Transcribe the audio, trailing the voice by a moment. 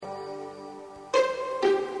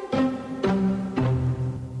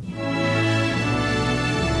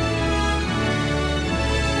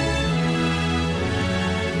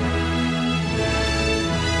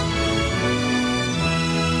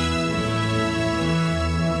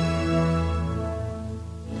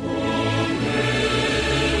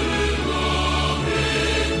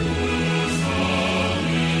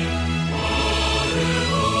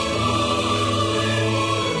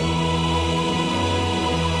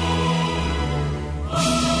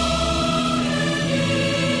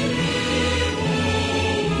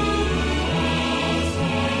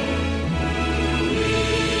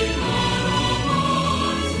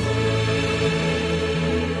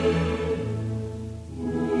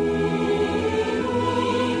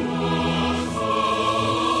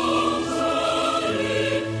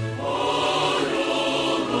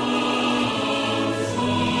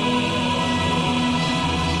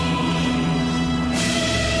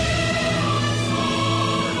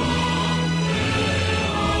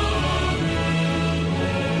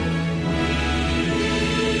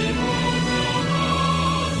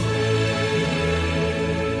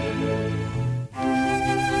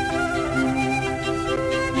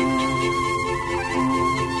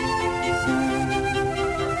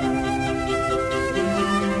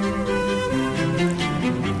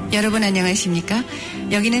여러분 안녕하십니까?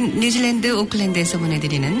 여기는 뉴질랜드 오클랜드에서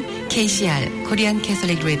보내드리는 KCR 코리안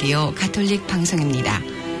캐톨릭 라디오 가톨릭 방송입니다.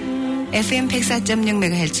 FM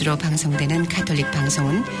 104.6MHz로 방송되는 가톨릭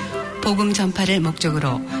방송은 복음 전파를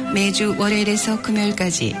목적으로 매주 월요일에서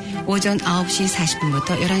금요일까지 오전 9시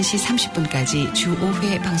 40분부터 11시 30분까지 주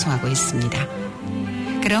 5회 방송하고 있습니다.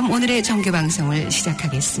 그럼 오늘의 정규 방송을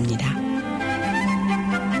시작하겠습니다.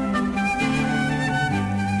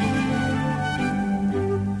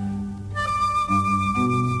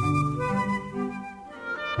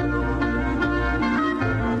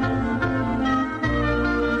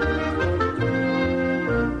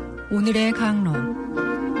 오늘의 강론.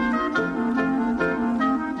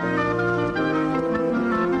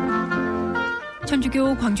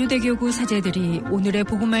 천주교 광주대교구 사제들이 오늘의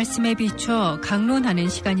복음 말씀에 비춰 강론하는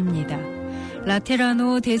시간입니다.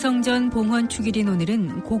 라테라노 대성전 봉헌 축일인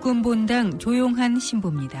오늘은 고금본당 조용한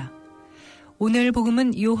신부입니다. 오늘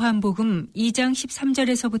복음은 요한복음 2장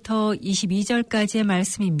 13절에서부터 22절까지의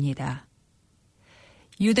말씀입니다.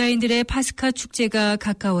 유다인들의 파스카 축제가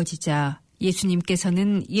가까워지자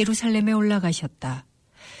예수님께서는 예루살렘에 올라가셨다.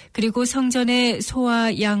 그리고 성전에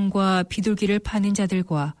소와 양과 비둘기를 파는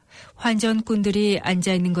자들과 환전꾼들이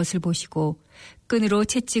앉아있는 것을 보시고 끈으로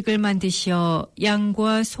채찍을 만드시어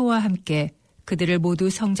양과 소와 함께 그들을 모두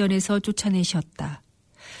성전에서 쫓아내셨다.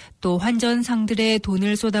 또 환전상들의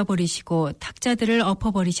돈을 쏟아버리시고 탁자들을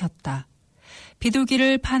엎어버리셨다.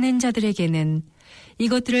 비둘기를 파는 자들에게는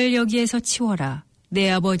이것들을 여기에서 치워라. 내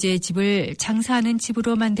아버지의 집을 장사하는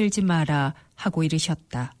집으로 만들지 마라 하고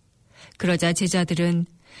이르셨다. 그러자 제자들은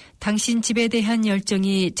당신 집에 대한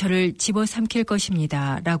열정이 저를 집어삼킬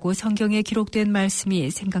것입니다 라고 성경에 기록된 말씀이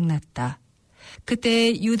생각났다.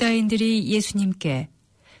 그때 유다인들이 예수님께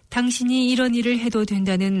당신이 이런 일을 해도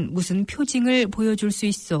된다는 무슨 표징을 보여줄 수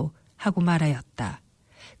있소 하고 말하였다.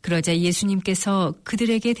 그러자 예수님께서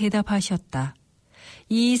그들에게 대답하셨다.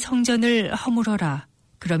 이 성전을 허물어라.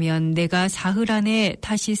 그러면 내가 사흘 안에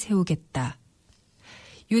다시 세우겠다.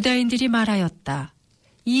 유다인들이 말하였다.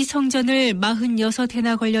 이 성전을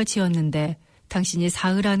 46해나 걸려 지었는데 당신이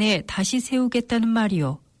사흘 안에 다시 세우겠다는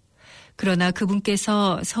말이오. 그러나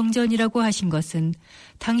그분께서 성전이라고 하신 것은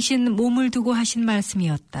당신 몸을 두고 하신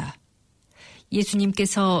말씀이었다.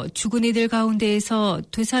 예수님께서 죽은 이들 가운데에서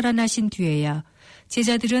되살아나신 뒤에야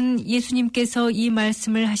제자들은 예수님께서 이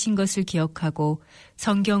말씀을 하신 것을 기억하고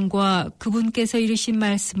성경과 그분께서 이르신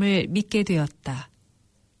말씀을 믿게 되었다.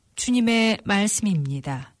 주님의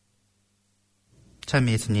말씀입니다. 참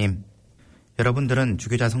예수님, 여러분들은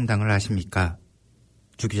주교자 성당을 아십니까?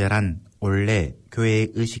 주교자란 원래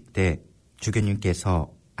교회의 의식 때 주교님께서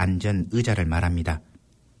앉은 의자를 말합니다.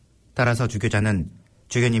 따라서 주교자는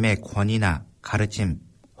주교님의 권위나 가르침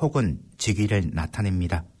혹은 직위를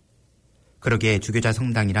나타냅니다. 그러기에 주교자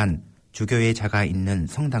성당이란 주교의 자가 있는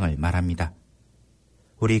성당을 말합니다.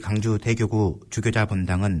 우리 강주 대교구 주교자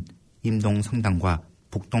본당은 임동 성당과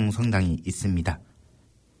북동 성당이 있습니다.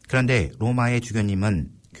 그런데 로마의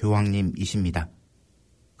주교님은 교황님이십니다.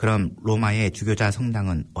 그럼 로마의 주교자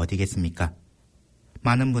성당은 어디겠습니까?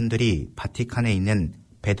 많은 분들이 바티칸에 있는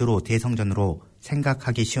베드로 대성전으로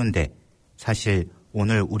생각하기 쉬운데 사실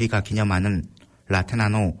오늘 우리가 기념하는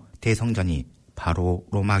라테나노 대성전이 바로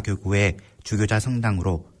로마 교구의 주교자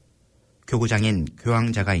성당으로 교구장인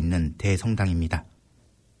교황자가 있는 대성당입니다.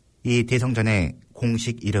 이 대성전의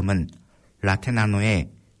공식 이름은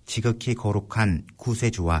라테나노의 지극히 거룩한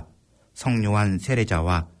구세주와 성요한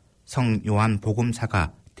세례자와 성요한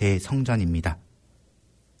복음사가 대성전입니다.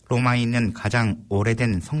 로마에 있는 가장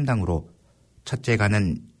오래된 성당으로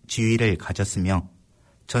첫째가는 지위를 가졌으며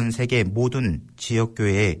전 세계 모든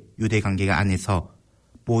지역교회의 유대관계가 안에서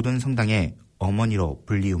모든 성당의 어머니로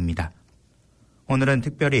불리웁니다. 오늘은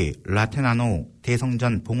특별히 라테나노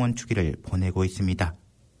대성전 봉헌 축일을 보내고 있습니다.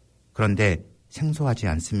 그런데 생소하지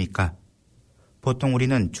않습니까? 보통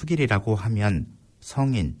우리는 축일이라고 하면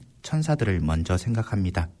성인, 천사들을 먼저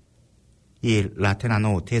생각합니다. 이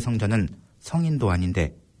라테나노 대성전은 성인도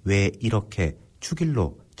아닌데 왜 이렇게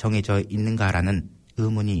축일로 정해져 있는가라는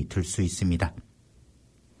의문이 들 수 있습니다.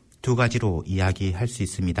 두 가지로 이야기할 수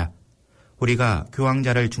있습니다. 우리가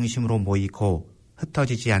교황자를 중심으로 모이고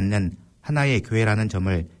흩어지지 않는 하나의 교회라는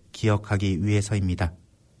점을 기억하기 위해서입니다.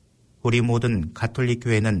 우리 모든 가톨릭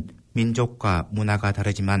교회는 민족과 문화가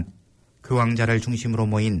다르지만 교황자를 중심으로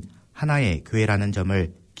모인 하나의 교회라는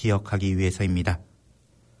점을 기억하기 위해서입니다.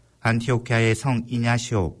 안티오키아의 성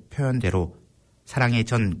이냐시오 표현대로 사랑의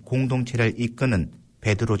전 공동체를 이끄는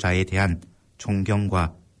베드로자에 대한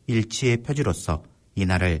존경과 일치의 표지로서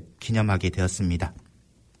이날을 기념하게 되었습니다.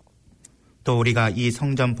 또 우리가 이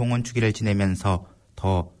성전 봉헌 주기를 지내면서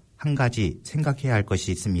더 한 가지 생각해야 할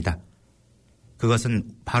것이 있습니다. 그것은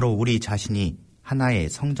바로 우리 자신이 하나의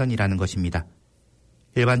성전이라는 것입니다.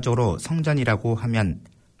 일반적으로 성전이라고 하면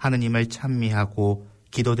하느님을 찬미하고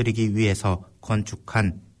기도드리기 위해서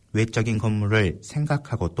건축한 외적인 건물을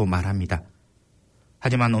생각하고 또 말합니다.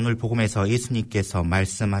 하지만 오늘 복음에서 예수님께서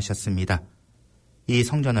말씀하셨습니다. 이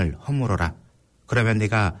성전을 허물어라. 그러면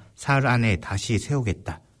내가 사흘 안에 다시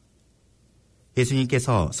세우겠다.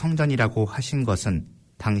 예수님께서 성전이라고 하신 것은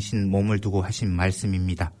당신 몸을 두고 하신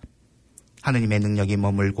말씀입니다. 하느님의 능력이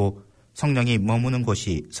머물고 성령이 머무는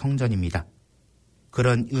곳이 성전입니다.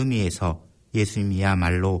 그런 의미에서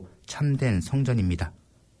예수님이야말로 참된 성전입니다.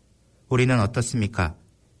 우리는 어떻습니까?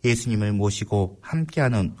 예수님을 모시고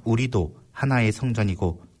함께하는 우리도 하나의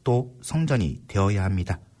성전이고 또 성전이 되어야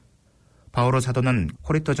합니다. 바오로 사도는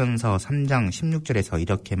고린도전서 3장 16절에서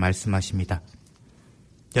이렇게 말씀하십니다.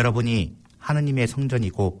 여러분이 하느님의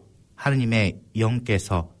성전이고 하느님의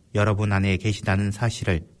영께서 여러분 안에 계시다는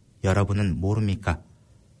사실을 여러분은 모릅니까?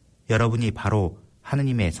 여러분이 바로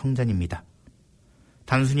하느님의 성전입니다.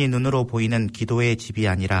 단순히 눈으로 보이는 기도의 집이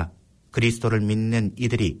아니라 그리스도를 믿는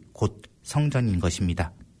이들이 곧 성전인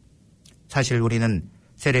것입니다. 사실 우리는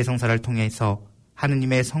세례성사를 통해서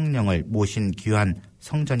하느님의 성령을 모신 귀한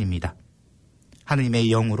성전입니다. 하느님의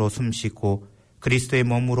영으로 숨쉬고 그리스도의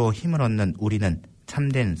몸으로 힘을 얻는 우리는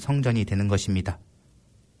참된 성전이 되는 것입니다.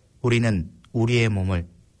 우리는 우리의 몸을,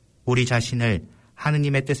 우리 자신을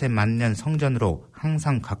하느님의 뜻에 맞는 성전으로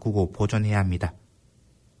항상 가꾸고 보존해야 합니다.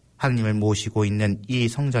 하느님을 모시고 있는 이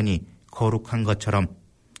성전이 거룩한 것처럼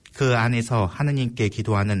그 안에서 하느님께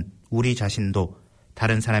기도하는 우리 자신도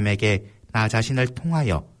다른 사람에게 나 자신을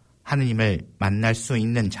통하여 하느님을 만날 수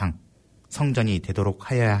있는 장, 성전이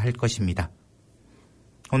되도록 하여야 할 것입니다.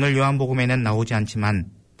 오늘 요한복음에는 나오지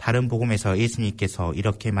않지만 다른 복음에서 예수님께서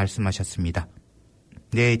이렇게 말씀하셨습니다.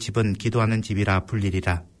 내 집은 기도하는 집이라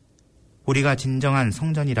불리리라. 우리가 진정한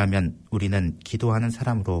성전이라면 우리는 기도하는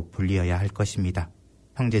사람으로 불리어야 할 것입니다.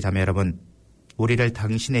 형제자매 여러분, 우리를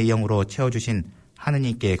당신의 영으로 채워주신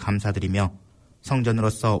하느님께 감사드리며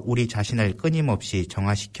성전으로서 우리 자신을 끊임없이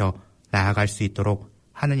정화시켜 나아갈 수 있도록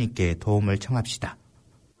하느님께 도움을 청합시다.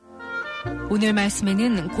 오늘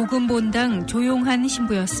말씀에는 복음본당 조용한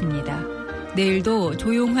신부였습니다. 내일도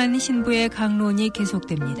조용한 신부의 강론이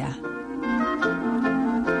계속됩니다.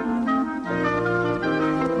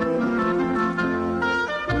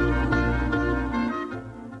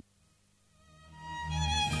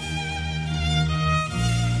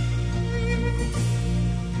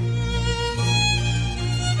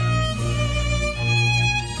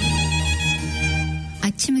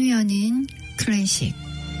 아침을 여는 클래식.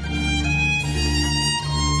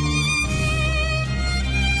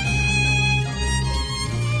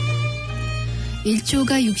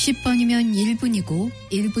 (1초가) 60번이면 1분이고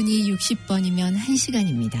 1분이 60번이면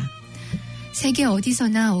 1시간입니다. 세계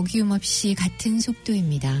어디서나 어기움 없이 같은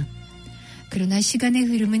속도입니다. 그러나 시간의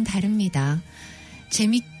흐름은 다릅니다.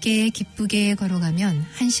 재밌게 기쁘게 걸어가면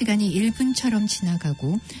 1시간이 1분처럼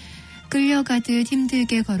지나가고 끌려가듯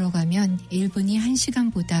힘들게 걸어가면 1분이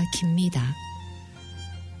 1시간보다 깁니다.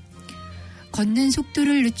 걷는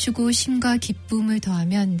속도를 늦추고 쉼과 기쁨을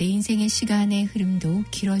더하면 내 인생의 시간의 흐름도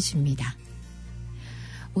길어집니다.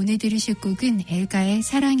 오늘 들으실 곡은 엘가의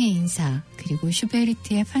사랑의 인사, 그리고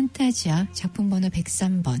슈베르트의 판타지아 작품 번호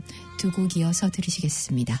 103번 두 곡 이어서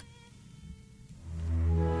들으시겠습니다.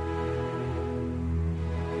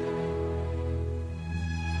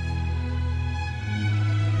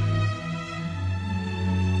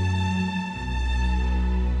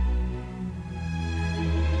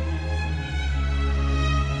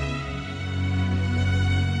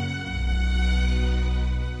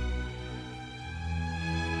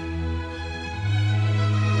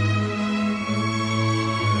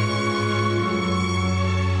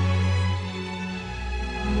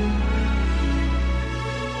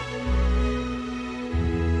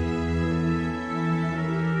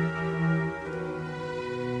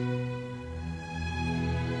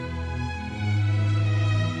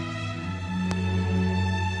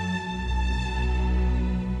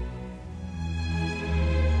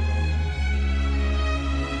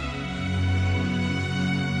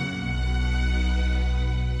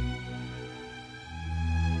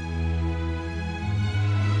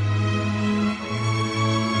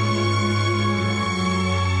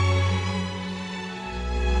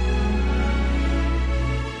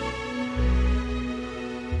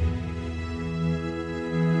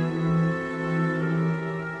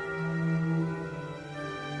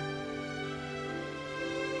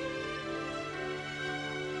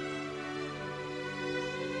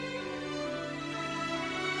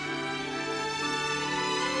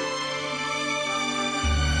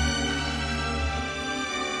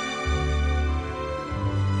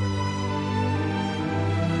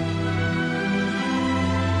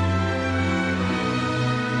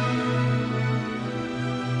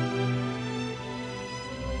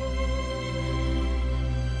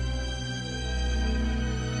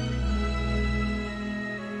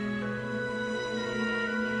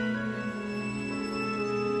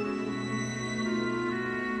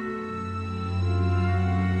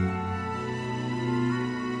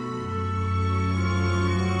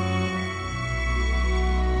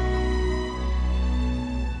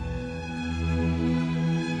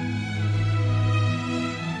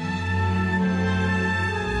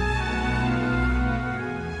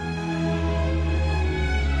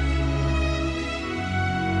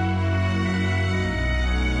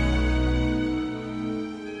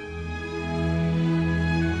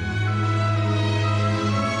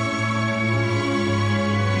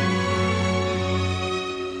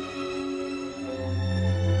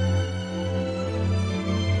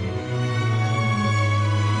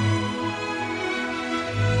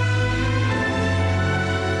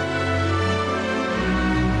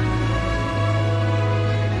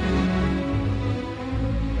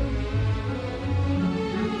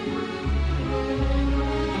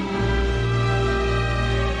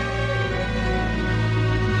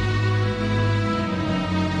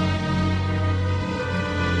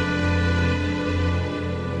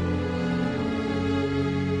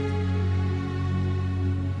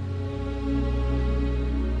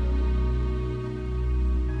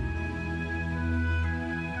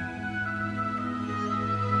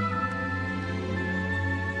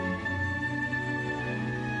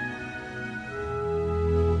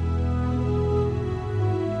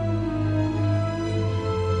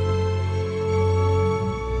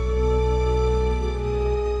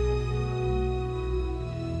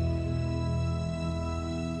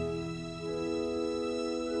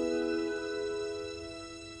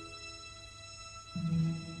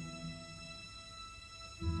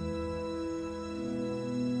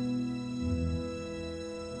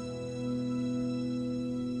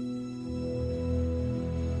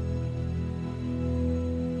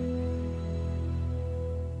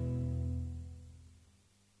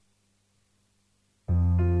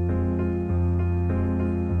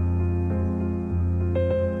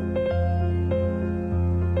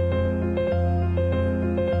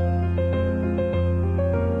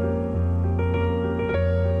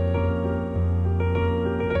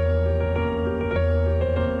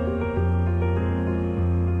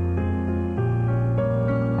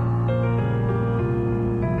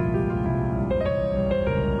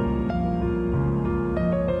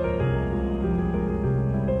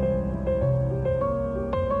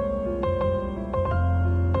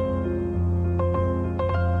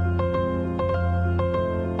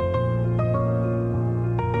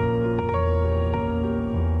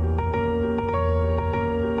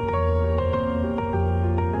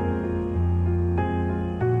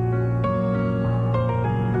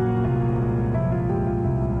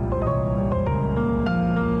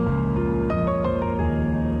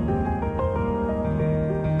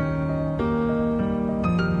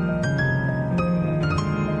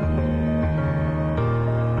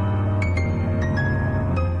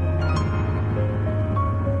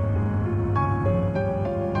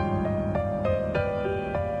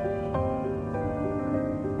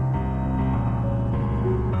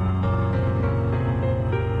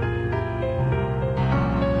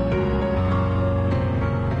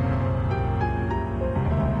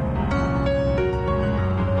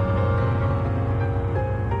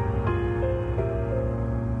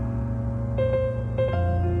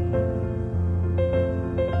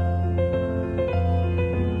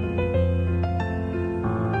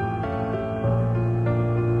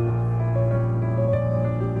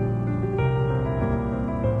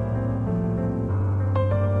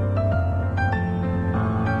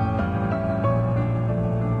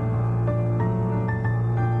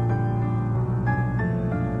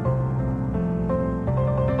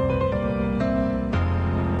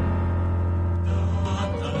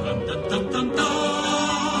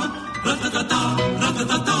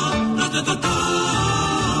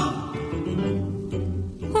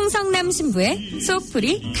 홍성남 신부의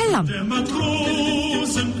속풀이 칼럼.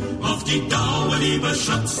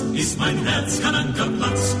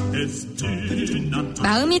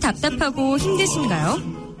 마음이 답답하고 힘드신가요?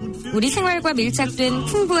 우리 생활과 밀착된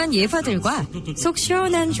풍부한 예화들과 속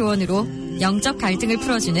시원한 조언으로 영적 갈등을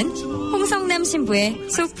풀어주는 홍성남 신부의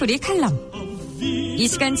속풀이 칼럼. 이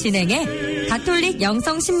시간 진행해 가톨릭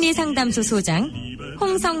영성심리상담소 소장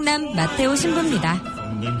홍성남 마테오 신부입니다.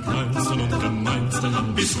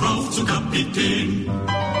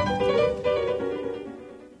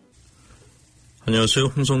 안녕하세요.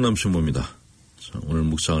 홍성남 신부입니다. 자, 오늘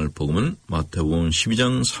묵상할 복음은 마태복음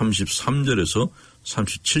 12장 33절에서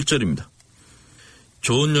 37절입니다.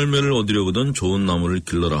 좋은 열매를 얻으려거든 좋은 나무를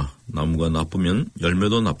길러라. 나무가 나쁘면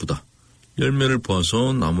열매도 나쁘다. 열매를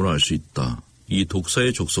보아서 나무를 알 수 있다. 이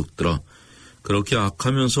독사의 족속들아, 그렇게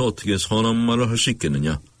악하면서 어떻게 선한 말을 할 수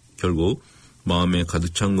있겠느냐. 결국 마음에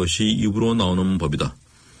가득 찬 것이 입으로 나오는 법이다.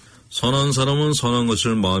 선한 사람은 선한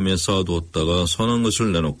것을 마음에 쌓아두었다가 선한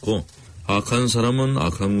것을 내놓고, 악한 사람은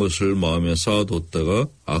악한 것을 마음에 쌓아두었다가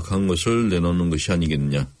악한 것을 내놓는 것이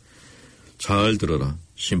아니겠느냐. 잘 들어라.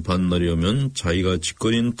 심판날이 오면 자기가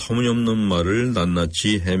짓거린 터무니없는 말을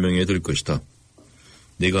낱낱이 해명해 들 것이다.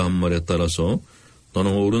 내가 한 말에 따라서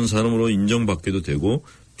너는 옳은 사람으로 인정받게도 되고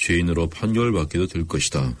죄인으로 판결받게도 될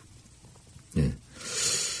것이다. 예.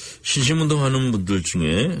 신심운동하는 분들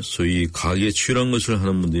중에 소위 가계치유란 것을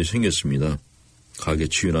하는 분들이 생겼습니다.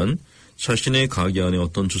 가계치유란 자신의 가게 안에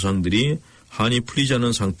어떤 조상들이 한이 풀리지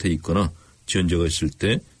않은 상태에 있거나 지연제가 있을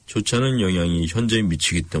때 좋지 않은 영향이 현재에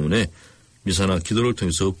미치기 때문에 미사나 기도를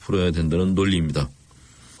통해서 풀어야 된다는 논리입니다.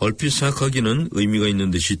 얼핏 생각하기는 의미가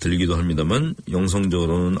있는 듯이 들리기도 합니다만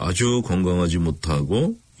영성적으로는 아주 건강하지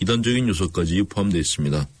못하고 이단적인 요소까지 포함되어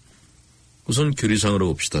있습니다. 우선 교리상으로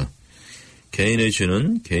봅시다. 개인의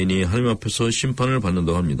죄는 개인이 하나님 앞에서 심판을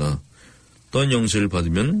받는다고 합니다. 또한 영세를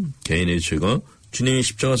받으면 개인의 죄가 주님의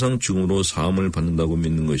십자가상 죽음으로 사함을 받는다고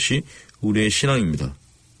믿는 것이 우리의 신앙입니다.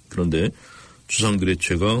 그런데 조상들의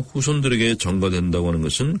죄가 후손들에게 전가된다고 하는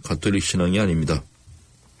것은 가톨릭 신앙이 아닙니다.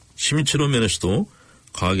 심리치료 면에서도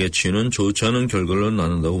가계치유는 좋지 않은 결과를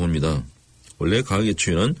낳는다고 봅니다. 원래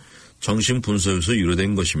가계치유는 정신분석에서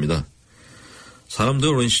유래된 것입니다. 사람들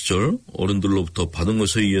어린 시절 어른들로부터 받은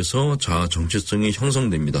것에 의해서 자아 정체성이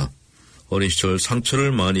형성됩니다. 어린 시절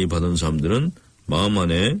상처를 많이 받은 사람들은 마음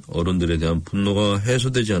안에 어른들에 대한 분노가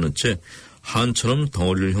해소되지 않은 채 한처럼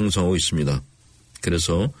덩어리를 형성하고 있습니다.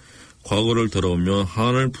 그래서 과거를 돌아오며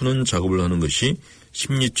한을 푸는 작업을 하는 것이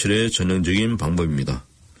심리치료의 전형적인 방법입니다.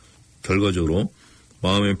 결과적으로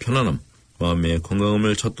마음의 편안함, 마음의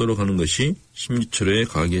건강함을 찾도록 하는 것이 심리치료의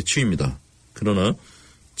가계치유입니다. 그러나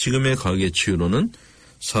지금의 가계치유로는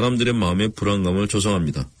사람들의 마음의 불안감을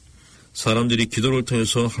조성합니다. 사람들이 기도를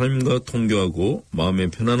통해서 하나님과 통교하고 마음의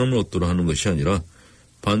편안함을 얻도록 하는 것이 아니라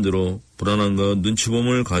반대로 불안함과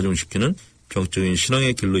눈치봄을 가중시키는 병적인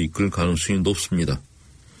신앙의 길로 이끌 가능성이 높습니다.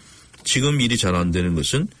 지금 일이 잘 안 되는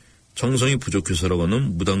것은 정성이 부족해서라고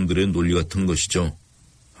하는 무당들의 논리 같은 것이죠.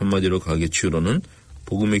 한마디로 가계치유로는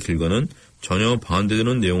복음의 길과는 전혀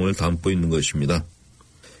반대되는 내용을 담고 있는 것입니다.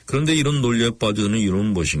 그런데 이런 논리에 빠져드는 이유는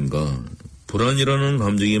무엇인가? 불안이라는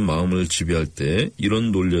감정이 마음을 지배할 때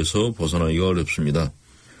이런 논리에서 벗어나기가 어렵습니다.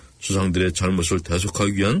 조상들의 잘못을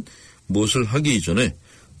대속하기 위한 무엇을 하기 이전에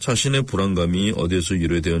자신의 불안감이 어디에서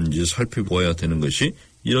유래되었는지 살펴보아야 되는 것이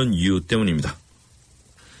이런 이유 때문입니다.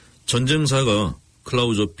 전쟁사가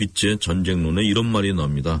클라우저 비츠의 전쟁론에 이런 말이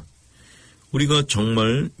나옵니다. 우리가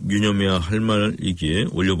정말 유념해야 할 말이기에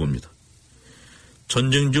올려봅니다.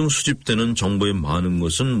 전쟁 중 수집되는 정보의 많은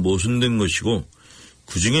것은 모순된 것이고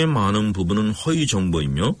그 중에 많은 부분은 허위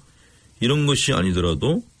정보이며 이런 것이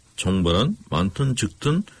아니더라도 정보란 많든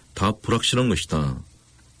적든 다 불확실한 것이다.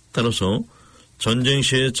 따라서 전쟁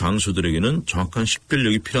시의 장수들에게는 정확한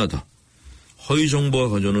식별력이 필요하다. 허위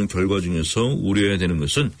정보가 가져오는 결과 중에서 우려해야 되는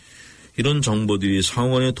것은 이런 정보들이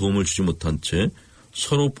상황에 도움을 주지 못한 채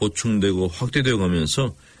서로 보충되고 확대되어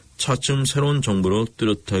가면서 차츰 새로운 정보로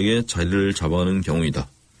뚜렷하게 자리를 잡아가는 경우이다.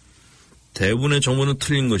 대부분의 정보는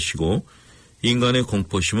틀린 것이고 인간의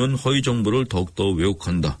공포심은 허위 정보를 더욱더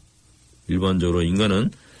왜곡한다. 일반적으로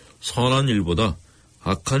인간은 선한 일보다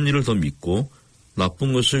악한 일을 더 믿고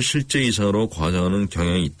나쁜 것을 실제 이상으로 과장하는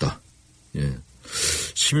경향이 있다.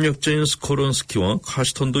 심리학자인 스코론스키와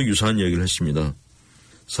카스턴도 유사한 얘기를 했습니다.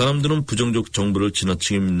 사람들은 부정적 정보를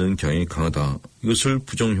지나치게 믿는 경향이 강하다. 이것을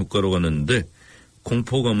부정효과로 가는데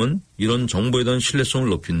공포감은 이런 정보에 대한 신뢰성을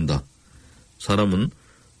높인다. 사람은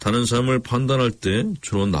다른 사람을 판단할 때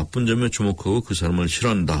주로 나쁜 점에 주목하고 그 사람을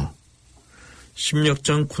싫어한다.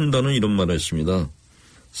 심리학자 쿤다는 이런 말을 했습니다.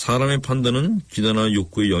 사람의 판단은 기대나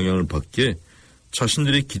욕구의 영향을 받기에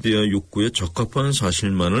자신들의 기대와 욕구에 적합한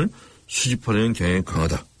사실만을 수집하려는 경향이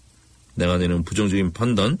강하다. 내가 내는 부정적인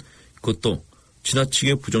판단, 그것도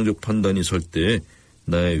지나치게 부정적 판단이 설 때에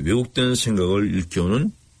나의 왜곡된 생각을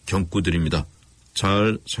일깨우는 경고들입니다.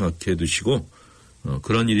 잘 생각해 두시고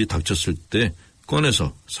그런 일이 닥쳤을 때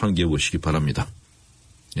꺼내서 상기해 보시기 바랍니다.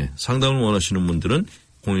 예, 상담을 원하시는 분들은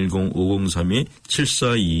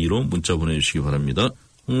 010-5032-7422로 문자 보내주시기 바랍니다.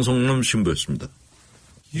 홍성남 신부였습니다.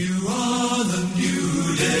 You are the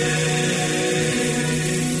new day.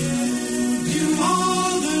 You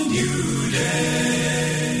are the new day.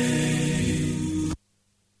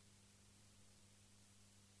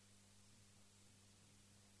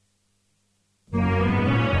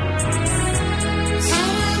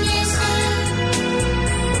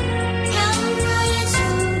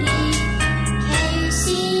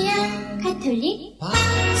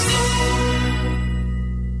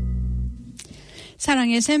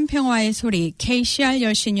 사랑의 샘 평화의 소리 KCR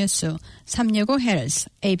 10시 뉴스 365 헬스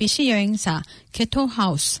ABC 여행사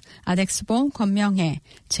개토하우스 아덱스본 권명회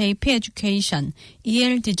JP 에듀케이션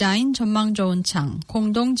EL 디자인 전망 좋은 창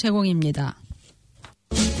공동 제공입니다.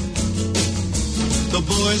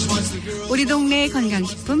 우리 동네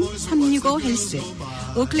건강식품 365 헬스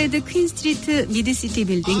오클랜드 퀸스트리트 미드시티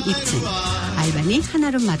빌딩 2층 알바니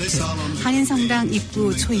하나룸 마트 한인성당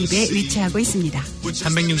입구 초입에 위치하고 있습니다.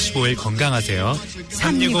 365일 건강하세요.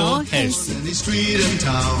 365 헬스.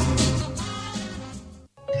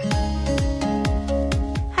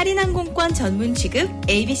 할인 항공권 전문 취급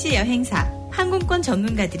ABC 여행사 항공권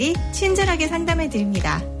전문가들이 친절하게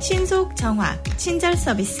상담해드립니다. 신속, 정확, 친절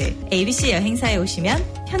서비스 ABC 여행사에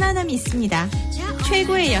오시면 편안함이 있습니다.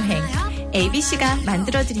 최고의 여행 ABC가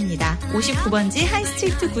만들어드립니다. 59번지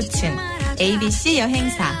하이스트리트 9층 ABC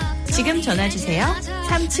여행사 지금 전화주세요.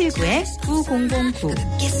 379-9009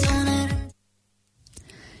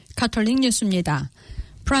 가톨릭 뉴스입니다.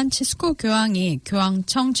 프란치스코 교황이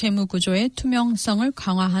교황청 재무구조의 투명성을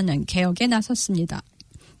강화하는 개혁에 나섰습니다.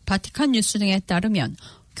 바티칸 뉴스 등에 따르면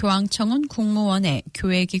교황청은 국무원의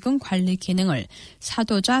교회기금 관리 기능을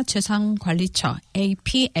사도자 재산관리처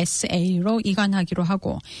APSA로 이관하기로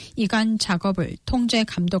하고 이관 작업을 통제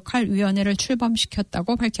감독할 위원회를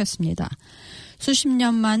출범시켰다고 밝혔습니다. 수십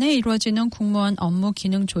년 만에 이루어지는 국무원 업무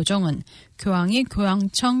기능 조정은 교황이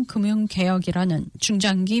교황청 금융개혁이라는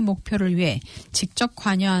중장기 목표를 위해 직접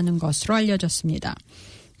관여하는 것으로 알려졌습니다.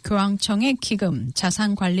 교황청의 기금,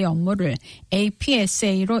 자산관리 업무를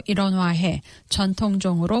APSA로 일원화해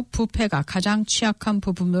전통적으로 부패가 가장 취약한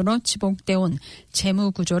부분으로 지목돼 온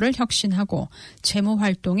재무구조를 혁신하고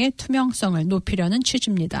재무활동의 투명성을 높이려는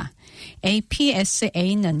취지입니다.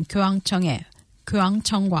 APSA는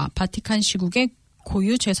교황청과 바티칸 시국의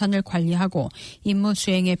고유 재산을 관리하고 임무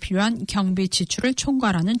수행에 필요한 경비 지출을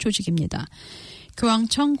총괄하는 조직입니다.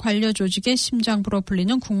 교황청 관료 조직의 심장부로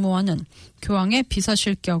불리는 국무원은 교황의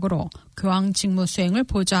비서실격으로 교황 직무 수행을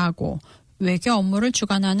보좌하고 외교 업무를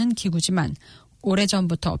주관하는 기구지만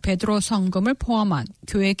오래전부터 베드로 성금을 포함한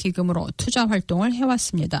교회 기금으로 투자 활동을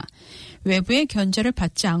해왔습니다. 외부의 견제를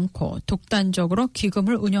받지 않고 독단적으로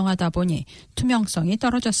기금을 운영하다 보니 투명성이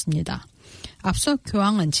떨어졌습니다. 앞서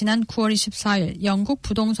교황은 지난 9월 24일 영국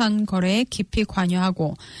부동산 거래에 깊이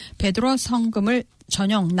관여하고 베드로 성금을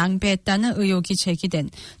전용 낭비했다는 의혹이 제기된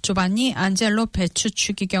조반니 안젤로 베추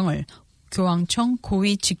추기경을 교황청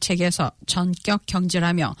고위 직책에서 전격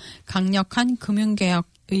경질하며 강력한 금융개혁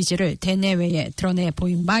의지를 대내외에 드러내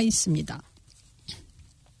보인 바 있습니다.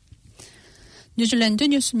 뉴질랜드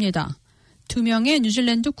뉴스입니다. 2명의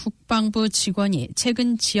뉴질랜드 국방부 직원이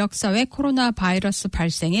최근 지역사회 코로나 바이러스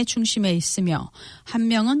발생의 중심에 있으며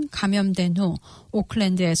 1명은 감염된 후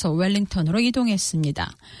오클랜드에서 웰링턴으로 이동했습니다.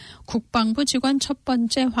 국방부 직원 첫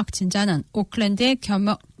번째 확진자는 오클랜드의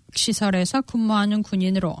겸역시설에서 근무하는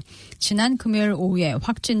군인으로 지난 금요일 오후에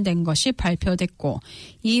확진된 것이 발표됐고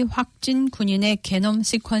이 확진 군인의 게놈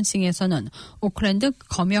시퀀싱에서는 오클랜드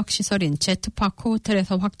검역시설인 제트파크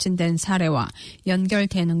호텔에서 확진된 사례와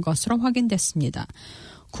연결되는 것으로 확인됐습니다.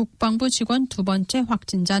 국방부 직원 두 번째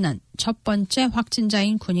확진자는 첫 번째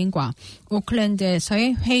확진자인 군인과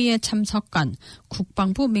오클랜드에서의 회의에 참석한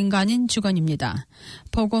국방부 민간인 직원입니다.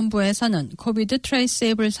 보건부에서는 코비드 트레이스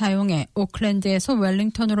앱을 사용해 오클랜드에서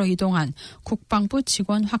웰링턴으로 이동한 국방부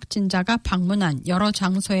직원 확진자가 방문한 여러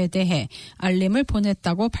장소에 대해 알림을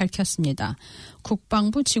보냈다고 밝혔습니다.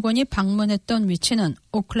 국방부 직원이 방문했던 위치는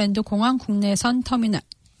오클랜드 공항 국내선 터미널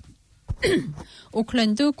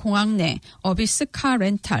오클랜드 공항 내 어비스 카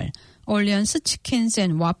렌탈, 올리언스 치킨즈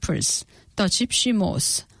앤 와플스, 더 집시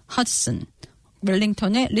모스, 헛슨,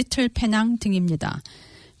 웰링턴의 리틀 페낭 등입니다.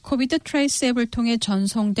 코비드 트레이스 앱을 통해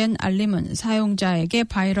전송된 알림은 사용자에게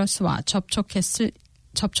바이러스와 접촉했을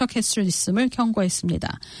접촉했을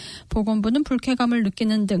경고했습니다. 보건부는 불쾌감을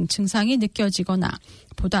느끼는 등 증상이 느껴지거나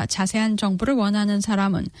보다 자세한 정보를 원하는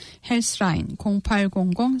사람은 헬스라인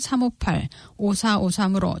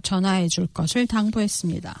 0800-358-5453으로 전화해 줄 것을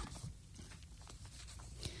당부했습니다.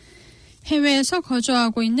 해외에서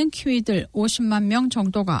거주하고 있는 키위들 50만 명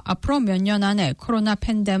정도가 앞으로 몇 년 안에 코로나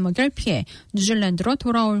팬데믹을 피해 뉴질랜드로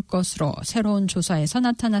돌아올 것으로 새로운 조사에서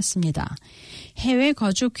나타났습니다. 해외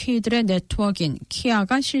거주 키위들의 네트워크인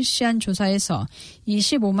키아가 실시한 조사에서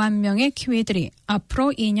 25만 명의 키위들이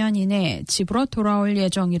앞으로 2년 이내에 집으로 돌아올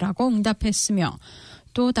예정이라고 응답했으며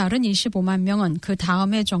또 다른 25만 명은 그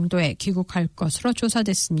다음 해 정도에 귀국할 것으로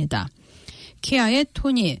조사됐습니다. 키아의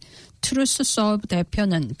토니 트루스서브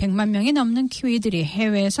대표는 100만 명이 넘는 키위들이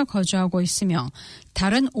해외에서 거주하고 있으며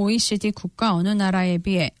다른 OECD 국가 어느 나라에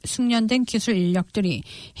비해 숙련된 기술 인력들이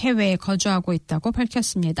해외에 거주하고 있다고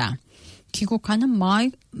밝혔습니다. 귀국하는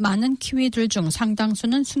많은 키위들 중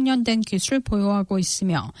상당수는 숙련된 기술을 보유하고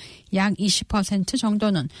있으며 약 20%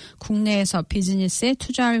 정도는 국내에서 비즈니스에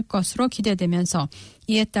투자할 것으로 기대되면서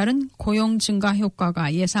이에 따른 고용 증가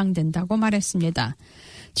효과가 예상된다고 말했습니다.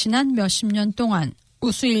 지난 몇십 년 동안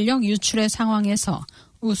우수인력 유출의 상황에서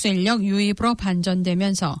우수인력 유입으로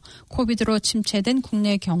반전되면서 코비드로 침체된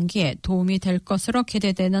국내 경기에 도움이 될 것으로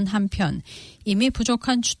기대되는 한편 이미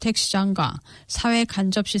부족한 주택시장과 사회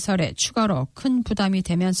간접시설에 추가로 큰 부담이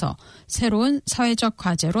되면서 새로운 사회적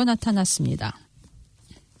과제로 나타났습니다.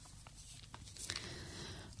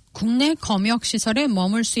 국내 검역시설에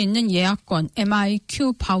머물 수 있는 예약권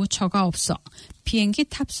MIQ 바우처가 없어 비행기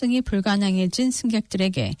탑승이 불가능해진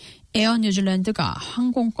승객들에게 에어 뉴질랜드가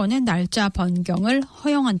항공권의 날짜 변경을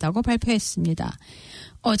허용한다고 발표했습니다.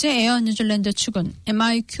 어제 에어 뉴질랜드 측은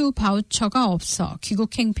MIQ 바우처가 없어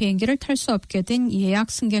귀국행 비행기를 탈 수 없게 된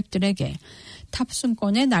예약 승객들에게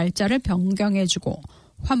탑승권의 날짜를 변경해주고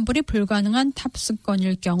환불이 불가능한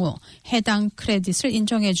탑승권일 경우 해당 크레딧을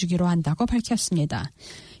인정해주기로 한다고 밝혔습니다.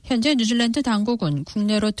 현재 뉴질랜드 당국은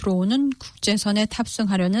국내로 들어오는 국제선에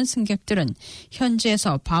탑승하려는 승객들은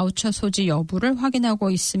현지에서 바우처 소지 여부를 확인하고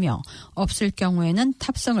있으며 없을 경우에는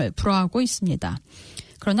탑승을 불허하고 있습니다.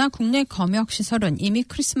 그러나 국내 검역시설은 이미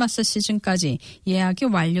크리스마스 시즌까지 예약이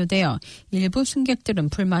완료되어 일부 승객들은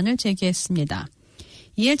불만을 제기했습니다.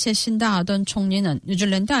 이에 제신다 아던 총리는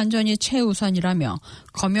뉴질랜드 안전이 최우선이라며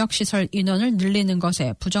검역시설 인원을 늘리는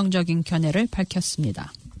것에 부정적인 견해를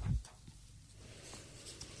밝혔습니다.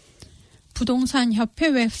 부동산 협회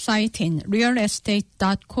웹사이트인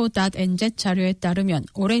realestate.co.nz 자료에 따르면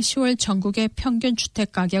올해 10월 전국의 평균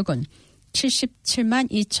주택 가격은 77만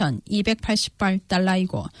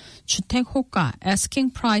 2,288달러이고 주택 호가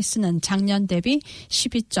asking price는 작년 대비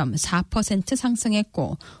 12.4%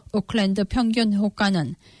 상승했고 오클랜드 평균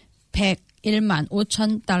호가는 101만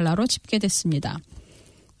 5천 달러로 집계됐습니다.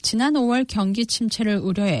 지난 5월 경기 침체를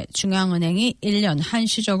우려해 중앙은행이 1년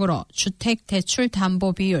한시적으로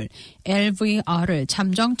주택대출담보비율 LVR을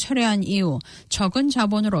잠정 철회한 이후 적은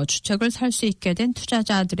자본으로 주택을 살 수 있게 된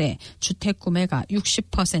투자자들의 주택 구매가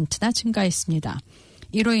 60%나 증가했습니다.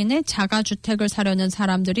 이로 인해 자가주택을 사려는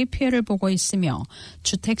사람들이 피해를 보고 있으며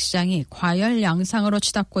주택시장이 과열 양상으로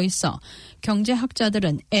치닫고 있어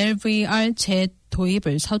경제학자들은 LVR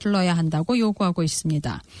재도입을 서둘러야 한다고 요구하고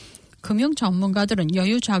있습니다. 금융 전문가들은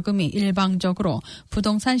여유 자금이 일방적으로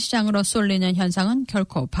부동산 시장으로 쏠리는 현상은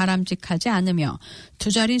결코 바람직하지 않으며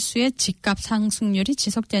두 자릿수의 집값 상승률이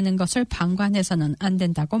지속되는 것을 방관해서는 안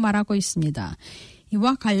된다고 말하고 있습니다.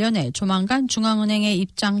 이와 관련해 조만간 중앙은행의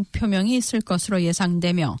입장 표명이 있을 것으로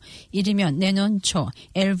예상되며 이르면 내년 초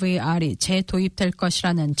LVR이 재도입될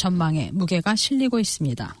것이라는 전망에 무게가 실리고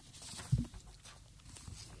있습니다.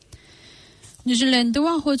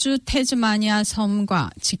 뉴질랜드와 호주 태즈마니아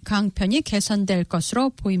섬과 직항편이 개선될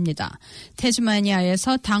것으로 보입니다.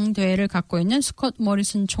 태즈마니아에서 당대회를 갖고 있는 스콧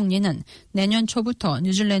모리슨 총리는 내년 초부터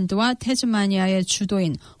뉴질랜드와 태즈마니아의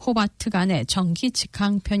주도인 호바트 간의 정기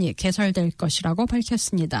직항편이 개설될 것이라고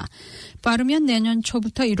밝혔습니다. 빠르면 내년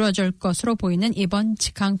초부터 이루어질 것으로 보이는 이번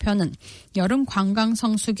직항편은 여름 관광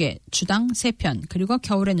성수기에 주당 3편 그리고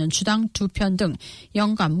겨울에는 주당 2편 등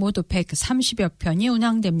연간 모두 130여 편이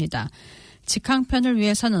운항됩니다. 직항편을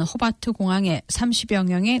위해서는 호바트 공항에 30여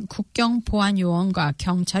명의 국경 보안 요원과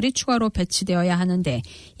경찰이 추가로 배치되어야 하는데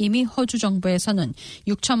이미 호주 정부에서는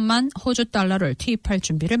 6천만 호주 달러를 투입할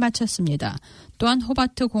준비를 마쳤습니다. 또한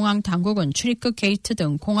호바트 공항 당국은 출입국 게이트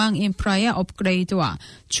등 공항 인프라의 업그레이드와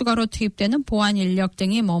추가로 투입되는 보안 인력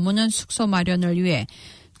등이 머무는 숙소 마련을 위해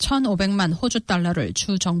 1,500만 호주 달러를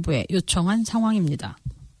주 정부에 요청한 상황입니다.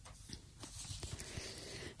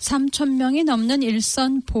 3,000명이 넘는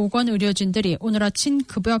일선 보건 의료진들이 오늘 아침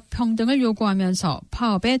급여 평등을 요구하면서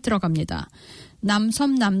파업에 들어갑니다.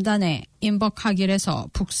 남섬 남단의 인버카길에서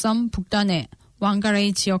북섬 북단의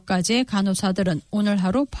왕가레이 지역까지의 간호사들은 오늘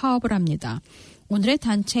하루 파업을 합니다. 오늘의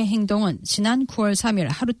단체 행동은 지난 9월 3일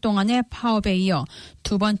하루 동안의 파업에 이어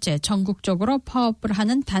두 번째 전국적으로 파업을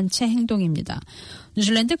하는 단체 행동입니다.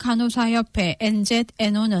 뉴질랜드 간호사협회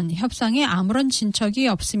NZNO는 협상에 아무런 진척이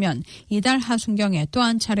없으면 이달 하순경에 또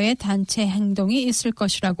한 차례의 단체 행동이 있을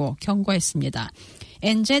것이라고 경고했습니다.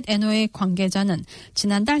 NZNO의 관계자는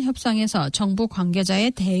지난달 협상에서 정부 관계자의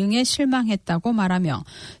대응에 실망했다고 말하며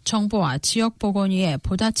정부와 지역보건위에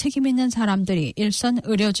보다 책임 있는 사람들이 일선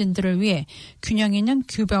의료진들을 위해 균형 있는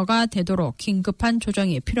급여가 되도록 긴급한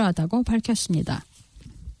조정이 필요하다고 밝혔습니다.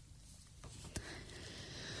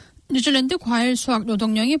 뉴질랜드 과일 수확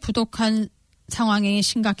노동력이 부족한 상황이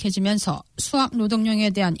심각해지면서 수확 노동력에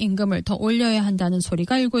대한 임금을 더 올려야 한다는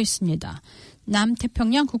소리가 일고 있습니다.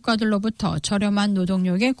 남태평양 국가들로부터 저렴한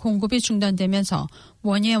노동력의 공급이 중단되면서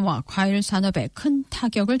원예와 과일 산업에 큰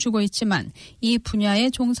타격을 주고 있지만 이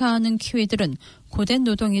분야에 종사하는 키위들은 고된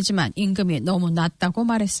노동이지만 임금이 너무 낮다고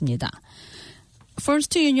말했습니다.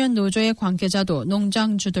 퍼스트 유니언 노조의 관계자도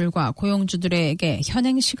농장주들과 고용주들에게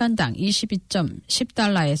현행 시간당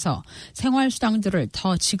 22.10달러에서 생활수당들을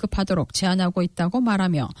더 지급하도록 제안하고 있다고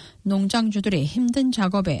말하며 농장주들이 힘든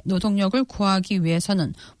작업에 노동력을 구하기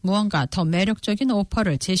위해서는 무언가 더 매력적인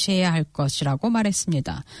오퍼를 제시해야 할 것이라고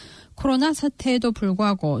말했습니다. 코로나 사태에도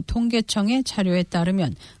불구하고 통계청의 자료에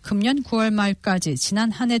따르면 금년 9월 말까지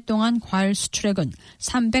지난 한 해 동안 과일 수출액은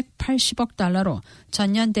 380억 달러로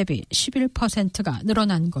전년 대비 11%가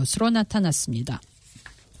늘어난 것으로 나타났습니다.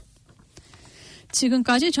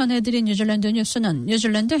 지금까지 전해드린 뉴질랜드 뉴스는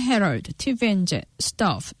뉴질랜드 헤럴드, TVNZ,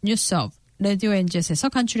 스타프, 뉴스업, 라디오 NZ에서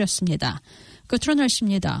간추렸습니다. 끝으로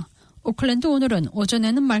날씨입니다. 오클랜드 오늘은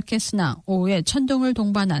오전에는 맑겠으나 오후에 천둥을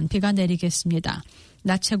동반한 비가 내리겠습니다.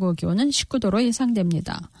 낮 최고 기온은 19도로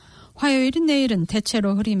예상됩니다. 화요일인 내일은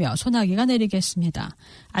대체로 흐리며 소나기가 내리겠습니다.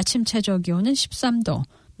 아침 최저 기온은 13도,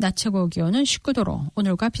 낮 최고 기온은 19도로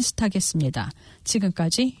오늘과 비슷하겠습니다.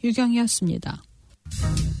 지금까지 유경이었습니다.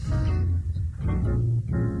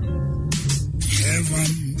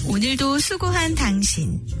 오늘도 수고한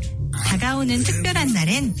당신. 다가오는 특별한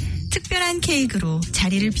날엔 특별한 케이크로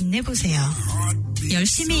자리를 빛내보세요.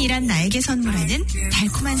 열심히 일한 나에게 선물하는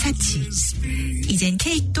달콤한 사치. 이젠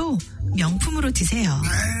케이크도 명품으로 드세요.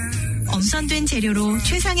 엄선된 재료로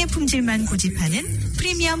최상의 품질만 고집하는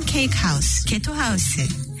프리미엄 케이크 하우스, 게토 하우스.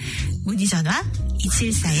 문의 전화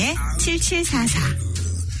 274-7744.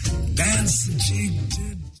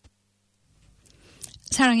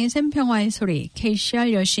 사랑의 샘 평화의 소리,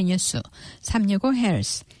 KCR 10시 뉴스, 365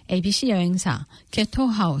 헬스, ABC 여행사, 게토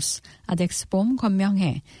하우스, 아덱스 보험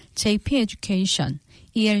건명회, JP 에듀케이션,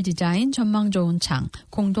 EL 디자인 전망 좋은 창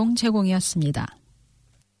공동 제공이었습니다.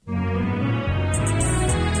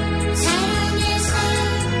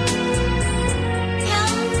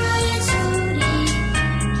 평화의 소리,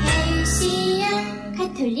 KCR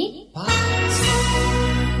가톨릭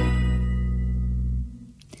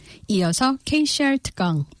이어서 KCR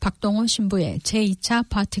특강 박동호 신부의 제2차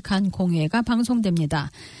바티칸 공회가 방송됩니다.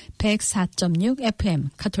 104.6 FM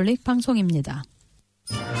가톨릭 방송입니다.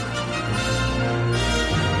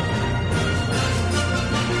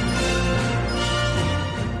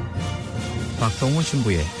 박동호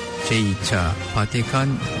신부의 제2차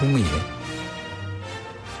바티칸 공회.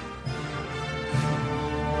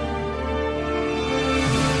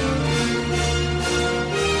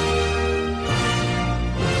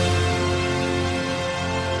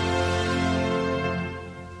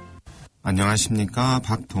 안녕하십니까.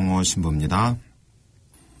 박동호 신부입니다.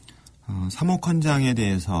 사목헌장에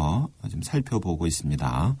대해서 좀 살펴보고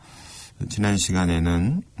있습니다. 지난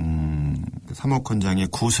시간에는 사목헌장의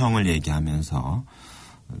구성을 얘기하면서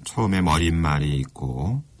처음에 머릿말이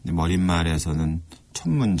있고 머릿말에서는 첫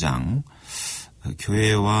문장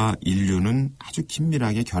교회와 인류는 아주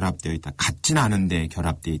긴밀하게 결합되어 있다. 같진 않은데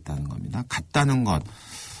결합되어 있다는 겁니다. 같다는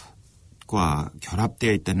것과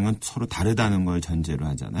결합되어 있다는 건 서로 다르다는 걸 전제로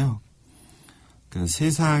하잖아요. 그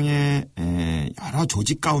세상의 여러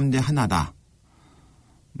조직 가운데 하나다.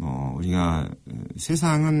 우리가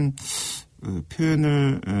세상은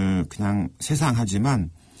표현을 그냥 세상 하지만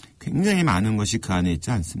굉장히 많은 것이 그 안에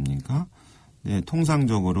있지 않습니까? 네,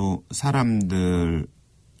 통상적으로 사람들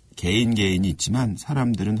개인이 있지만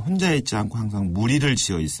사람들은 혼자 있지 않고 항상 무리를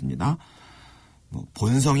지어 있습니다.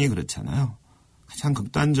 본성이 그렇잖아요. 가장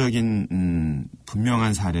극단적인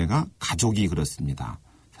분명한 사례가 가족이 그렇습니다.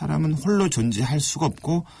 사람은 홀로 존재할 수가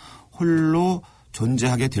없고 홀로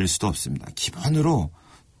존재하게 될 수도 없습니다. 기본으로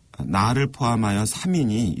나를 포함하여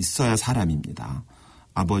 3인이 있어야 사람입니다.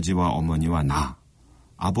 아버지와 어머니와 나.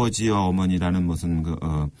 아버지와 어머니라는 무슨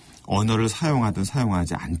언어를 사용하든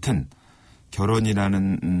사용하지 않든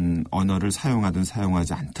결혼이라는 언어를 사용하든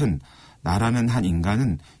사용하지 않든 나라는 한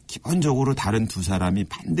인간은 기본적으로 다른 두 사람이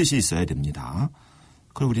반드시 있어야 됩니다.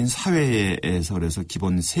 그리고 우리는 사회에서 그래서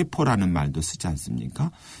기본 세포라는 말도 쓰지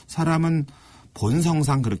않습니까? 사람은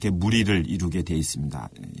본성상 그렇게 무리를 이루게 돼 있습니다.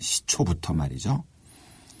 시초부터 말이죠.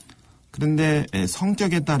 그런데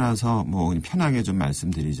성격에 따라서 뭐 편하게 좀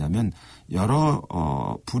말씀드리자면 여러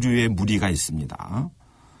부류의 무리가 있습니다.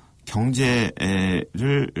 경제를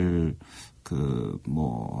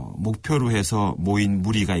목표로 해서 모인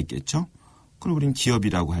무리가 있겠죠. 그리고 우리는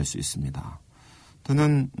기업이라고 할 수 있습니다.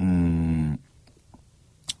 또는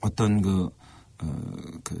어떤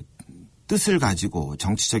뜻을 가지고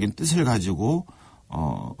정치적인 뜻을 가지고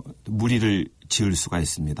무리를 지을 수가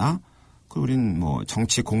있습니다. 그리고 우리는 뭐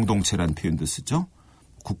정치 공동체라는 표현도 쓰죠.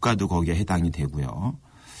 국가도 거기에 해당이 되고요.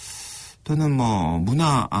 또는 뭐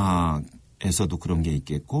문화에서도 그런 게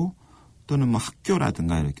있겠고 또는 뭐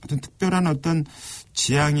학교라든가 이렇게 어떤 특별한 어떤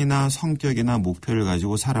지향이나 성격이나 목표를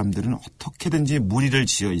가지고 사람들은 어떻게든지 무리를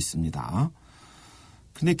지어 있습니다.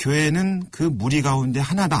 근데 교회는 그 무리 가운데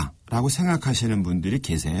하나다라고 생각하시는 분들이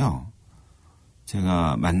계세요.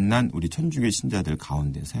 제가 만난 우리 천주교 신자들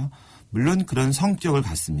가운데서요. 물론 그런 성격을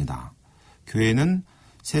갖습니다. 교회는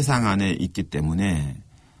세상 안에 있기 때문에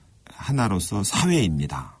하나로서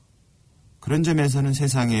사회입니다. 그런 점에서는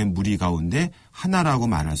세상의 무리 가운데 하나라고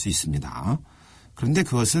말할 수 있습니다. 그런데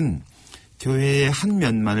그것은 교회의 한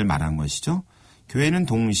면만을 말한 것이죠. 교회는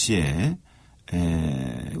동시에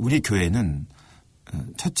우리 교회는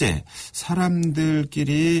첫째,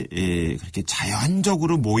 사람들끼리 그렇게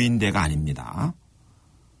자연적으로 모인 데가 아닙니다.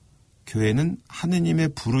 교회는 하느님의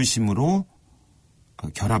부르심으로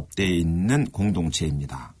결합되어 있는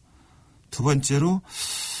공동체입니다. 두 번째로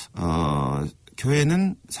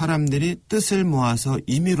교회는 사람들이 뜻을 모아서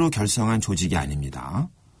임의로 결성한 조직이 아닙니다.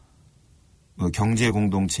 경제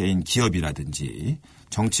공동체인 기업이라든지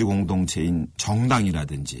정치 공동체인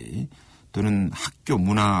정당이라든지 또는 학교,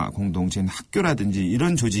 문화 공동체인 학교라든지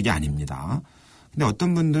이런 조직이 아닙니다. 근데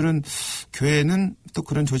어떤 분들은 교회는 또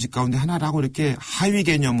그런 조직 가운데 하나라고 이렇게 하위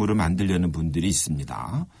개념으로 만들려는 분들이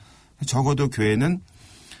있습니다. 적어도 교회는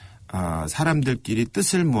사람들끼리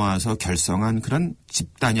뜻을 모아서 결성한 그런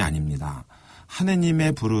집단이 아닙니다.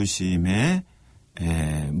 하느님의 부르심에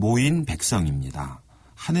모인 백성입니다.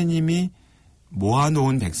 하느님이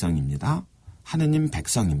모아놓은 백성입니다. 하느님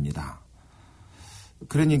백성입니다.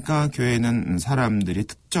 그러니까 교회는 사람들이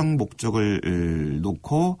특정 목적을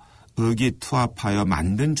놓고 의기투합하여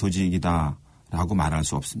만든 조직이다라고 말할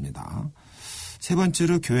수 없습니다. 세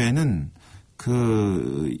번째로 교회는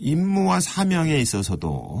그 임무와 사명에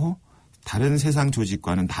있어서도 다른 세상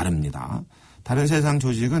조직과는 다릅니다. 다른 세상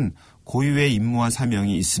조직은 고유의 임무와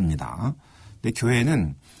사명이 있습니다. 근데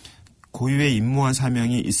교회는 고유의 임무와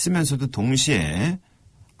사명이 있으면서도 동시에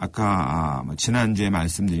아까 지난주에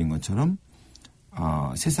말씀드린 것처럼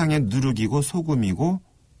세상의 누룩이고 소금이고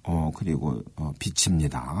그리고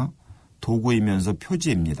빛입니다. 도구이면서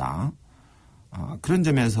표지입니다. 그런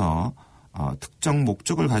점에서 특정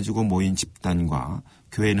목적을 가지고 모인 집단과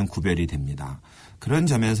교회는 구별이 됩니다. 그런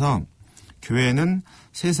점에서 교회는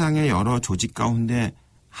세상의 여러 조직 가운데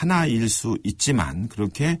하나일 수 있지만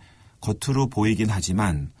그렇게 겉으로 보이긴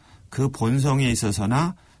하지만 그 본성에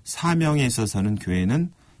있어서나 사명에 있어서는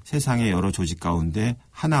교회는 세상의 여러 조직 가운데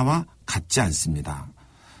하나와 같지 않습니다.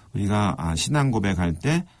 우리가 신앙 고백할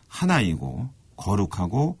때 하나이고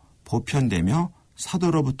거룩하고 보편되며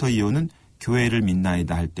사도로부터 이오는 교회를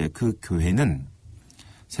믿나이다 할 때 그 교회는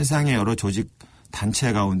세상의 여러 조직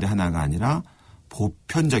단체 가운데 하나가 아니라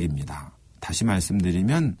보편적입니다. 다시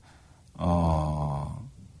말씀드리면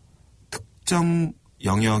특정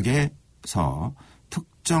영역에서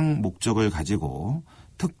특정 목적을 가지고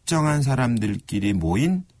특정한 사람들끼리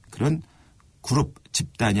모인 그런 그룹,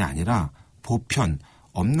 집단이 아니라 보편,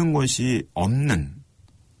 없는 것이 없는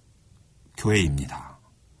교회입니다.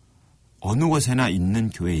 어느 곳에나 있는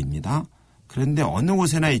교회입니다. 그런데 어느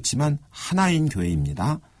곳에나 있지만 하나인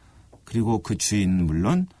교회입니다. 그리고 그 주인은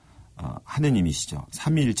물론 하느님이시죠.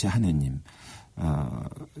 삼위일체 하느님.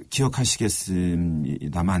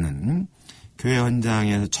 기억하시겠습니다마는 교회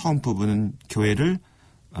현장에서 처음 부부는 교회를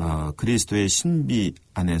그리스도의 신비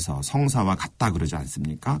안에서 성사와 같다 그러지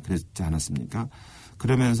않습니까? 그랬지 않았습니까?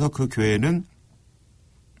 그러면서 그 교회는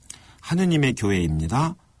하느님의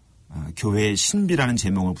교회입니다. 교회의 신비라는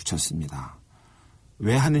제목을 붙였습니다.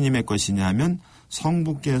 왜 하느님의 것이냐면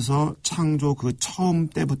성부께서 창조 그 처음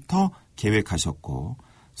때부터 계획하셨고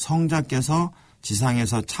성자께서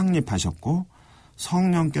지상에서 창립하셨고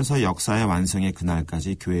성령께서 역사의 완성의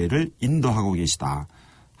그날까지 교회를 인도하고 계시다.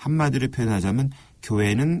 한마디로 표현하자면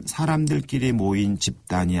교회는 사람들끼리 모인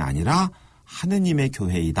집단이 아니라 하느님의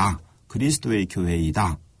교회이다. 그리스도의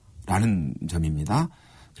교회이다. 라는 점입니다.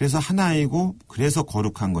 그래서 하나이고 그래서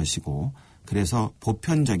거룩한 것이고 그래서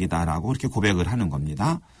보편적이다라고 이렇게 고백을 하는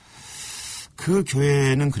겁니다. 그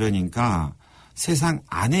교회는 그러니까 세상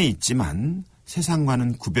안에 있지만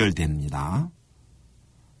세상과는 구별됩니다.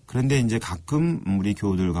 그런데 이제 가끔 우리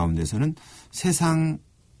교우들 가운데서는 세상과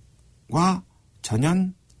전혀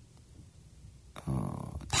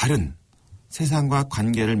다른 세상과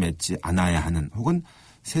관계를 맺지 않아야 하는 혹은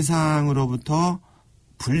세상으로부터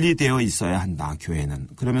분리되어 있어야 한다. 교회는.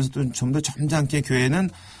 그러면서 또 좀 더 점잖게 교회는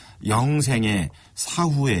영생의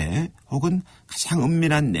사후에 혹은 가장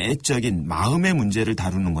은밀한 내적인 마음의 문제를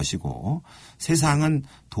다루는 것이고 세상은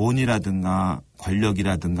돈이라든가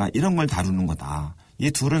권력이라든가 이런 걸 다루는 거다.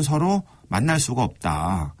 이 둘은 서로 만날 수가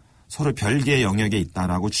없다. 서로 별개의 영역에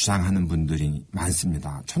있다라고 주장하는 분들이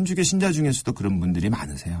많습니다. 천주교 신자 중에서도 그런 분들이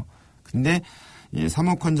많으세요. 근데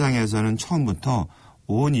사목헌장에서는 처음부터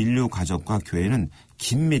온 인류 가족과 교회는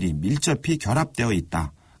긴밀히 밀접히 결합되어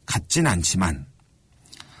있다. 같진 않지만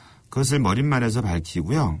그것을 머릿말에서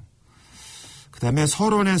밝히고요. 그다음에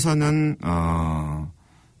서론에서는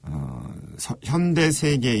현대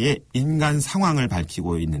세계의 인간 상황을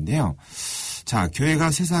밝히고 있는데요. 자,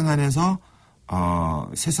 교회가 세상 안에서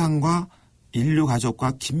세상과 인류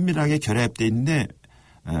가족과 긴밀하게 결합되어 있는데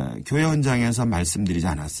교회 헌장에서 말씀드리지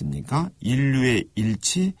않았습니까? 인류의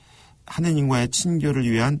일치, 하느님과의 친교를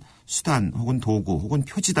위한 수단 혹은 도구 혹은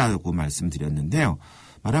표지다고 말씀드렸는데요.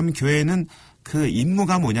 말하면 교회는 그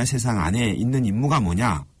임무가 뭐냐, 세상 안에 있는 임무가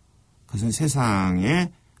뭐냐, 그것은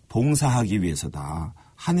세상에 봉사하기 위해서다.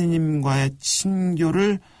 하느님과의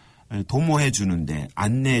친교를 도모해 주는데,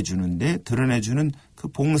 안내해 주는데, 드러내 주는 그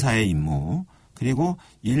봉사의 임무, 그리고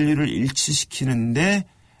인류를 일치시키는데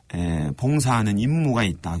봉사하는 임무가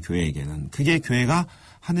있다. 교회에게는. 그게 교회가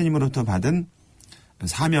하느님으로부터 받은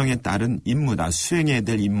사명에 따른 임무다. 수행해야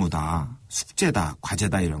될 임무다. 숙제다.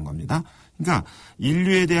 과제다. 이런 겁니다. 그러니까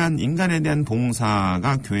인류에 대한, 인간에 대한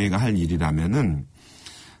봉사가 교회가 할 일이라면은,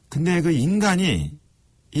 근데 그 인간이,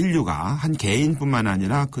 인류가 한 개인뿐만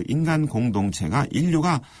아니라 그 인간 공동체가,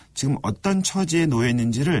 인류가 지금 어떤 처지에 놓여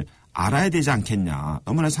있는지를 알아야 되지 않겠냐.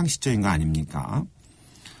 너무나 상식적인 거 아닙니까?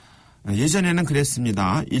 예전에는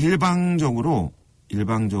그랬습니다. 일방적으로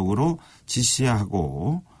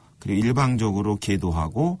지시하고, 그리고 일방적으로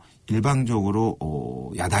계도하고,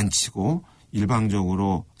 일방적으로 야단치고,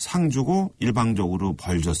 일방적으로 상 주고, 일방적으로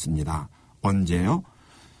벌 줬습니다. 언제요?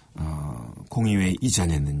 공의회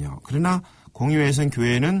이전에는요. 그러나 공의회에서는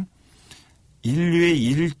교회는 인류의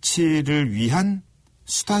일치를 위한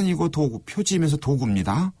수단이고 도구, 표지이면서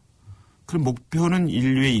도구입니다. 그럼 목표는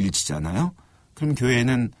인류의 일치잖아요. 그럼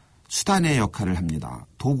교회는 수단의 역할을 합니다.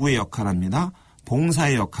 도구의 역할을 합니다.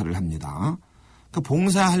 봉사의 역할을 합니다. 그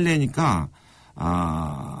봉사하려니까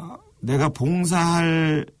내가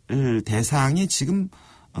봉사할 대상이 지금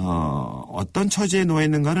어떤 처지에 놓여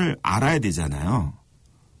있는가를 알아야 되잖아요.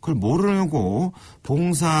 그걸 모르고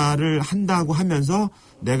봉사를 한다고 하면서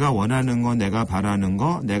내가 원하는 거, 내가 바라는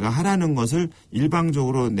거, 내가 하라는 것을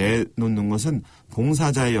일방적으로 내놓는 것은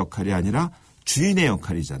봉사자의 역할이 아니라 주인의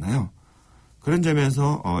역할이잖아요. 그런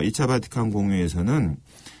점에서 2차 바티칸 공의회에서는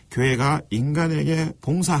교회가 인간에게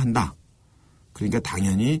봉사한다. 그러니까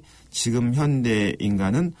당연히 지금 현대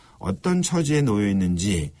인간은 어떤 처지에 놓여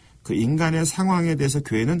있는지 그 인간의 상황에 대해서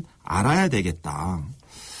교회는 알아야 되겠다.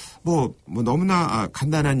 뭐 너무나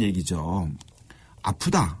간단한 얘기죠.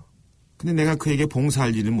 아프다. 근데 내가 그에게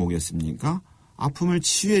봉사할 일은 뭐겠습니까? 아픔을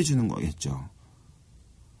치유해 주는 거겠죠.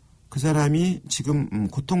 그 사람이 지금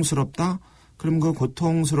고통스럽다. 그럼 그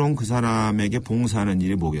고통스러운 그 사람에게 봉사하는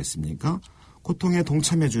일이 뭐겠습니까? 고통에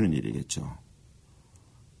동참해 주는 일이겠죠.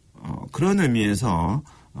 그런 의미에서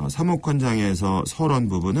사목헌장에서 서론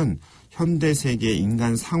부분은 현대 세계의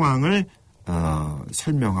인간 상황을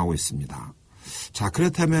설명하고 있습니다. 자,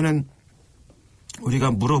 그렇다면은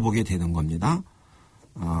우리가 물어보게 되는 겁니다.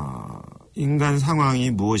 인간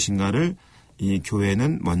상황이 무엇인가를 이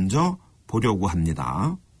교회는 먼저 보려고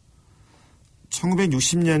합니다.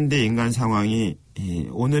 1960년대 인간 상황이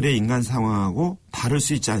오늘의 인간 상황하고 다를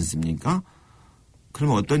수 있지 않습니까?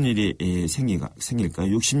 그러면 어떤 일이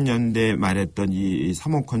생길까요? 60년대 말했던 이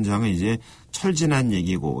사목헌장은 이제 철진한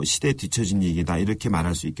얘기고 시대에 뒤처진 얘기다 이렇게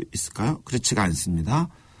말할 수 있을까요? 그렇지가 않습니다.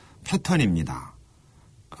 패턴입니다.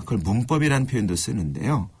 그걸 문법이라는 표현도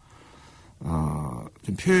쓰는데요.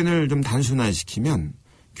 좀 표현을 좀 단순화시키면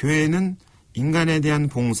교회는 인간에 대한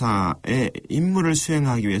봉사의 임무를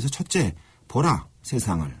수행하기 위해서 첫째, 보라,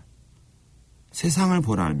 세상을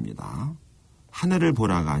보라 합니다. 하늘을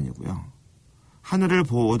보라가 아니고요. 하늘을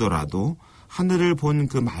보더라도 하늘을 본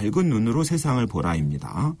그 맑은 눈으로 세상을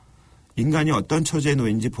보라입니다. 인간이 어떤 처지에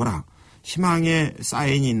놓인지 보라. 희망의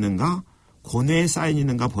사인이 있는가? 고뇌의 사인이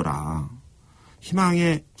있는가 보라.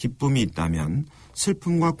 희망의 기쁨이 있다면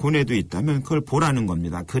슬픔과 고뇌도 있다면 그걸 보라는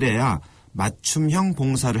겁니다. 그래야 맞춤형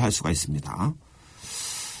봉사를 할 수가 있습니다.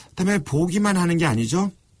 그다음에 보기만 하는 게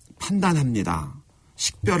아니죠. 판단합니다.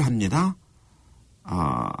 식별합니다.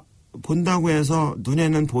 본다고 해서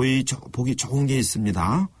눈에는 보기 좋은 게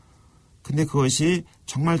있습니다. 근데 그것이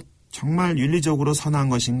정말 윤리적으로 선한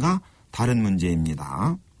것인가? 다른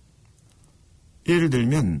문제입니다. 예를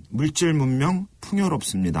들면 물질 문명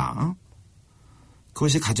풍요롭습니다.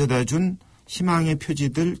 그것이 가져다준 희망의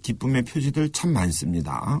표지들, 기쁨의 표지들 참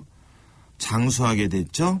많습니다. 장수하게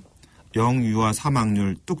됐죠. 영유아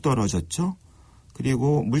사망률 뚝 떨어졌죠.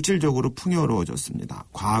 그리고 물질적으로 풍요로워졌습니다.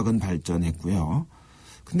 과학은 발전했고요.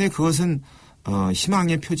 근데 그것은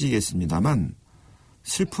희망의 표지겠습니다만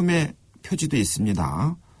슬픔의 표지도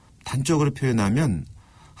있습니다. 단적으로 표현하면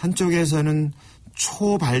한쪽에서는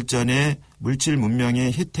초발전의 물질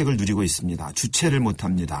문명의 혜택을 누리고 있습니다. 주체를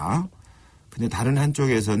못합니다. 근데 다른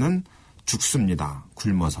한쪽에서는 죽습니다.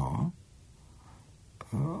 굶어서.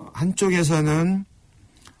 한쪽에서는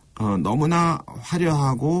너무나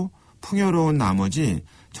화려하고 풍요로운 나머지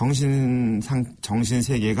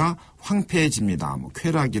정신세계가 황폐해집니다. 뭐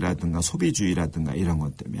쾌락이라든가 소비주의라든가 이런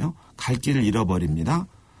것 때문에요. 갈 길을 잃어버립니다.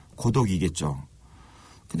 고독이겠죠.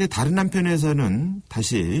 근데 다른 한편에서는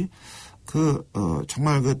다시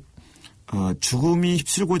정말 죽음이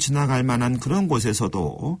휩쓸고 지나갈 만한 그런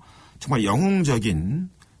곳에서도 정말 영웅적인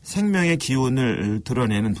생명의 기운을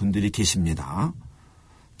드러내는 분들이 계십니다.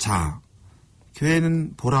 자,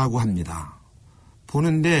 교회는 보라고 합니다.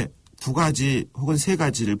 보는데 2가지 혹은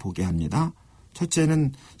 3가지를 보게 합니다.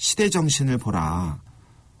 첫째는 시대정신을 보라.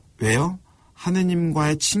 왜요?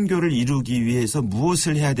 하느님과의 친교를 이루기 위해서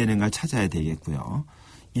무엇을 해야 되는가를 찾아야 되겠고요.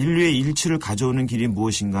 인류의 일치를 가져오는 길이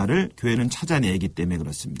무엇인가를 교회는 찾아내기 때문에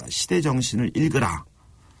그렇습니다. 시대정신을 읽으라.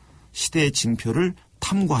 시대의 징표를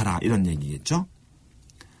탐구하라. 이런 얘기겠죠.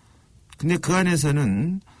 근데 그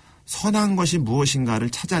안에서는 선한 것이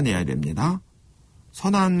무엇인가를 찾아내야 됩니다.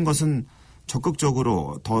 선한 것은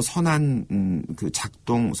적극적으로 더 선하게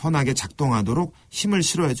작동하도록 힘을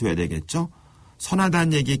실어줘야 되겠죠.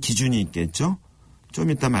 선하다는 얘기에 기준이 있겠죠. 좀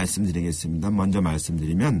이따 말씀드리겠습니다. 먼저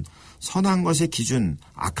말씀드리면 선한 것의 기준,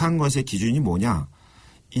 악한 것의 기준이 뭐냐.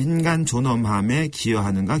 인간 존엄함에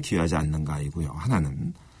기여하는가 기여하지 않는가이고요.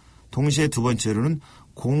 하나는. 동시에 2번째로는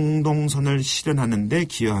공동선을 실현하는 데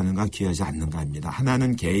기여하는가 기여하지 않는가입니다.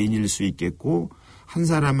 하나는 개인일 수 있겠고 한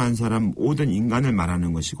사람 한 사람 모든 인간을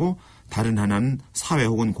말하는 것이고 다른 하나는 사회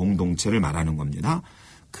혹은 공동체를 말하는 겁니다.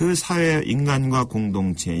 그 사회 인간과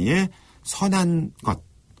공동체의 선한 것,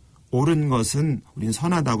 옳은 것은 우리는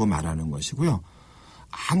선하다고 말하는 것이고요.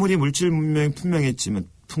 아무리 물질 문명이 분명했지만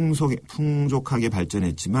풍족하게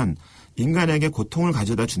발전했지만 인간에게 고통을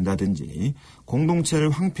가져다 준다든지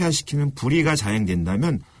공동체를 황폐화시키는 불의가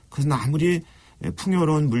자행된다면 그것은 아무리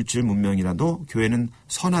풍요로운 물질 문명이라도 교회는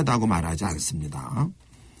선하다고 말하지 않습니다.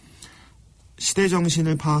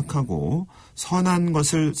 시대정신을 파악하고 선한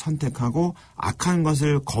것을 선택하고 악한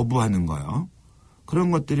것을 거부하는 거요. 그런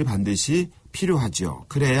것들이 반드시 필요하죠.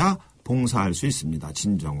 그래야 봉사할 수 있습니다.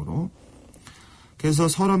 진정으로. 그래서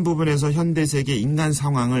서론 부분에서 현대세계 인간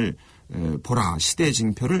상황을 보라. 시대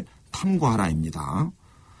징표를 탐구하라입니다.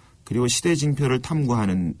 그리고 시대 징표를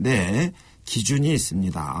탐구하는데 기준이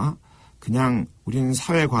있습니다. 그냥 우리는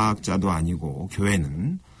사회과학자도 아니고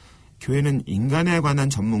교회는 인간에 관한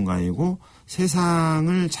전문가이고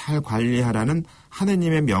세상을 잘 관리하라는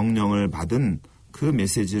하느님의 명령을 받은 그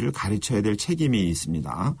메시지를 가르쳐야 될 책임이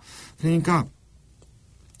있습니다. 그러니까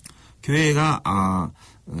교회가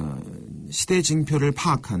시대 징표를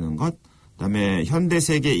파악하는 것, 그다음에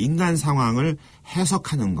현대세계 인간 상황을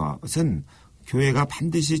해석하는 것은 교회가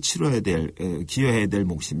반드시 기여해야 될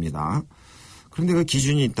몫입니다. 그런데 그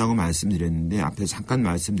기준이 있다고 말씀드렸는데 앞에 잠깐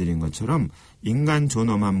말씀드린 것처럼 인간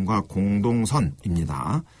존엄함과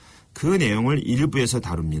공동선입니다. 그 내용을 1부에서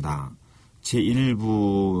다룹니다.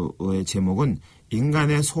 제1부의 제목은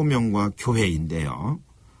인간의 소명과 교회인데요.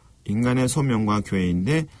 인간의 소명과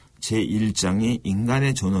교회인데 제1장이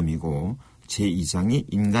인간의 존엄이고 제2장이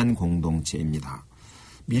인간 공동체입니다.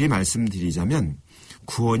 미리 말씀드리자면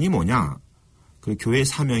구원이 뭐냐? 그 교회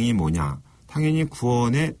사명이 뭐냐? 당연히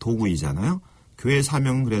구원의 도구이잖아요. 교회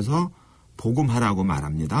사명은 그래서 복음하라고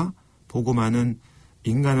말합니다. 복음하는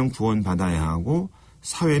인간은 구원받아야 하고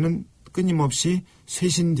사회는 끊임없이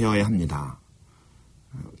쇄신되어야 합니다.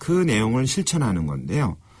 그 내용을 실천하는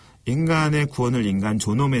건데요. 인간의 구원을 인간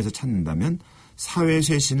존엄에서 찾는다면 사회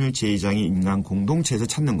쇄신을 제2장이 인간 공동체에서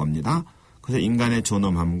찾는 겁니다. 그래서 인간의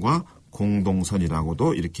존엄함과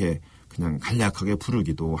공동선이라고도 이렇게 그냥 간략하게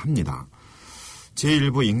부르기도 합니다.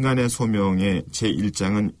 제1부 인간의 소명의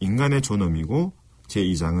제1장은 인간의 존엄이고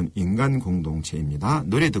제2장은 인간 공동체입니다.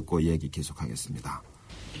 노래 듣고 얘기 계속하겠습니다.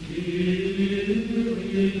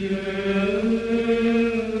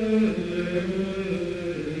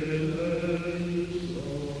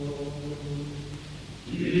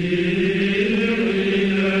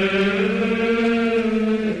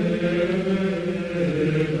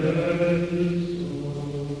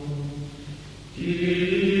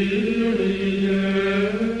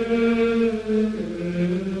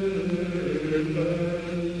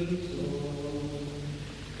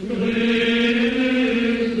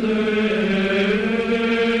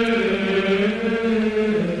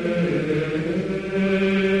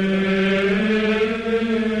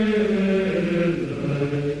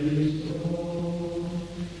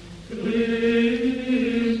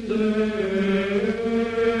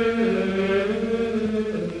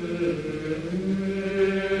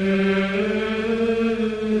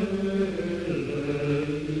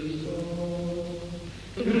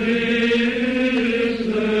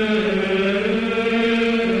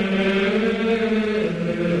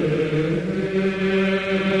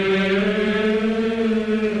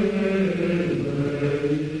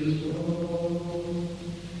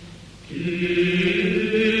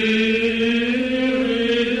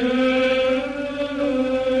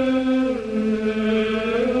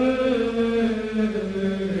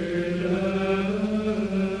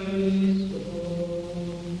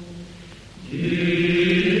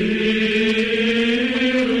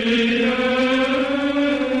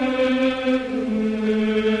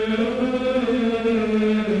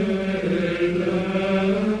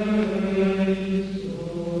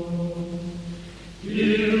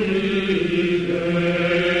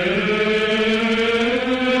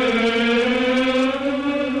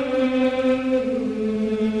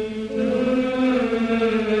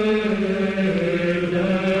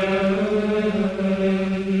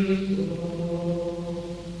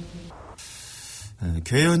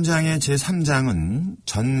 교회 연장의 제3장은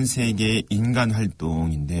전 세계 인간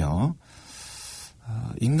활동인데요.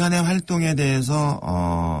 인간의 활동에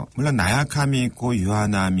대해서 물론 나약함이 있고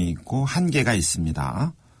유한함이 있고 한계가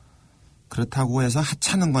있습니다. 그렇다고 해서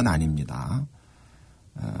하찮은 건 아닙니다.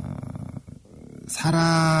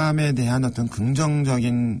 사람에 대한 어떤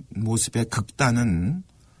긍정적인 모습의 극단은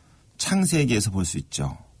창세기에서 볼 수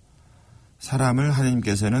있죠. 사람을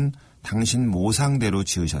하나님께서는 당신 모상대로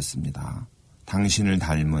지으셨습니다. 당신을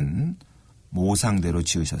닮은 모상대로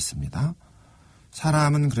지으셨습니다.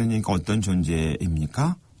 사람은 그러니까 어떤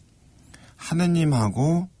존재입니까?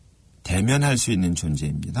 하느님하고 대면할 수 있는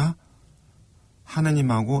존재입니다.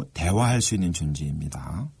 하느님하고 대화할 수 있는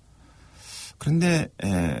존재입니다. 그런데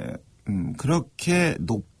그렇게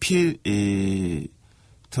높이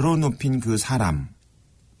들어높인 그 사람을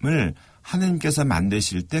하느님께서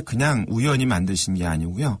만드실 때 그냥 우연히 만드신 게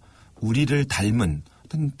아니고요. 우리를 닮은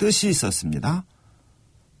어떤 뜻이 있었습니다.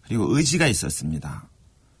 그리고 의지가 있었습니다.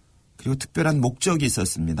 그리고 특별한 목적이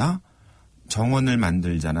있었습니다. 정원을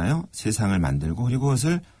만들잖아요. 세상을 만들고 그리고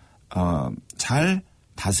그것을 잘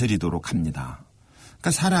다스리도록 합니다.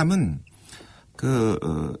 그러니까 사람은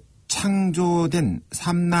창조된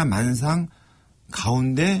삼라만상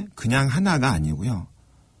가운데 그냥 하나가 아니고요.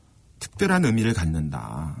 특별한 의미를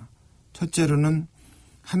갖는다. 첫째로는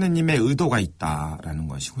하느님의 의도가 있다라는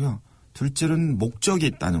것이고요. 둘째로는 목적이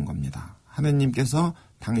있다는 겁니다. 하느님께서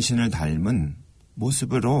당신을 닮은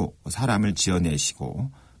모습으로 사람을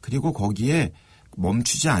지어내시고 그리고 거기에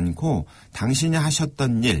멈추지 않고 당신이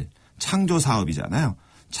하셨던 일, 창조 사업이잖아요.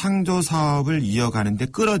 창조 사업을 이어가는 데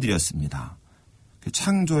끌어들였습니다. 그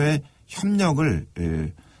창조의 협력할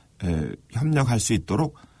수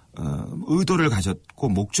있도록 의도를 가졌고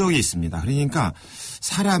목적이 있습니다. 그러니까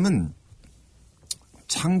사람은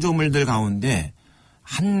창조물들 가운데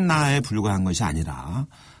한나에 불과한 것이 아니라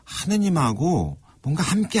하느님하고 뭔가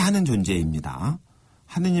함께하는 존재입니다.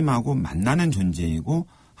 하느님하고 만나는 존재이고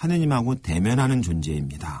하느님하고 대면하는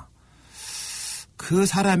존재입니다. 그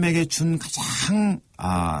사람에게 준 가장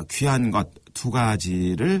귀한 것 두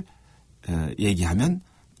가지를 얘기하면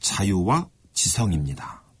자유와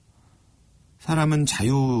지성입니다. 사람은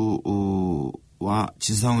자유와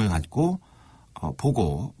지성을 갖고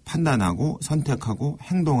보고 판단하고 선택하고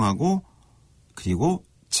행동하고 그리고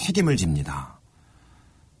책임을 집니다.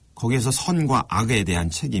 거기에서 선과 악에 대한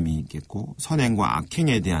책임이 있겠고 선행과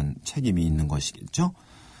악행에 대한 책임이 있는 것이겠죠.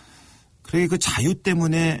 그러게 그 자유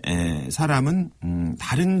때문에 사람은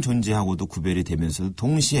다른 존재하고도 구별이 되면서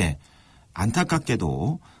동시에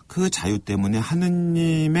안타깝게도 그 자유 때문에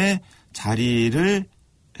하느님의 자리를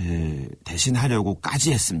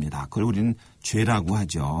대신하려고까지 했습니다. 그걸 우리는 죄라고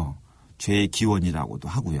하죠. 죄의 기원이라고도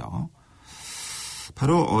하고요.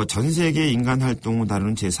 바로 전 세계 인간 활동을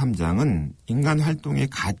다루는 제3장은 인간 활동의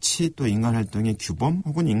가치 또 인간 활동의 규범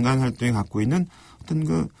혹은 인간 활동이 갖고 있는 어떤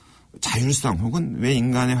그 자율성 혹은 왜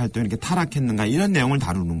인간의 활동이 이렇게 타락했는가 이런 내용을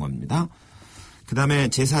다루는 겁니다. 그 다음에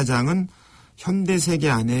제4장은 현대 세계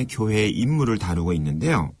안에 교회의 임무를 다루고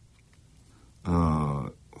있는데요.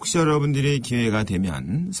 혹시 여러분들이 기회가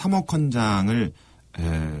되면 사목헌장을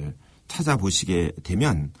찾아보시게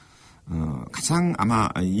되면 가장 아마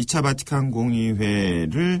 2차 바티칸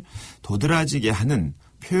공의회를 도드라지게 하는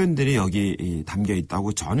표현들이 여기 담겨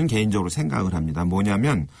있다고 저는 개인적으로 생각을 합니다.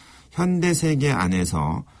 뭐냐면 현대 세계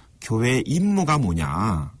안에서 교회의 임무가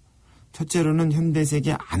뭐냐. 첫째로는 현대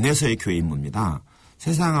세계 안에서의 교회 임무입니다.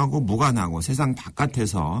 세상하고 무관하고 세상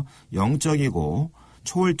바깥에서 영적이고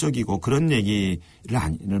초월적이고 그런 얘기를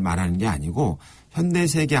말하는 게 아니고 현대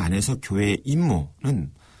세계 안에서 교회의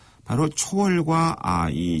임무는 바로 초월과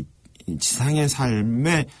이 지상의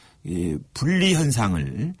삶의 분리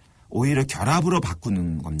현상을 오히려 결합으로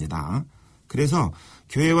바꾸는 겁니다. 그래서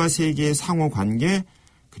교회와 세계의 상호 관계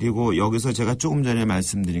그리고 여기서 제가 조금 전에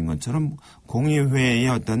말씀드린 것처럼 공의회의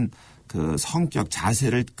어떤 그 성격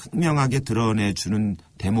자세를 극명하게 드러내주는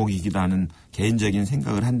대목이기도 하는 개인적인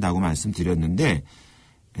생각을 한다고 말씀드렸는데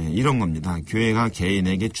이런 겁니다. 교회가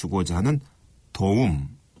개인에게 주고자 하는 도움,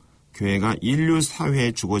 교회가 인류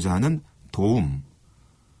사회에 주고자 하는 도움,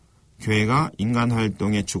 교회가 인간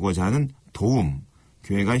활동에 주고자 하는 도움,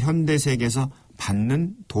 교회가 현대 세계에서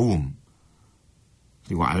받는 도움,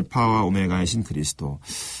 그리고 알파와 오메가이신 그리스도.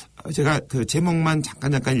 제가 그 제목만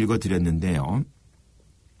잠깐 읽어드렸는데요.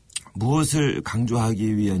 무엇을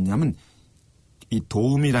강조하기 위했냐면 이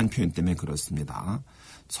도움이란 표현 때문에 그렇습니다.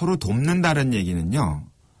 서로 돕는다는 얘기는요.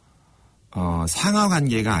 상하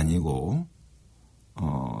관계가 아니고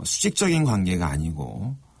수직적인 관계가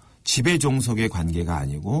아니고 지배 종속의 관계가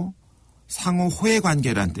아니고 상호 호혜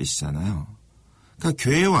관계란 뜻이잖아요. 그러니까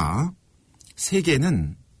교회와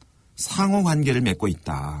세계는 상호 관계를 맺고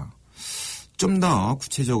있다. 좀 더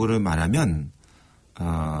구체적으로 말하면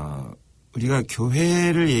우리가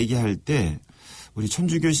교회를 얘기할 때 우리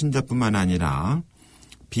천주교 신자뿐만 아니라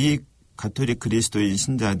비가톨릭 그리스도인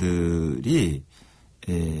신자들이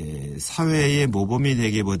사회의 모범이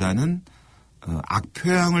되기보다는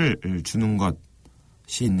악표향을 주는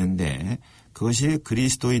것이 있는데 그것이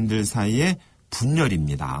그리스도인들 사이의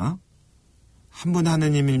분열입니다. 한 분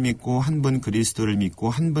하느님을 믿고 한 분 그리스도를 믿고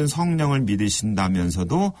한 분 성령을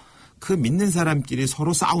믿으신다면서도 그 믿는 사람끼리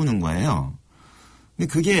서로 싸우는 거예요. 근데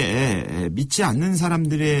그게 믿지 않는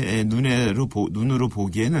사람들의 눈으로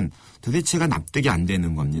보기에는 도대체가 납득이 안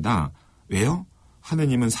되는 겁니다. 왜요?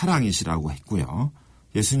 하느님은 사랑이시라고 했고요.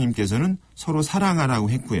 예수님께서는 서로 사랑하라고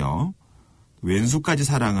했고요. 왼수까지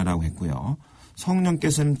사랑하라고 했고요.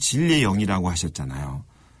 성령께서는 진리의 영이라고 하셨잖아요.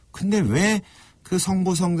 근데 왜 그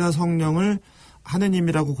성부, 성자, 성령을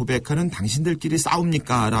하느님이라고 고백하는 당신들끼리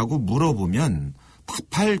싸웁니까? 라고 물어보면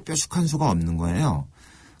답할 뾰족한 수가 없는 거예요.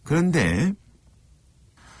 그런데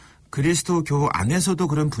그리스도교 안에서도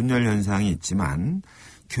그런 분열 현상이 있지만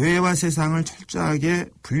교회와 세상을 철저하게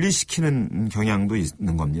분리시키는 경향도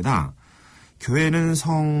있는 겁니다. 교회는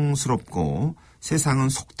성스럽고 세상은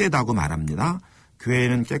속되다고 말합니다.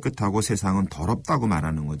 교회는 깨끗하고 세상은 더럽다고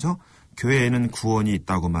말하는 거죠. 교회에는 구원이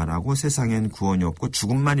있다고 말하고 세상에는 구원이 없고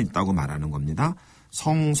죽음만 있다고 말하는 겁니다.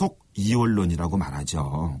 성속 이원론이라고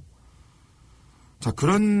말하죠. 자,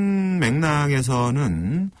 그런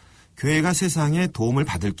맥락에서는 교회가 세상에 도움을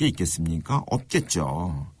받을 게 있겠습니까?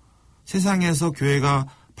 없겠죠. 세상에서 교회가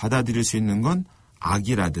받아들일 수 있는 건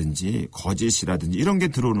악이라든지 거짓이라든지 이런 게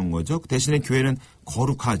들어오는 거죠. 대신에 교회는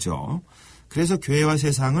거룩하죠. 그래서 교회와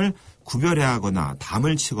세상을 구별해야 하거나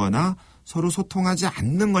담을 치거나 서로 소통하지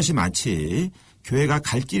않는 것이 마치 교회가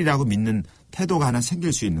갈 길이라고 믿는 태도가 하나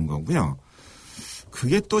생길 수 있는 거고요.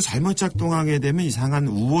 그게 또 잘못 작동하게 되면 이상한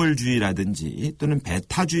우월주의라든지 또는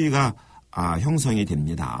배타주의가 형성이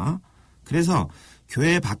됩니다. 그래서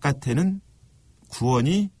교회 바깥에는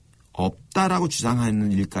구원이 없다라고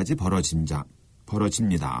주장하는 일까지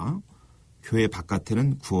벌어집니다. 교회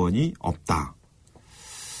바깥에는 구원이 없다.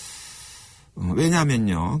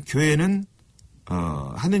 왜냐하면요. 교회는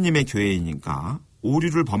하느님의 교회이니까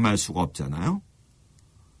오류를 범할 수가 없잖아요.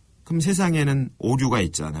 그럼 세상에는 오류가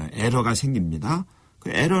있잖아요. 에러가 생깁니다. 그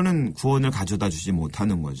에러는 구원을 가져다 주지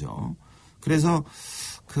못하는 거죠. 그래서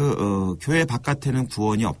교회 바깥에는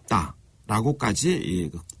구원이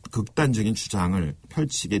없다라고까지 극단적인 주장을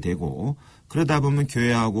펼치게 되고 그러다 보면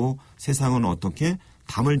교회하고 세상은 어떻게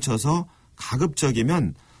담을 쳐서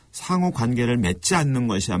가급적이면 상호 관계를 맺지 않는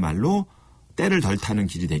것이야말로 때를 덜 타는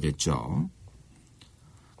길이 되겠죠.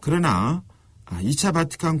 그러나 2차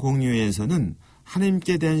바티칸 공의회에서는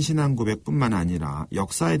하나님께 대한 신앙 고백뿐만 아니라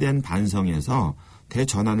역사에 대한 반성에서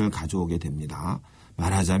대전환을 가져오게 됩니다.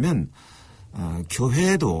 말하자면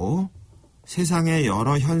교회도 세상의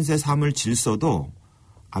여러 현세 사물 질서도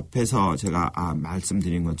앞에서 제가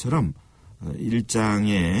말씀드린 것처럼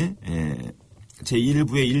 1장의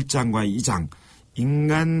제1부의 1장과 2장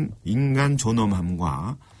인간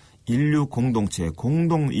존엄함과 인류 공동체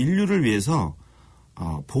인류를 위해서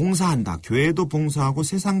봉사한다. 교회도 봉사하고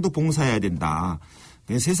세상도 봉사해야 된다.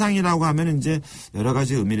 세상이라고 하면 이제 여러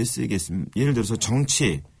가지 의미를 쓰이겠습니다. 예를 들어서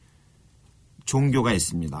정치, 종교가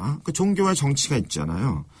있습니다. 그 종교와 정치가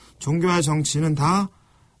있잖아요. 종교와 정치는 다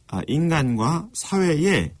인간과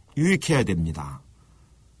사회에 유익해야 됩니다.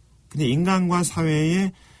 근데 인간과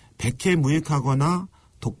사회에 백해무익하거나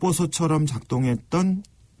독보소처럼 작동했던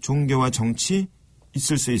종교와 정치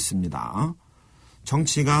있을 수 있습니다.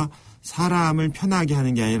 정치가 사람을 편하게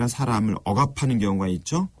하는 게 아니라 사람을 억압하는 경우가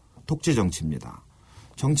있죠. 독재 정치입니다.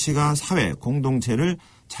 정치가 사회, 공동체를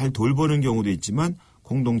잘 돌보는 경우도 있지만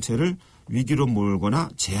공동체를 위기로 몰거나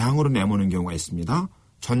재앙으로 내모는 경우가 있습니다.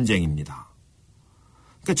 전쟁입니다.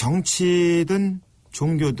 그러니까 정치든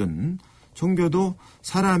종교도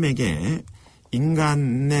사람에게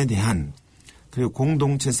인간에 대한 그리고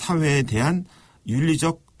공동체 사회에 대한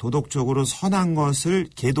윤리적 도덕적으로 선한 것을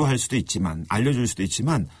계도할 수도 있지만 알려줄 수도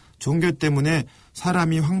있지만 종교 때문에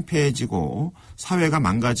사람이 황폐해지고 사회가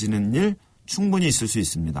망가지는 일 충분히 있을 수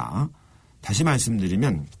있습니다. 다시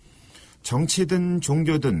말씀드리면 정치든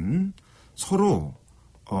종교든 서로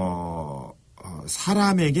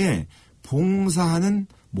사람에게 봉사하는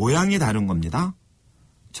모양이 다른 겁니다.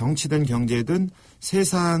 정치든 경제든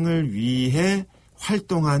세상을 위해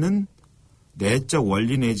활동하는 내적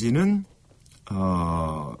원리 내지는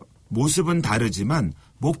모습은 다르지만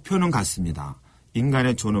목표는 같습니다.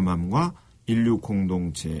 인간의 존엄함과 인류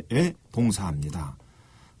공동체에 봉사합니다.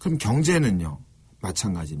 그럼 경제는요?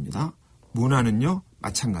 마찬가지입니다. 문화는요?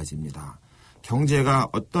 마찬가지입니다. 경제가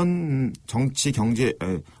어떤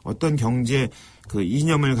어떤 경제 그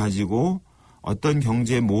이념을 가지고 어떤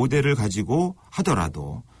경제 모델을 가지고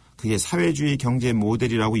하더라도 그게 사회주의 경제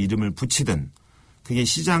모델이라고 이름을 붙이든 그게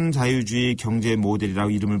시장 자유주의 경제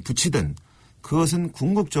모델이라고 이름을 붙이든 그것은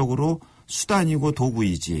궁극적으로 수단이고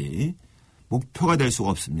도구이지 목표가 될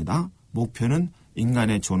수가 없습니다. 목표는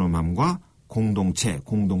인간의 존엄함과 공동체,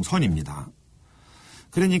 공동선입니다.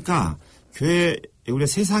 그러니까 교회, 우리가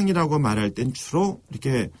세상이라고 말할 땐 주로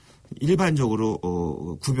이렇게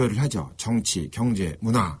일반적으로 구별을 하죠. 정치, 경제,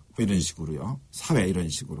 문화 뭐 이런 식으로요. 사회 이런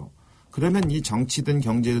식으로. 그러면 이 정치든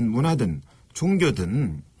경제든 문화든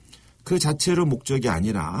종교든 그 자체로 목적이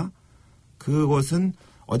아니라 그것은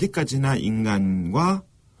어디까지나 인간과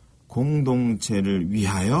공동체를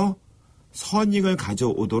위하여 선익을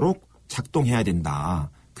가져오도록 작동해야 된다.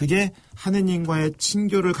 그게 하느님과의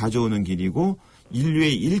친교를 가져오는 길이고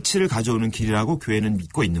인류의 일치를 가져오는 길이라고 교회는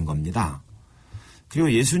믿고 있는 겁니다.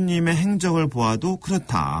 그리고 예수님의 행적을 보아도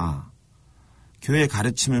그렇다. 교회의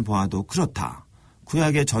가르침을 보아도 그렇다.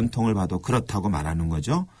 구약의 전통을 봐도 그렇다고 말하는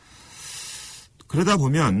거죠. 그러다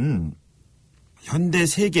보면 현대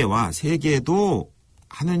세계도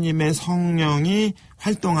하느님의 성령이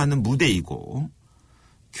활동하는 무대이고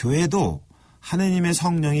교회도 하느님의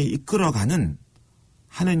성령이 이끌어가는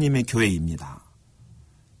하느님의 교회입니다.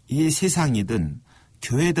 이 세상이든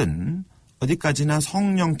교회든 어디까지나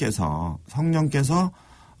성령께서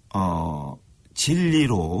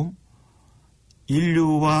진리로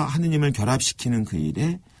인류와 하느님을 결합시키는 그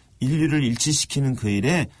일에 인류를 일치시키는 그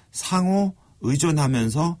일에 상호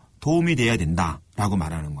의존하면서 도움이 돼야 된다라고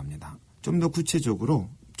말하는 겁니다. 좀 더 구체적으로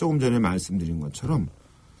조금 전에 말씀드린 것처럼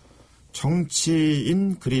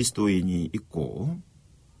정치인 그리스도인이 있고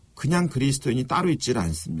그냥 그리스도인이 따로 있질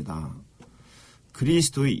않습니다.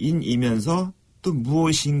 그리스도인이면서 또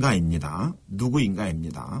무엇인가입니다.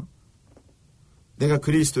 누구인가입니다. 내가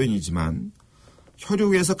그리스도인이지만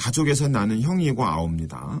혈육에서 가족에서 나는 형이고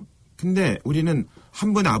아옵니다. 근데 우리는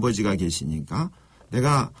한 분 아버지가 계시니까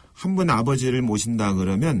내가 한 분 아버지를 모신다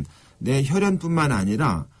그러면 내 혈연뿐만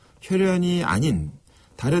아니라 혈연이 아닌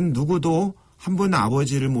다른 누구도 한 분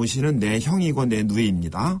아버지를 모시는 내 형이고 내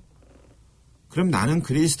누이입니다. 그럼 나는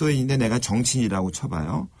그리스도인인데 내가 정치인이라고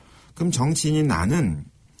쳐봐요. 그럼 정치인인 나는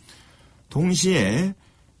동시에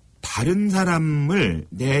다른 사람을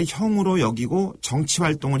내 형으로 여기고 정치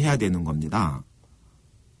활동을 해야 되는 겁니다.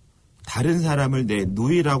 다른 사람을 내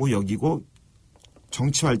누이라고 여기고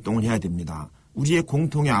정치 활동을 해야 됩니다. 우리의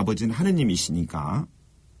공통의 아버지는 하느님이시니까,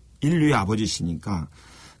 인류의 아버지시니까.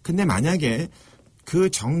 근데 만약에 그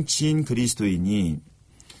정치인 그리스도인이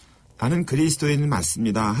나는 그리스도인은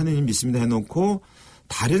맞습니다. 하느님 믿습니다 해놓고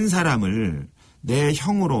다른 사람을 내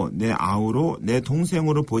형으로, 내 아우로, 내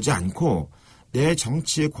동생으로 보지 않고 내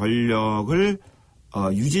정치 권력을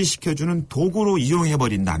유지시켜주는 도구로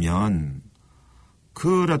이용해버린다면,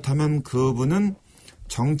 그렇다면 그분은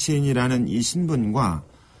정치인이라는 이 신분과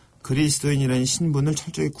그리스도인이라는 신분을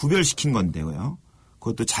철저히 구별시킨 건데요.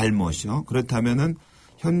 그것도 잘못이요. 그렇다면은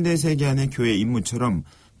현대세계 안의 교회 임무처럼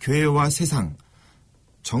교회와 세상,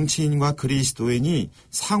 정치인과 그리스도인이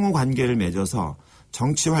상호관계를 맺어서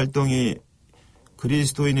정치활동이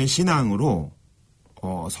그리스도인의 신앙으로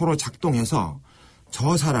서로 작동해서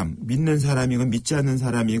저 사람, 믿는 사람이건 믿지 않는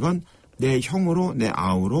사람이건 내 형으로, 내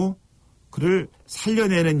아우로 그를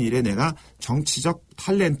살려내는 일에 내가 정치적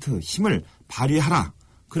탤런트, 힘을 발휘하라.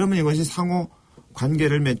 그러면 이것이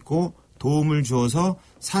상호관계를 맺고 도움을 주어서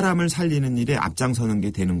사람을 살리는 일에 앞장서는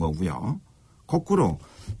게 되는 거고요. 거꾸로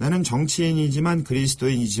나는 정치인이지만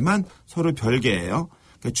그리스도인이지만 서로 별개예요.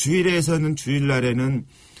 그러니까 주일에서는 주일날에는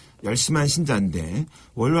열심한 신자인데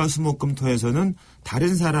월화수목금토에서는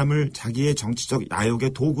다른 사람을 자기의 정치적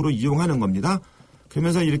야욕의 도구로 이용하는 겁니다.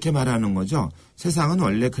 그러면서 이렇게 말하는 거죠. 세상은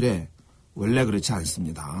원래 그래. 원래 그렇지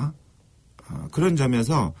않습니다. 그런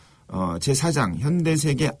점에서 제4장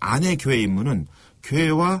현대세계 안의 교회 임무는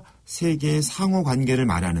교회와 세계의 상호관계를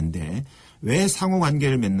말하는데 왜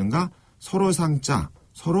상호관계를 맺는가? 서로 상자,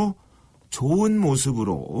 서로 좋은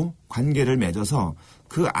모습으로 관계를 맺어서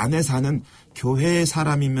그 안에 사는 교회의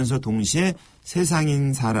사람이면서 동시에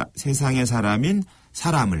세상의 사람인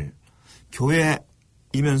사람을,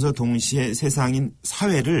 교회이면서 동시에 세상인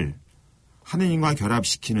사회를 하느님과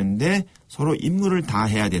결합시키는데 서로 임무를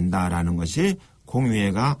다해야 된다라는 것이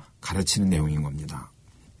공의회가 가르치는 내용인 겁니다.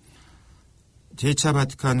 제2차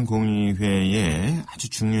바티칸 공의회의 아주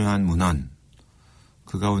중요한 문헌,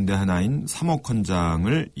 그 가운데 하나인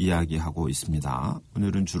사목헌장을 이야기하고 있습니다.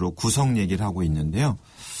 오늘은 주로 구성 얘기를 하고 있는데요.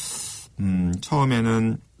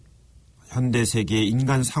 처음에는 현대세계의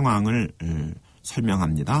인간 상황을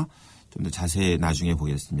설명합니다. 좀 더 자세히 나중에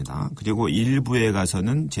보겠습니다. 그리고 1부에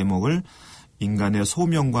가서는 제목을 인간의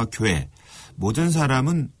소명과 교회, 모든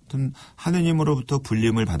사람은 어떤 하느님으로부터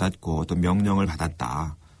불림을 받았고 어떤 명령을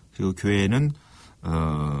받았다. 그리고 교회는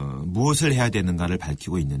무엇을 해야 되는가를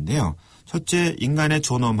밝히고 있는데요. 첫째, 인간의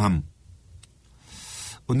존엄함.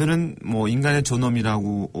 오늘은 뭐 인간의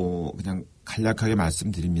존엄이라고 그냥 간략하게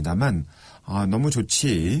말씀드립니다만 너무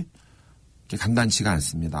좋지 간단치가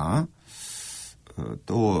않습니다.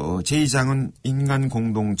 또 제2장은 인간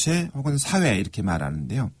공동체 혹은 사회 이렇게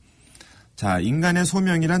말하는데요. 자, 인간의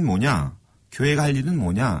소명이란 뭐냐? 교회가 할 일은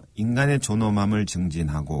뭐냐? 인간의 존엄함을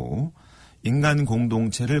증진하고 인간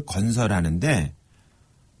공동체를 건설하는데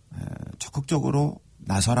적극적으로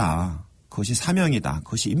나서라. 그것이 사명이다.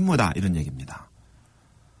 그것이 임무다. 이런 얘기입니다.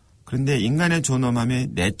 그런데 인간의 존엄함의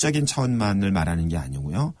내적인 차원만을 말하는 게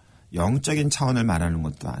아니고요. 영적인 차원을 말하는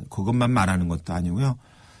것도 아니고 그것만 말하는 것도 아니고요.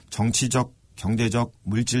 정치적, 경제적,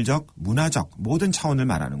 물질적, 문화적 모든 차원을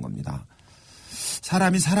말하는 겁니다.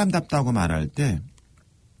 사람이 사람답다고 말할 때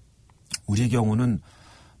우리 경우는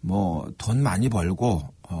뭐 돈 많이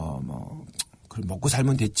벌고 먹고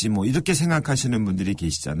살면 됐지 뭐 이렇게 생각하시는 분들이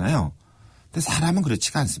계시잖아요. 근데 사람은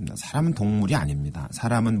그렇지가 않습니다. 사람은 동물이 아닙니다.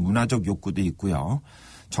 사람은 문화적 욕구도 있고요.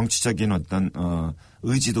 정치적인 어떤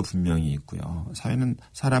의지도 분명히 있고요.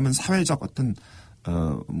 사람은 사회적 어떤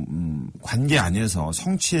관계 안에서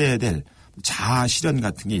성취해야 될 자아 실현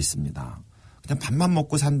같은 게 있습니다. 그냥 밥만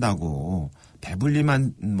먹고 산다고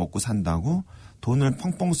배불리만 먹고 산다고 돈을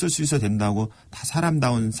펑펑 쓸 수 있어야 된다고 다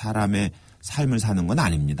사람다운 사람의 삶을 사는 건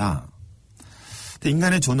아닙니다. 근데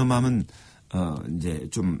인간의 존엄함은 이제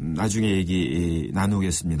좀 나중에 얘기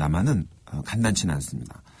나누겠습니다만은 간단치는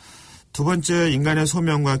않습니다. 두 번째, 인간의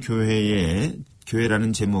소명과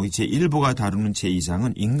교회라는 제목이 제1부가 다루는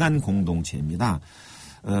제2장은 인간 공동체입니다.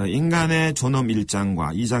 인간의 존엄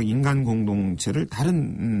 1장과 2장 인간 공동체를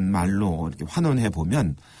다른 말로 이렇게 환원해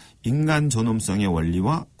보면 인간 존엄성의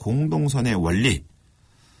원리와 공동선의 원리,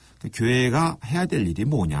 교회가 해야 될 일이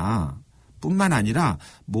뭐냐 뿐만 아니라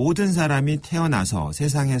모든 사람이 태어나서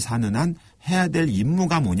세상에 사는 한 해야 될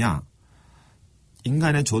임무가 뭐냐,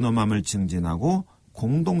 인간의 존엄함을 증진하고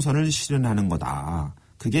공동선을 실현하는 거다.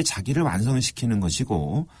 그게 자기를 완성시키는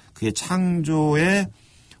것이고 그게 창조의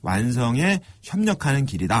완성에 협력하는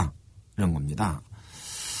길이다. 이런 겁니다.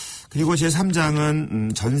 그리고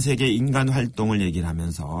제3장은 전 세계 인간 활동을 얘기를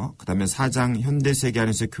하면서 그다음에 4장 현대세계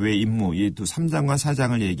안에서 교회 임무, 이 두 3장과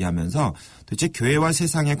 4장을 얘기하면서 도대체 교회와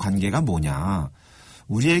세상의 관계가 뭐냐.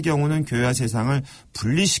 우리의 경우는 교회와 세상을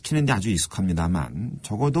분리시키는 데 아주 익숙합니다만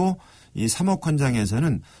적어도 이 3억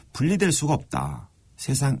헌장에서는 분리될 수가 없다.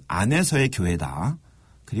 세상 안에서의 교회다.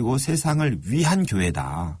 그리고 세상을 위한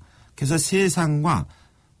교회다. 그래서 세상과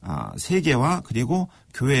세계와 그리고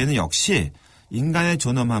교회는 역시 인간의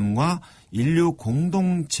존엄함과 인류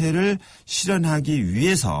공동체를 실현하기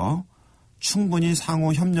위해서 충분히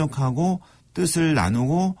상호 협력하고 뜻을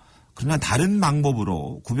나누고 그러나 다른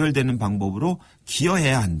방법으로 구별되는 방법으로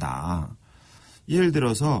기여해야 한다. 예를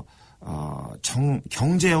들어서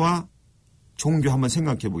경제와 종교 한번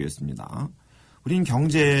생각해 보겠습니다. 우린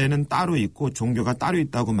경제는 따로 있고 종교가 따로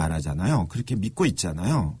있다고 말하잖아요. 그렇게 믿고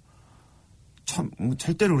있잖아요.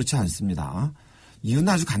 절대로 그렇지 않습니다. 이유는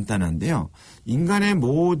아주 간단한데요. 인간의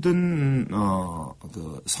모든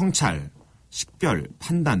성찰, 식별,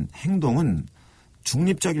 판단, 행동은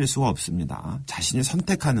중립적일 수가 없습니다. 자신이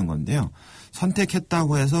선택하는 건데요.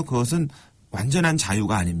 선택했다고 해서 그것은 완전한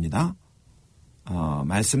자유가 아닙니다.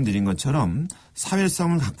 말씀드린 것처럼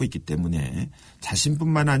사회성을 갖고 있기 때문에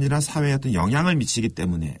자신뿐만 아니라 사회에 어떤 영향을 미치기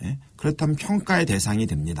때문에 그렇다면 평가의 대상이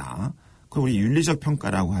됩니다. 그걸 우리 윤리적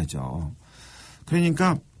평가라고 하죠.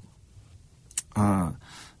 그러니까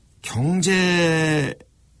경제의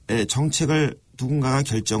정책을 누군가가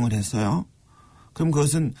결정을 했어요. 그럼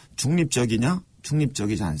그것은 중립적이냐?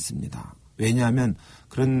 중립적이지 않습니다. 왜냐하면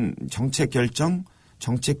그런 정책 결정,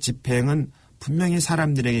 정책 집행은 분명히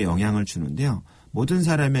사람들에게 영향을 주는데요. 모든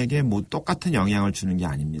사람에게 똑같은 영향을 주는 게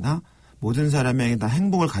아닙니다. 모든 사람에게 다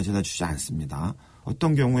행복을 가져다 주지 않습니다.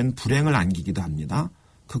 어떤 경우에는 불행을 안기기도 합니다.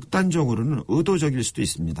 극단적으로는 의도적일 수도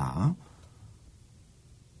있습니다.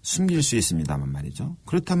 숨길 수 있습니다만 말이죠.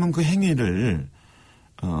 그렇다면 그 행위를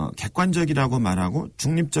객관적이라고 말하고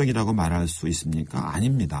중립적이라고 말할 수 있습니까?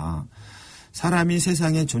 아닙니다. 사람이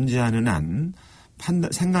세상에 존재하는 한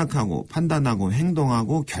생각하고 판단하고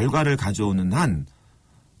행동하고 결과를 가져오는 한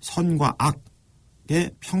선과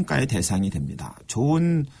악의 평가의 대상이 됩니다.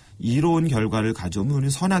 좋은 이로운 결과를 가져오면 우리는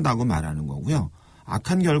선하다고 말하는 거고요.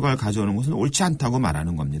 악한 결과를 가져오는 것은 옳지 않다고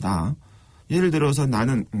말하는 겁니다. 예를 들어서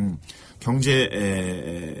나는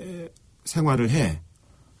경제 생활을 해.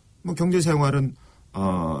 경제 생활은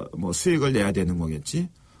수익을 내야 되는 거겠지.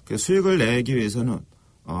 그 수익을 내기 위해서는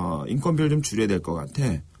인건비를 좀 줄여야 될 것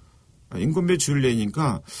같아. 인건비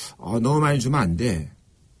줄이려니까 너무 많이 주면 안 돼.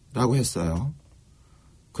 라고 했어요.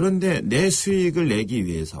 그런데 내 수익을 내기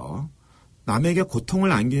위해서 남에게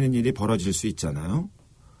고통을 안기는 일이 벌어질 수 있잖아요.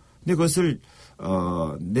 근데 그것을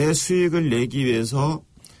내 수익을 내기 위해서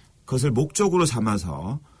그것을 목적으로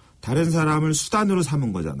삼아서 다른 사람을 수단으로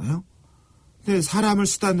삼은 거잖아요. 근데 사람을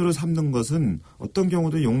수단으로 삼는 것은 어떤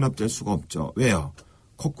경우도 용납될 수가 없죠. 왜요?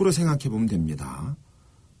 거꾸로 생각해 보면 됩니다.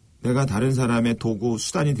 내가 다른 사람의 도구,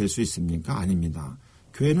 수단이 될 수 있습니까? 아닙니다.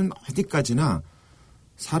 교회는 어디까지나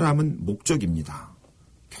사람은 목적입니다.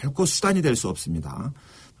 결코 수단이 될 수 없습니다.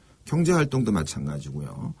 경제활동도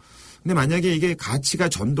마찬가지고요. 근데 만약에 이게 가치가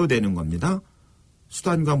전도되는 겁니다.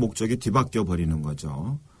 수단과 목적이 뒤바뀌어 버리는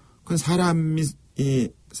거죠. 그건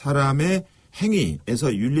사람의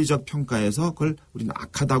행위에서 윤리적 평가에서 그걸 우리는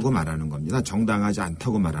악하다고 말하는 겁니다. 정당하지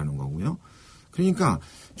않다고 말하는 거고요. 그러니까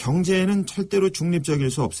경제는 절대로 중립적일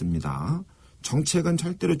수 없습니다. 정책은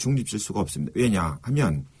절대로 중립일 수가 없습니다.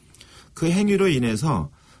 왜냐하면 그 행위로 인해서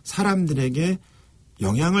사람들에게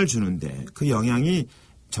영향을 주는데 그 영향이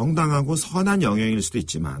정당하고 선한 영향일 수도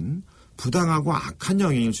있지만 부당하고 악한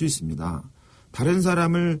영향일 수 있습니다. 다른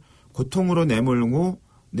사람을 고통으로 내몰고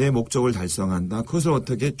내 목적을 달성한다. 그것을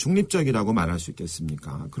어떻게 중립적이라고 말할 수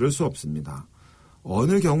있겠습니까? 그럴 수 없습니다.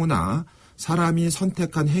 어느 경우나 사람이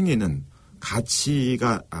선택한 행위는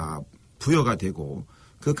가치가 부여가 되고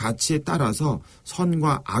그 가치에 따라서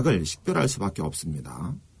선과 악을 식별할 수밖에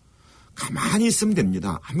없습니다. 가만히 있으면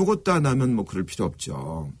됩니다. 아무것도 안 하면 그럴 필요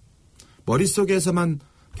없죠. 머릿속에서만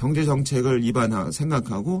경제정책을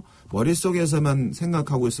생각하고 머릿속에서만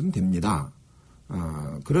생각하고 있으면 됩니다.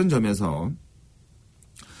 그런 점에서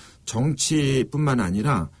정치뿐만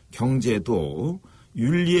아니라 경제도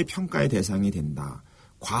윤리의 평가의 대상이 된다.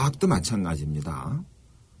 과학도 마찬가지입니다.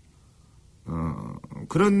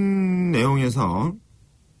 그런 내용에서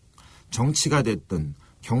정치가 됐든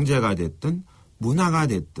경제가 됐든 문화가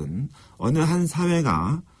됐든 어느 한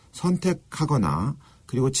사회가 선택하거나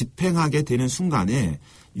그리고 집행하게 되는 순간에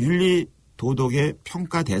윤리 도덕의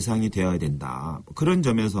평가 대상이 되어야 된다. 그런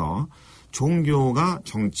점에서 종교가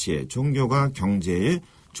정치에, 종교가 경제에,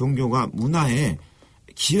 종교가 문화에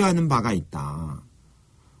기여하는 바가 있다.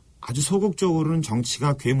 아주 소극적으로는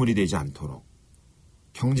정치가 괴물이 되지 않도록,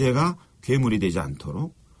 경제가 괴물이 되지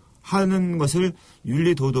않도록 하는 것을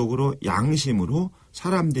윤리 도덕으로 양심으로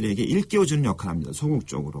사람들에게 일깨워주는 역할을 합니다.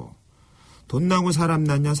 소극적으로. 돈 나고 사람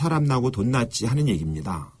났냐, 사람 나고 돈 났지 하는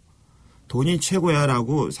얘기입니다. 돈이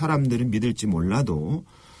최고야라고 사람들은 믿을지 몰라도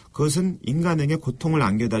그것은 인간에게 고통을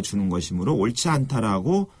안겨다 주는 것이므로 옳지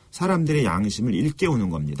않다라고 사람들의 양심을 일깨우는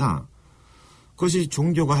겁니다. 그것이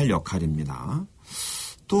종교가 할 역할입니다.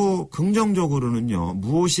 또 긍정적으로는요.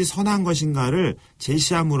 무엇이 선한 것인가를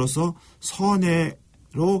제시함으로써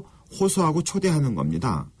선해로 호소하고 초대하는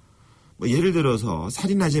겁니다. 뭐 예를 들어서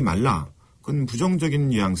살인하지 말라. 그건 부정적인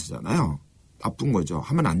뉘앙스잖아요. 나쁜 거죠.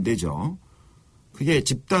 하면 안 되죠. 그게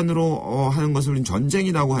집단으로 하는 것을 우리는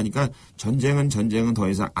전쟁이라고 하니까 전쟁은 더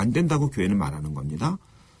이상 안 된다고 교회는 말하는 겁니다.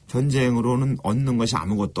 전쟁으로는 얻는 것이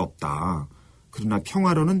아무것도 없다. 그러나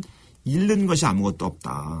평화로는 잃는 것이 아무것도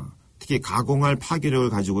없다. 특히 가공할 파괴력을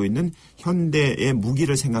가지고 있는 현대의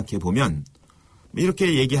무기를 생각해 보면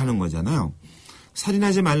이렇게 얘기하는 거잖아요.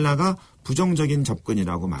 살인하지 말라가 부정적인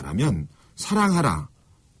접근이라고 말하면 사랑하라.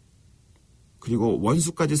 그리고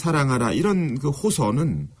원수까지 사랑하라. 이런 그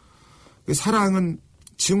호소는 그 사랑은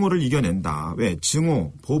증오를 이겨낸다. 왜?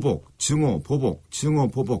 증오, 보복, 증오, 보복, 증오,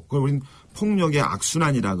 보복. 그걸 우리는 폭력의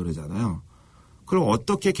악순환이라 그러잖아요. 그럼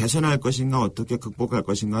어떻게 개선할 것인가, 어떻게 극복할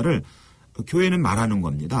것인가를 교회는 말하는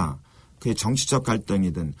겁니다. 그게 정치적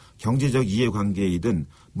갈등이든 경제적 이해관계이든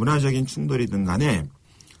문화적인 충돌이든 간에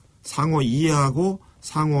상호 이해하고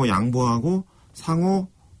상호 양보하고 상호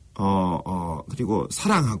그리고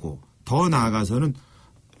사랑하고 더 나아가서는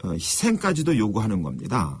희생까지도 요구하는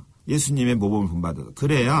겁니다. 예수님의 모범을 본받아서.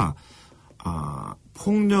 그래야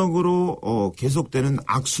폭력으로 계속되는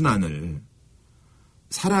악순환을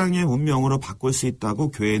사랑의 문명으로 바꿀 수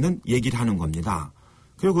있다고 교회는 얘기를 하는 겁니다.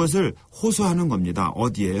 그리고 그것을 호소하는 겁니다.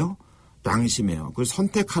 어디에요? 양심에요. 그걸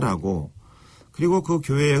선택하라고. 그리고 그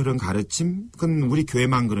교회의 그런 가르침, 그건 우리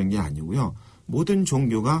교회만 그런 게 아니고요. 모든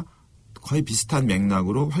종교가 거의 비슷한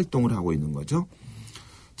맥락으로 활동을 하고 있는 거죠.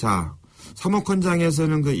 자,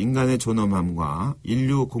 사목헌장에서는 그 인간의 존엄함과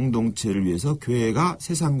인류 공동체를 위해서 교회가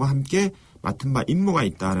세상과 함께 맡은 바 임무가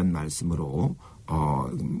있다는 말씀으로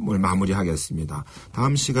오늘 마무리하겠습니다.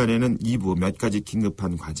 다음 시간에는 2부 몇 가지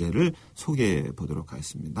긴급한 과제를 소개해 보도록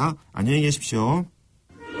하겠습니다. 안녕히 계십시오.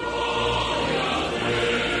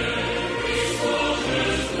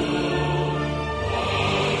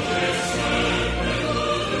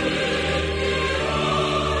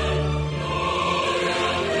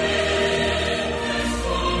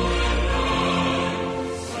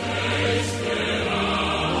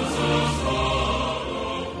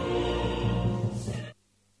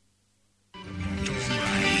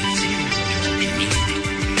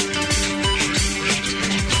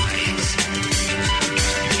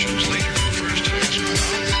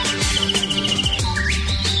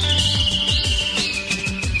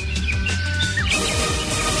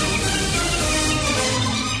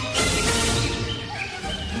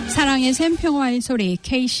 사랑의 샘 평화의 소리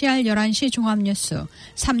KCR 11시 종합뉴스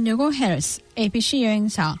 365 헬스 ABC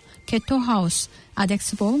여행사 개토하우스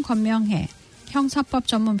아덱스보험 건명회 형사법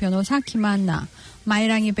전문 변호사 김한나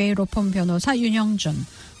마이랑이 베이 로펌 변호사 윤영준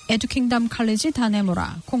에듀킹덤 칼리지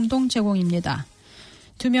다네모라 공동 제공입니다.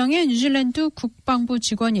 2명의 뉴질랜드 국방부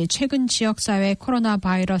직원이 최근 지역사회 코로나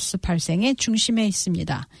바이러스 발생의 중심에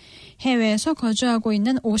있습니다. 해외에서 거주하고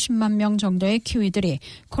있는 50만 명 정도의 키위들이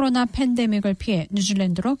코로나 팬데믹을 피해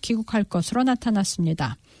뉴질랜드로 귀국할 것으로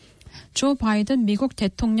나타났습니다. 조 바이든 미국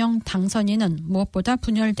대통령 당선인은 무엇보다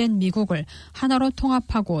분열된 미국을 하나로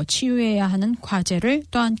통합하고 치유해야 하는 과제를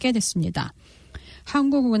떠안게 됐습니다.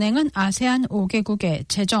 한국은행은 아세안 5개국의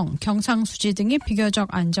재정, 경상수지 등이 비교적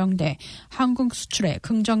안정돼 한국 수출에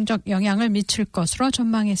긍정적 영향을 미칠 것으로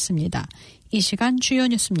전망했습니다. 이 시간 주요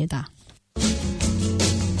뉴스입니다.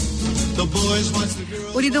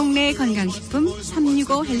 우리 동네 건강식품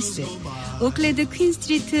 365 헬스 오클랜드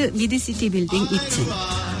퀸스트리트 미드시티 빌딩 2층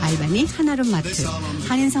알바니 하나룸마트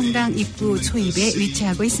한인성당 입구 초입에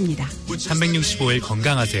위치하고 있습니다. 365일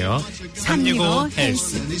건강하세요. 365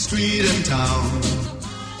 헬스.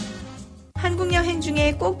 한국 여행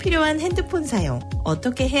중에 꼭 필요한 핸드폰 사용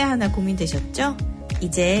어떻게 해야 하나 고민되셨죠?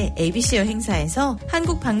 이제 ABC 여행사에서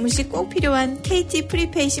한국 방문 시 꼭 필요한 KT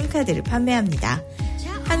프리페이 심카드를 판매합니다.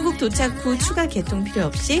 한국 도착 후 추가 개통 필요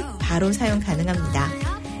없이 바로 사용 가능합니다.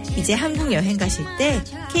 이제 한국 여행 가실 때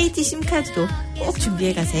KT 심카드도 꼭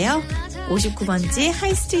준비해 가세요. 59번지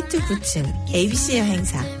하이스트리트 9층 ABC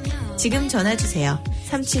여행사. 지금 전화주세요.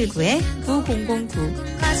 379-9009.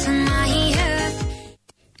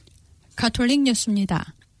 가톨릭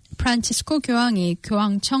뉴스입니다. 프란치스코 교황이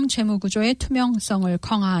교황청 재무구조의 투명성을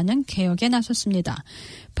강화하는 개혁에 나섰습니다.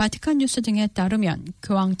 바티칸 뉴스 등에 따르면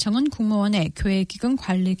교황청은 국무원의 교회기금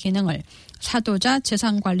관리 기능을 사도자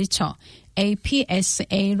재산관리처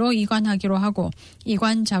APSA로 이관하기로 하고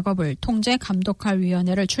이관 작업을 통제 감독할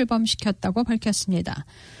위원회를 출범시켰다고 밝혔습니다.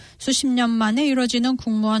 수십 년 만에 이뤄지는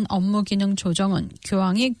국무원 업무 기능 조정은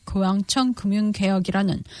교황이 교황청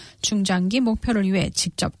금융개혁이라는 중장기 목표를 위해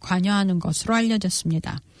직접 관여하는 것으로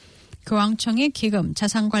알려졌습니다. 교황청의 기금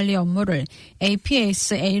자산관리 업무를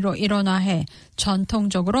APSA로 일원화해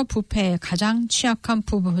전통적으로 부패에 가장 취약한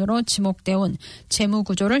부분으로 지목되어 온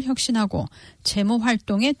재무구조를 혁신하고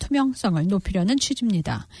재무활동의 투명성을 높이려는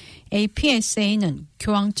취지입니다. APSA는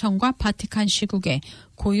교황청과 바티칸 시국의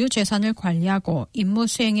고유 재산을 관리하고 임무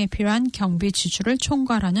수행에 필요한 경비 지출을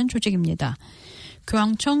총괄하는 조직입니다.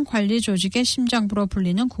 교황청 관리 조직의 심장부로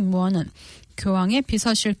불리는 국무원은 교황의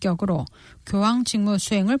비서실격으로 교황 직무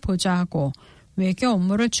수행을 보좌하고 외교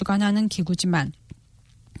업무를 주관하는 기구지만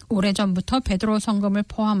오래전부터 베드로 성금을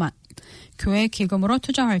포함한 교회 기금으로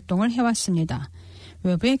투자 활동을 해왔습니다.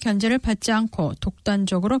 외부의 견제를 받지 않고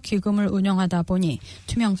독단적으로 기금을 운영하다 보니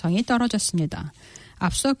투명성이 떨어졌습니다.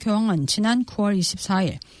 앞서 교황은 지난 9월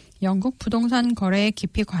 24일 영국 부동산 거래에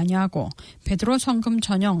깊이 관여하고 베드로 성금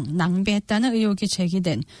전용 낭비했다는 의혹이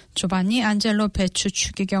제기된 조반니 안젤로 베추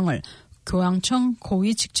추기경을 교황청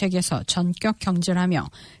고위 직책에서 전격 경질하며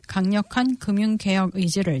강력한 금융개혁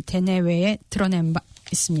의지를 대내외에 드러낸 바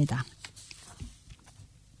있습니다.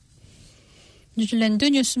 뉴질랜드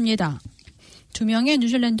뉴스입니다. 2명의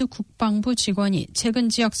뉴질랜드 국방부 직원이 최근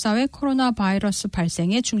지역사회 코로나 바이러스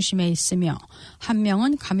발생의 중심에 있으며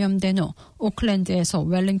 1명은 감염된 후 오클랜드에서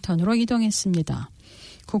웰링턴으로 이동했습니다.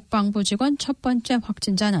 국방부 직원 첫 번째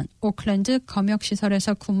확진자는 오클랜드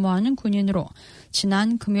검역시설에서 근무하는 군인으로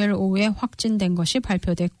지난 금요일 오후에 확진된 것이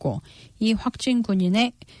발표됐고 이 확진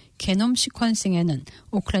군인의 게놈 시퀀싱에는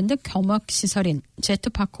오클랜드 검역시설인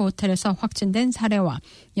제트파크 호텔에서 확진된 사례와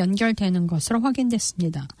연결되는 것으로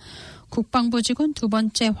확인됐습니다. 국방부 직원 두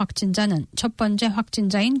번째 확진자는 첫 번째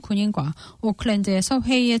확진자인 군인과 오클랜드에서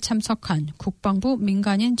회의에 참석한 국방부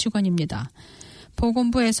민간인 직원입니다.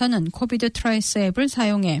 보건부에서는 코비드 트레이스 앱을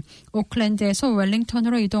사용해 오클랜드에서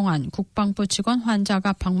웰링턴으로 이동한 국방부 직원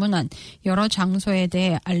환자가 방문한 여러 장소에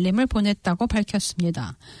대해 알림을 보냈다고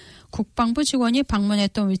밝혔습니다. 국방부 직원이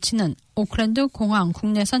방문했던 위치는 오클랜드 공항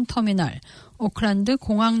국내선 터미널, 오클랜드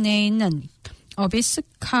공항 내에 있는 어비스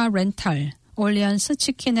카 렌탈, 올리언스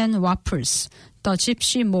치킨 앤 와플스, 더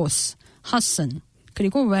집시 모스, 하슨,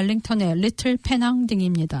 그리고 웰링턴의 리틀 페낭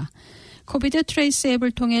등입니다. 코비드 트레이스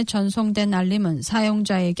앱을 통해 전송된 알림은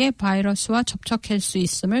사용자에게 바이러스와 접촉할 수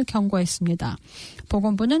있음을 경고했습니다.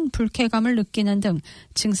 보건부는 불쾌감을 느끼는 등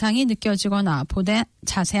증상이 느껴지거나 보다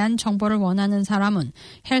자세한 정보를 원하는 사람은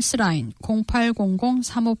헬스라인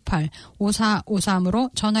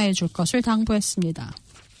 0800-358-5453으로 전화해 줄 것을 당부했습니다.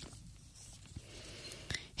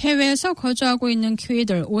 해외에서 거주하고 있는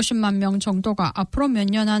키위들 50만 명 정도가 앞으로 몇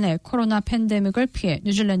년 안에 코로나 팬데믹을 피해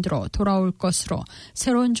뉴질랜드로 돌아올 것으로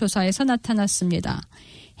새로운 조사에서 나타났습니다.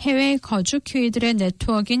 해외 거주 키위들의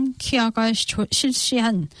네트워크인 키아가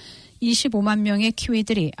실시한 25만 명의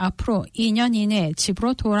키위들이 앞으로 2년 이내에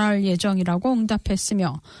집으로 돌아올 예정이라고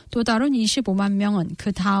응답했으며 또 다른 25만 명은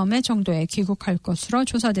그 다음해 정도에 귀국할 것으로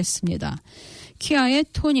조사됐습니다. 키아의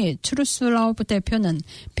토니 트루스러브 대표는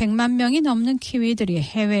 100만 명이 넘는 키위들이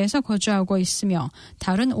해외에서 거주하고 있으며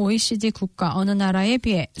다른 OECD 국가 어느 나라에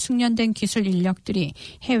비해 숙련된 기술 인력들이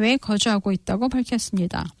해외에 거주하고 있다고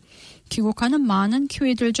밝혔습니다. 귀국하는 많은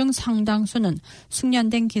키위들 중 상당수는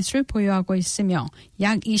숙련된 기술을 보유하고 있으며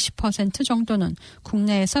약 20% 정도는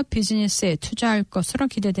국내에서 비즈니스에 투자할 것으로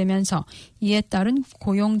기대되면서 이에 따른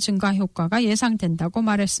고용 증가 효과가 예상된다고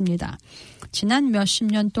말했습니다. 지난 몇십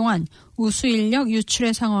년 동안 우수인력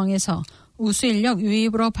유출의 상황에서 우수인력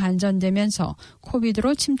유입으로 반전되면서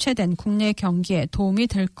코비드로 침체된 국내 경기에 도움이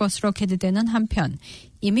될 것으로 기대되는 한편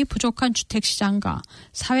이미 부족한 주택시장과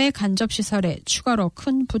사회 간접시설에 추가로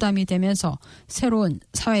큰 부담이 되면서 새로운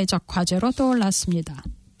사회적 과제로 떠올랐습니다.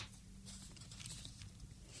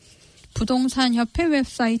 부동산협회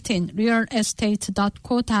웹사이트인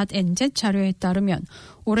realestate.co.nz 자료에 따르면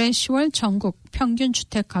올해 10월 전국 평균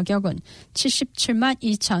주택가격은 77만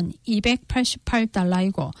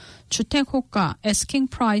 2,288달러이고 주택호가 애스킹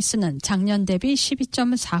프라이스는 작년 대비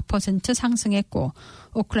 12.4% 상승했고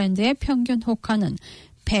오클랜드의 평균 호가는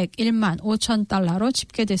 101만 5천 달러로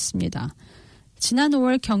집계됐습니다. 지난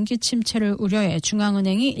 5월 경기 침체를 우려해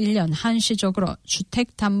중앙은행이 1년 한시적으로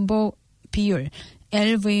주택담보 비율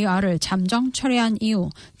LVR을 잠정 철회한 이후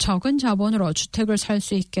적은 자본으로 주택을 살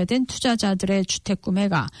수 있게 된 투자자들의 주택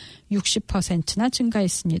구매가 60%나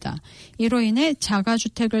증가했습니다. 이로 인해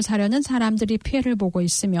자가주택을 사려는 사람들이 피해를 보고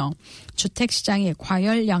있으며 주택시장이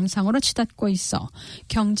과열 양상으로 치닫고 있어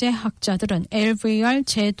경제학자들은 LVR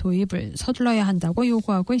재도입을 서둘러야 한다고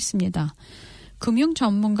요구하고 있습니다. 금융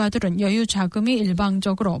전문가들은 여유 자금이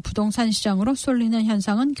일방적으로 부동산 시장으로 쏠리는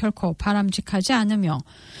현상은 결코 바람직하지 않으며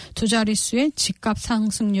두 자릿수의 집값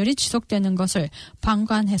상승률이 지속되는 것을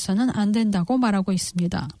방관해서는 안 된다고 말하고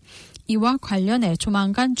있습니다. 이와 관련해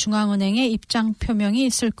조만간 중앙은행의 입장 표명이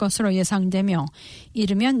있을 것으로 예상되며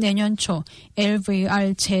이르면 내년 초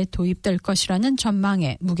LVR 재도입될 것이라는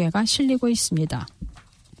전망에 무게가 실리고 있습니다.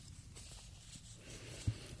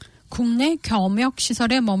 국내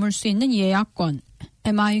겸역시설에 머물 수 있는 예약권,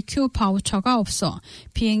 MIQ 바우처가 없어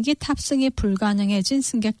비행기 탑승이 불가능해진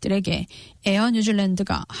승객들에게 에어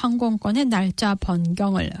뉴질랜드가 항공권의 날짜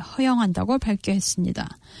변경을 허용한다고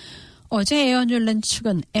발표했습니다. 어제 에어 뉴질랜드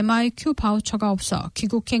측은 MIQ 바우처가 없어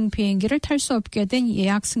귀국행 비행기를 탈 수 없게 된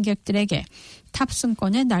예약 승객들에게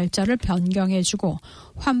탑승권의 날짜를 변경해주고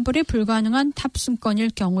환불이 불가능한 탑승권일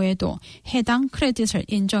경우에도 해당 크레딧을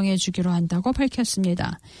인정해주기로 한다고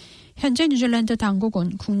밝혔습니다. 현재 뉴질랜드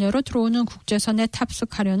당국은 국내로 들어오는 국제선에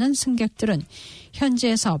탑승하려는 승객들은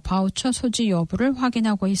현지에서 바우처 소지 여부를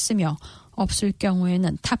확인하고 있으며 없을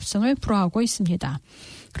경우에는 탑승을 불허하고 있습니다.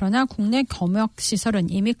 그러나 국내 검역시설은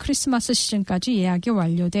이미 크리스마스 시즌까지 예약이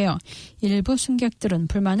완료되어 일부 승객들은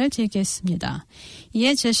불만을 제기했습니다.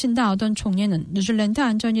 이에 제신다 아던 총리는 뉴질랜드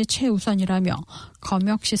안전이 최우선이라며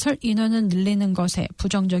검역시설 인원을 늘리는 것에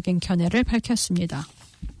부정적인 견해를 밝혔습니다.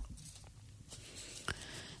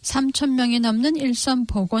 3,000명이 넘는 일선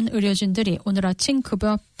보건 의료진들이 오늘 아침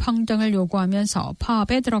급여 평등을 요구하면서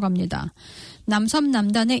파업에 들어갑니다. 남섬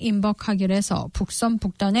남단의 인버카길에서 북섬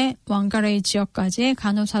북단의 왕가레이 지역까지의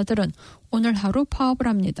간호사들은 오늘 하루 파업을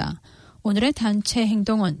합니다. 오늘의 단체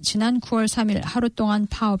행동은 지난 9월 3일 하루 동안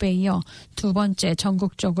파업에 이어 두 번째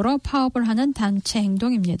전국적으로 파업을 하는 단체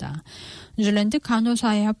행동입니다. 뉴질랜드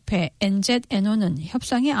간호사협회 NZNO는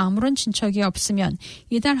협상에 아무런 진척이 없으면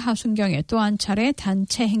이달 하순경에 또 한 차례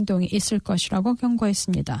단체 행동이 있을 것이라고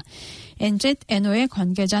경고했습니다. NZNO의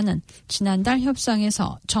관계자는 지난달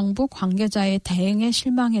협상에서 정부 관계자의 대응에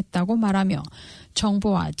실망했다고 말하며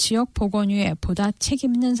정부와 지역 보건위에 보다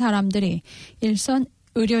책임 있는 사람들이 일선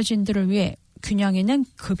의료진들을 위해 균형 있는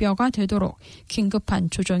급여가 되도록 긴급한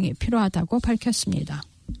조정이 필요하다고 밝혔습니다.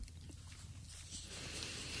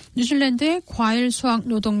 뉴질랜드의 과일 수확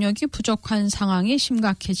노동력이 부족한 상황이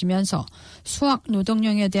심각해지면서 수확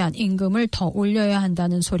노동력에 대한 임금을 더 올려야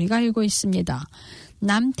한다는 소리가 일고 있습니다.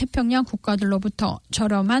 남태평양 국가들로부터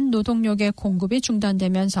저렴한 노동력의 공급이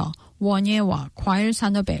중단되면서 원예와 과일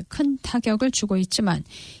산업에 큰 타격을 주고 있지만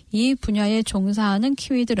이 분야에 종사하는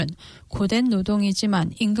키위들은 고된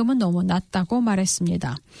노동이지만 임금은 너무 낮다고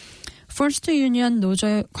말했습니다. 퍼스트 유니언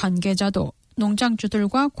노조 관계자도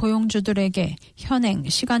농장주들과 고용주들에게 현행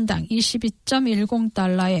시간당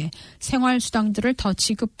 22.10달러의 생활수당들을 더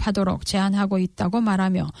지급하도록 제안하고 있다고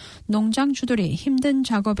말하며 농장주들이 힘든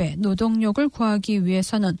작업에 노동력을 구하기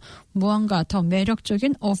위해서는 무언가 더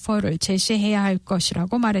매력적인 오퍼를 제시해야 할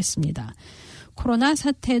것이라고 말했습니다. 코로나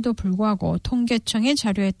사태에도 불구하고 통계청의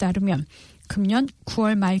자료에 따르면 금년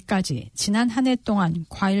 9월 말까지 지난 한 해 동안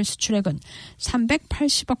과일 수출액은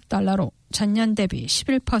 380억 달러로 전년 대비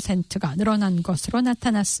 11%가 늘어난 것으로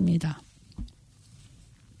나타났습니다.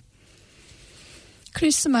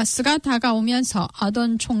 크리스마스가 다가오면서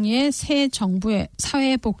아던 총리의 새 정부의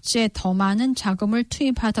사회복지에 더 많은 자금을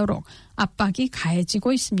투입하도록 압박이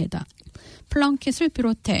가해지고 있습니다. 플렁킷을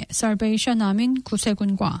비롯해 살베이션 아민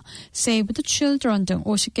구세군과 Save the Children 등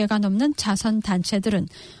 50개가 넘는 자선단체들은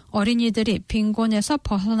어린이들이 빈곤에서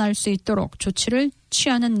벗어날 수 있도록 조치를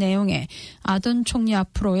취하는 내용의 아던 총리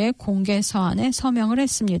앞으로의 공개 서한에 서명을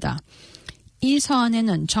했습니다. 이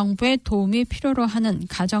서한에는 정부의 도움이 필요로 하는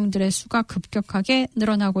가정들의 수가 급격하게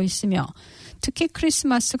늘어나고 있으며 특히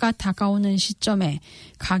크리스마스가 다가오는 시점에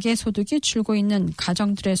가계소득이 줄고 있는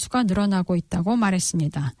가정들의 수가 늘어나고 있다고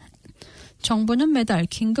말했습니다. 정부는 매달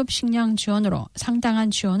긴급 식량 지원으로 상당한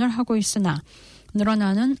지원을 하고 있으나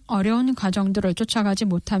늘어나는 어려운 가정들을 쫓아가지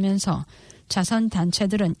못하면서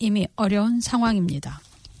자선단체들은 이미 어려운 상황입니다.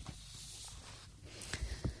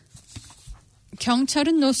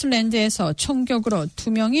 경찰은 노슬랜드에서 총격으로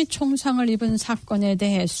 2명이 총상을 입은 사건에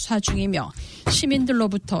대해 수사 중이며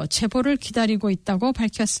시민들로부터 제보를 기다리고 있다고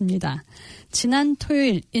밝혔습니다. 지난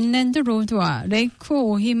토요일 인랜드 로드와 레이크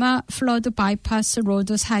오히마 플러드 바이파스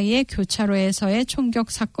로드 사이의 교차로에서의 총격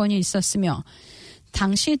사건이 있었으며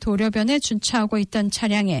당시 도로변에 주차하고 있던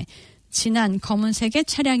차량에 진한 검은색의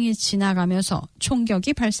차량이 지나가면서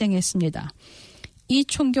총격이 발생했습니다. 이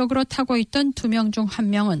총격으로 타고 있던 2명 중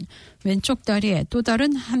 1명은 왼쪽 다리에 또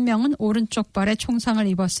다른 1명은 오른쪽 발에 총상을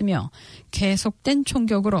입었으며 계속된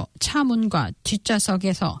총격으로 차 문과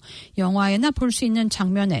뒷좌석에서 영화에나 볼 수 있는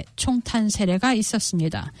장면에 총탄 세례가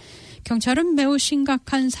있었습니다. 경찰은 매우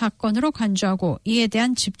심각한 사건으로 간주하고 이에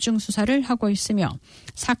대한 집중 수사를 하고 있으며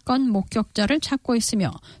사건 목격자를 찾고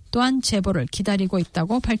있으며 또한 제보를 기다리고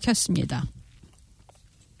있다고 밝혔습니다.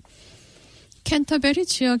 캔터베리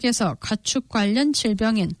지역에서 가축 관련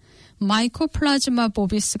질병인 마이코플라즈마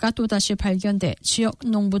보비스가 또다시 발견돼 지역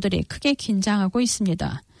농부들이 크게 긴장하고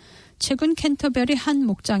있습니다. 최근 캔터베리 한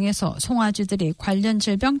목장에서 송아지들이 관련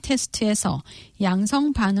질병 테스트에서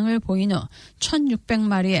양성 반응을 보인 후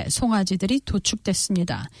 1,600마리의 송아지들이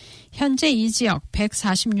도축됐습니다. 현재 이 지역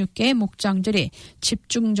 146개의 목장들이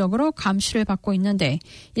집중적으로 감시를 받고 있는데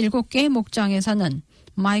 7개의 목장에서는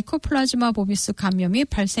마이코플라즈마 보비스 감염이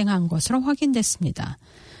발생한 것으로 확인됐습니다.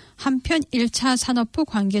 한편 1차 산업부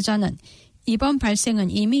관계자는 이번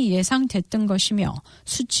발생은 이미 예상됐던 것이며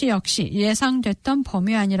수치 역시 예상됐던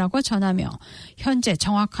범위 아니라고 전하며 현재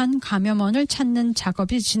정확한 감염원을 찾는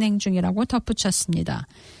작업이 진행 중이라고 덧붙였습니다.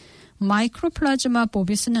 마이크로플라즈마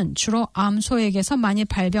보비스는 주로 암소에게서 많이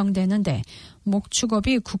발병되는데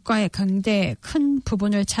목축업이 국가의 굉장히 큰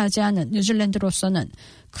부분을 차지하는 뉴질랜드로서는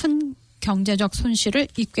큰 경제적 손실을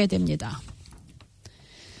입게 됩니다.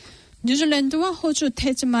 뉴질랜드와 호주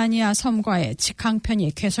태즈마니아 섬과의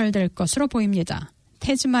직항편이 개설될 것으로 보입니다.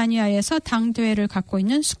 태즈마니아에서 당대회를 갖고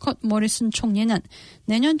있는 스콧 모리슨 총리는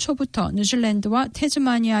내년 초부터 뉴질랜드와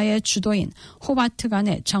태즈마니아의 주도인 호바트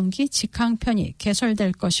간의 정기 직항편이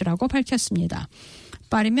개설될 것이라고 밝혔습니다.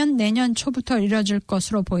 빠르면 내년 초부터 이뤄질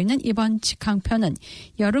것으로 보이는 이번 직항편은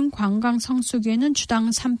여름 관광 성수기에는 주당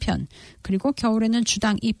 3편, 그리고 겨울에는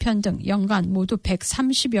주당 2편 등 연간 모두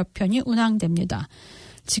 130여 편이 운항됩니다.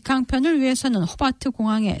 직항편을 위해서는 호바트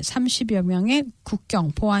공항에 30여 명의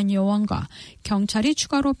국경 보안 요원과 경찰이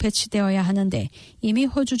추가로 배치되어야 하는데 이미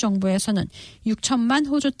호주 정부에서는 6천만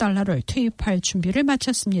호주 달러를 투입할 준비를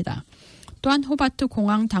마쳤습니다. 또한 호바트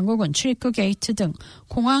공항 당국은 출입구 게이트 등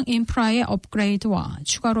공항 인프라의 업그레이드와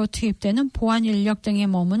추가로 투입되는 보안 인력 등에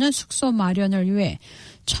머무는 숙소 마련을 위해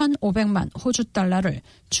 1,500만 호주 달러를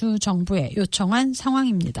주 정부에 요청한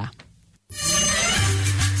상황입니다.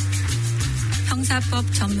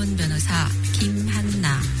 형사법 전문 변호사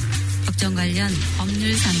김한나, 법정 관련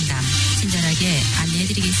법률 상담 친절하게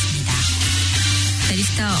안내해드리겠습니다.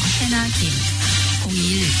 베리스터 해나 김,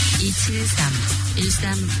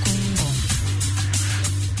 01-273-1300.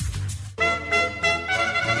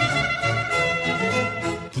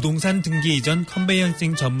 부동산 등기 이전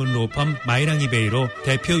컨베이언싱 전문 로펌 마이랑이베이로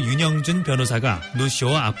대표 윤영준 변호사가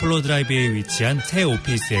노쇼 아폴로 드라이브에 위치한 새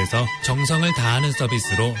오피스에서 정성을 다하는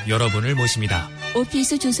서비스로 여러분을 모십니다.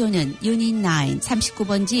 오피스 주소는 유닛 9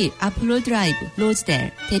 39번지 아폴로 드라이브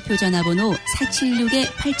로즈델, 대표 전화번호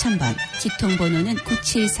 476-8000번, 직통번호는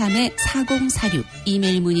 973-4046,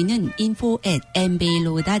 이메일 문의는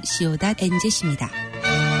info@mbailo.co.nz입니다.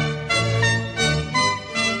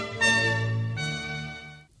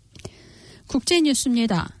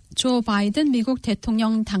 국제뉴스입니다. 조 바이든 미국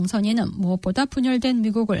대통령 당선인은 무엇보다 분열된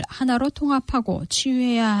미국을 하나로 통합하고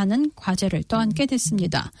치유해야 하는 과제를 떠안게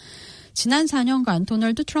됐습니다. 지난 4년간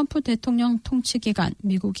도널드 트럼프 대통령 통치 기간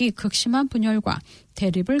미국이 극심한 분열과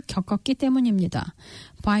대립을 겪었기 때문입니다.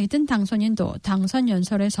 바이든 당선인도 당선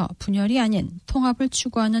연설에서 분열이 아닌 통합을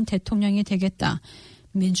추구하는 대통령이 되겠다,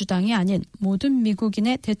 민주당이 아닌 모든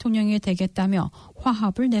미국인의 대통령이 되겠다며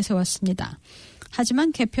화합을 내세웠습니다.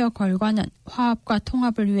 하지만 개표 결과는 화합과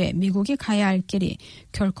통합을 위해 미국이 가야 할 길이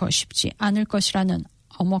결코 쉽지 않을 것이라는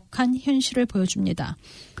엄혹한 현실을 보여줍니다.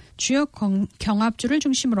 주요 경합주를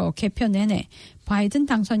중심으로 개표 내내 바이든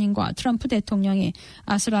당선인과 트럼프 대통령이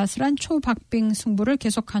아슬아슬한 초박빙 승부를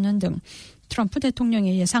계속하는 등 트럼프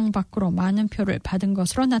대통령의 예상 밖으로 많은 표를 받은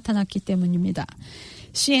것으로 나타났기 때문입니다.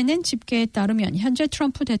 CNN 집계에 따르면 현재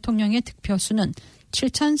트럼프 대통령의 득표수는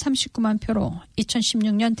 7,039만 표로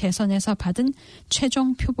 2016년 대선에서 받은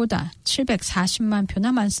최종 표보다 740만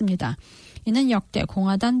표나 많습니다. 이는 역대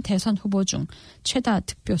공화당 대선 후보 중 최다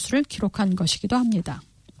득표수를 기록한 것이기도 합니다.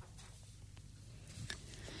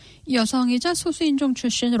 여성이자 소수인종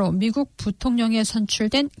출신으로 미국 부통령에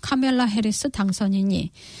선출된 카멜라 해리스 당선인이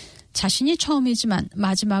자신이 처음이지만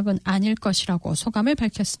마지막은 아닐 것이라고 소감을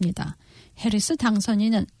밝혔습니다. 해리스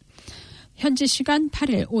당선인은 현지 시간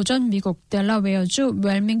 8일 오전 미국 델라웨어주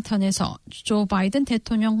웰밍턴에서 조 바이든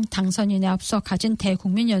대통령 당선인에 앞서 가진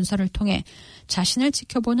대국민 연설을 통해 자신을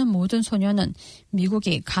지켜보는 모든 소녀는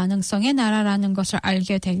미국이 가능성의 나라라는 것을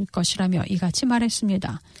알게 될 것이라며 이같이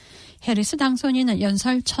말했습니다. 해리스 당선인은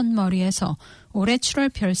연설 첫머리에서 올해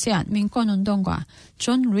 7월 별세한 민권운동가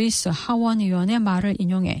존 루이스 하원 의원의 말을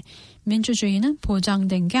인용해 민주주의는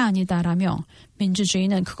보장된 게 아니다라며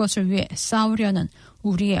민주주의는 그것을 위해 싸우려는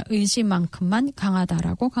우리의 의지만큼만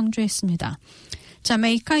강하다라고 강조했습니다.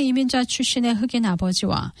 자메이카 이민자 출신의 흑인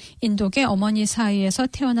아버지와 인도계 어머니 사이에서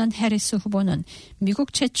태어난 해리스 후보는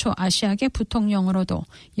미국 최초 아시아계 부통령으로도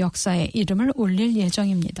역사에 이름을 올릴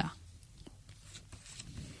예정입니다.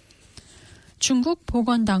 중국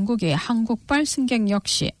보건당국이 한국발 승객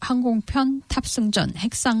역시 항공편 탑승 전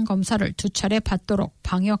핵산 검사를 2차례 받도록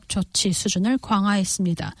방역 조치 수준을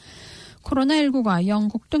강화했습니다. 코로나19가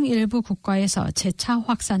영국 등 일부 국가에서 재차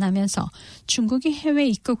확산하면서 중국이 해외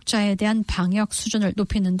입국자에 대한 방역 수준을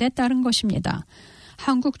높이는 데 따른 것입니다.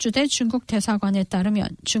 한국주대 중국 대사관에 따르면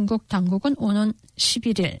중국 당국은 오는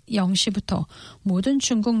 11일 0시부터 모든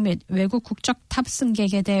중국 및 외국 국적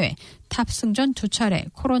탑승객에 대해 탑승 전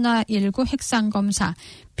 2차례 코로나19 핵산검사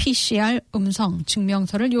PCR 음성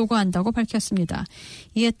증명서를 요구한다고 밝혔습니다.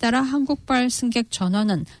 이에 따라 한국발 승객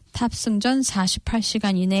전원은 탑승 전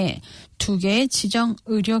 48시간 이내에 2개의 지정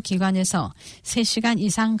의료기관에서 3시간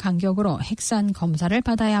이상 간격으로 핵산 검사를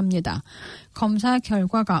받아야 합니다. 검사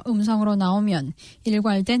결과가 음성으로 나오면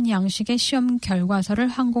일괄된 양식의 시험 결과서를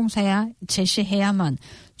항공사에 제시해야만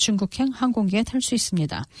중국행 항공기에 탈 수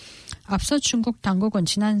있습니다. 앞서 중국 당국은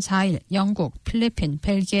지난 4일 영국, 필리핀,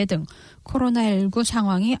 벨기에 등 코로나19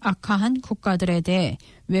 상황이 악화한 국가들에 대해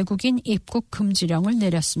외국인 입국 금지령을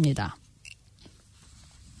내렸습니다.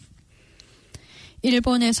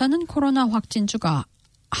 일본에서는 코로나 확진주가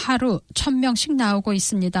하루 1,000명씩 나오고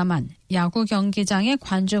있습니다만 야구 경기장의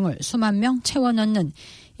관중을 수만 명 채워넣는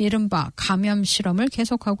이른바 감염 실험을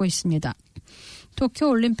계속하고 있습니다.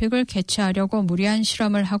 도쿄올림픽을 개최하려고 무리한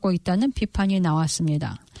실험을 하고 있다는 비판이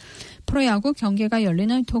나왔습니다. 프로야구 경기가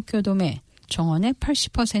열리는 도쿄돔에 정원의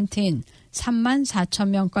 80%인 3만 4천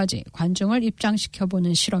명까지 관중을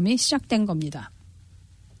입장시켜보는 실험이 시작된 겁니다.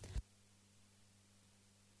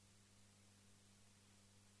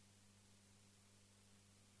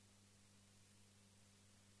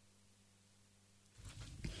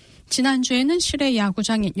 지난주에는 실내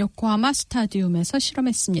야구장인 요코하마 스타디움에서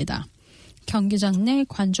실험했습니다. 경기장 내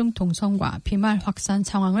관중 동선과 비말 확산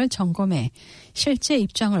상황을 점검해 실제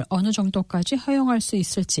입장을 어느 정도까지 허용할 수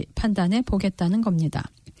있을지 판단해 보겠다는 겁니다.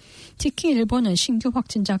 특히 일본은 신규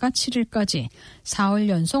확진자가 7일까지 4월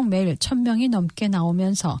연속 매일 1,000명이 넘게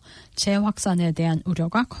나오면서 재확산에 대한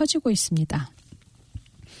우려가 커지고 있습니다.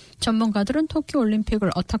 전문가들은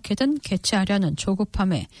도쿄올림픽을 어떻게든 개최하려는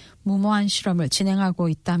조급함에 무모한 실험을 진행하고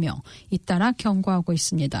있다며 잇따라 경고하고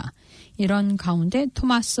있습니다. 이런 가운데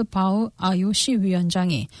토마스 바우 IOC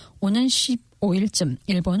위원장이 오는 15일쯤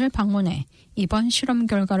일본을 방문해 이번 실험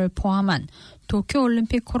결과를 포함한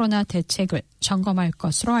도쿄올림픽 코로나 대책을 점검할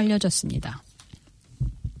것으로 알려졌습니다.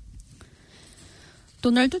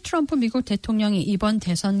 도널드 트럼프 미국 대통령이 이번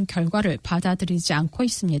대선 결과를 받아들이지 않고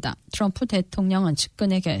있습니다. 트럼프 대통령은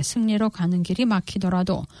측근에게 승리로 가는 길이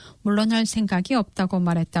막히더라도 물러날 생각이 없다고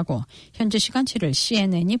말했다고 현지 시간 7일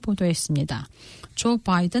CNN이 보도했습니다. 조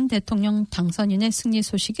바이든 대통령 당선인의 승리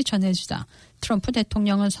소식이 전해지자 트럼프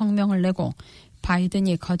대통령은 성명을 내고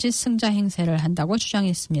바이든이 거짓 승자 행세를 한다고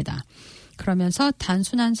주장했습니다. 그러면서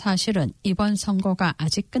단순한 사실은 이번 선거가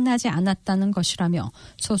아직 끝나지 않았다는 것이라며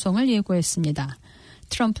소송을 예고했습니다.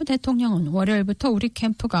 트럼프 대통령은 월요일부터 우리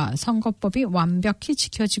캠프가 선거법이 완벽히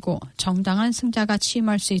지켜지고 정당한 승자가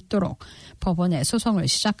취임할 수 있도록 법원에 소송을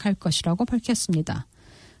시작할 것이라고 밝혔습니다.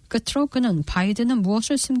 끝으로 그는 바이든은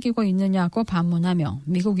무엇을 숨기고 있느냐고 반문하며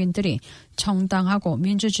미국인들이 정당하고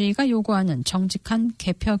민주주의가 요구하는 정직한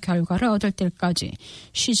개표 결과를 얻을 때까지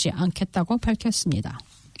쉬지 않겠다고 밝혔습니다.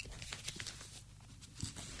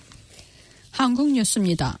 한국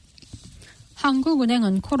뉴스입니다.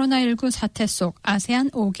 한국은행은 코로나19 사태 속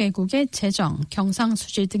아세안 5개국의 재정,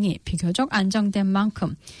 경상수지 등이 비교적 안정된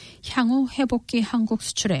만큼 향후 회복기 한국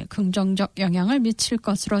수출에 긍정적 영향을 미칠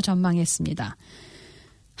것으로 전망했습니다.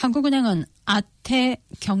 한국은행은 아태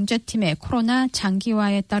경제팀의 코로나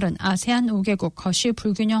장기화에 따른 아세안 5개국 거시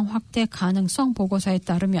불균형 확대 가능성 보고서에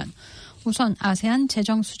따르면 우선 아세안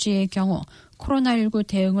재정수지의 경우 코로나19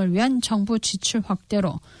 대응을 위한 정부 지출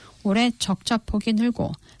확대로 올해 적자 폭이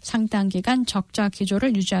늘고 상당 기간 적자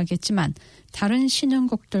기조를 유지하겠지만 다른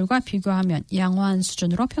신흥국들과 비교하면 양호한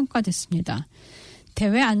수준으로 평가됐습니다.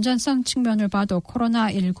 대외 안전성 측면을 봐도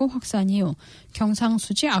코로나19 확산 이후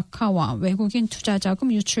경상수지 악화와 외국인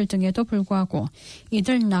투자자금 유출 등에도 불구하고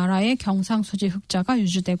이들 나라의 경상수지 흑자가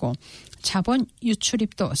유지되고 자본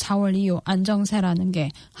유출입도 4월 이후 안정세라는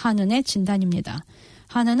게 한은의 진단입니다.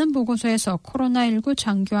 한은은 보고서에서 코로나19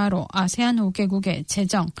 장기화로 아세안 5개국의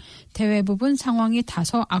재정, 대외 부분 상황이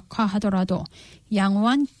다소 악화하더라도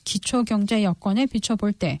양호한 기초경제 여건에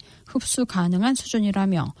비춰볼 때 흡수 가능한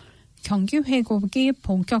수준이라며 경기 회복이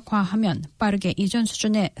본격화하면 빠르게 이전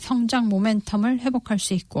수준의 성장 모멘텀을 회복할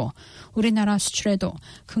수 있고 우리나라 수출에도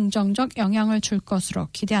긍정적 영향을 줄 것으로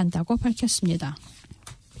기대한다고 밝혔습니다.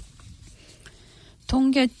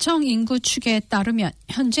 통계청 인구 추계에 따르면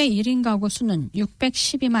현재 1인 가구 수는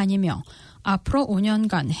 612만이며 앞으로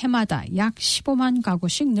 5년간 해마다 약 15만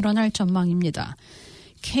가구씩 늘어날 전망입니다.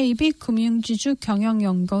 KB금융지주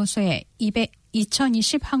경영연구소의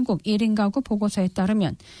 2020 한국 1인 가구 보고서에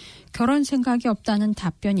따르면 결혼 생각이 없다는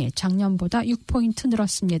답변이 작년보다 6포인트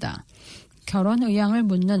늘었습니다. 결혼 의향을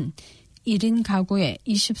묻는 1인 가구의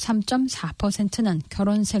 23.4%는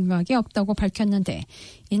결혼 생각이 없다고 밝혔는데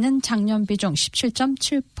이는 작년 비중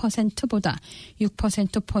 17.7%보다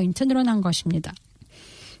 6%포인트 늘어난 것입니다.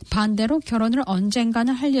 반대로 결혼을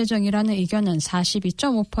언젠가는 할 예정이라는 의견은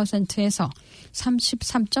 42.5%에서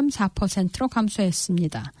 33.4%로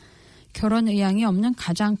감소했습니다. 결혼 의향이 없는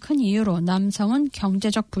가장 큰 이유로 남성은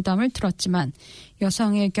경제적 부담을 들었지만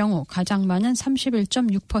여성의 경우 가장 많은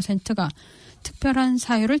 31.6%가 특별한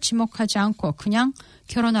사유를 지목하지 않고 그냥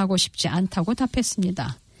결혼하고 싶지 않다고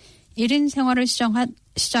답했습니다. 1인 생활을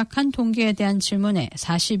시작한 동기에 대한 질문에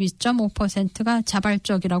 42.5%가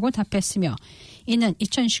자발적이라고 답했으며 이는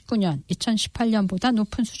 2019년, 2018년보다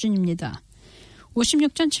높은 수준입니다.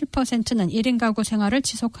 56.7%는 1인 가구 생활을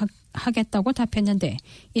지속하겠다고 답했는데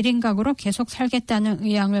 1인 가구로 계속 살겠다는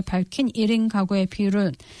의향을 밝힌 1인 가구의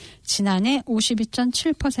비율은 지난해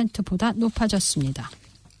 52.7%보다 높아졌습니다.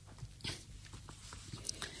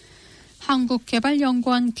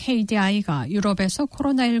 한국개발연구원 KDI가 유럽에서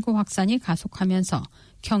코로나19 확산이 가속하면서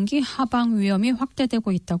경기 하방 위험이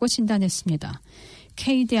확대되고 있다고 진단했습니다.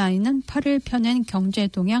 KDI는 8일 펴낸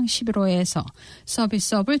경제동향 11호에서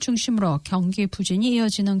서비스업을 중심으로 경기 부진이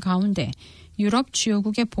이어지는 가운데 유럽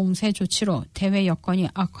주요국의 봉쇄 조치로 대외 여건이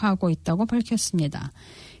악화하고 있다고 밝혔습니다.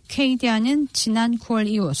 KDI는 지난 9월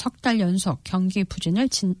이후 석 달 연속 경기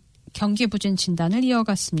부진 진단을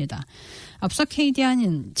이어갔습니다. 앞서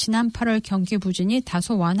KDI는 지난 8월 경기 부진이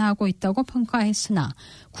다소 완화하고 있다고 평가했으나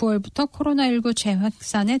 9월부터 코로나19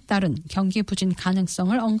 재확산에 따른 경기 부진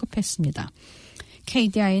가능성을 언급했습니다.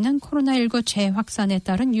 KDI는 코로나19 재확산에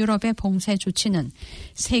따른 유럽의 봉쇄 조치는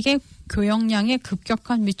세계 교역량의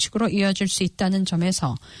급격한 위축으로 이어질 수 있다는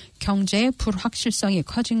점에서 경제의 불확실성이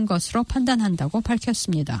커진 것으로 판단한다고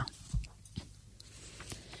밝혔습니다.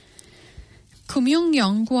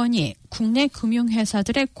 금융연구원이 국내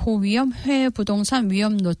금융회사들의 고위험 해외 부동산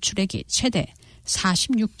위험 노출액이 최대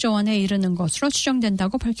 46조 원에 이르는 것으로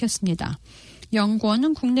추정된다고 밝혔습니다.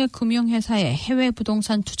 연구원은 국내 금융회사의 해외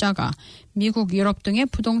부동산 투자가 미국, 유럽 등의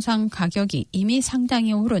부동산 가격이 이미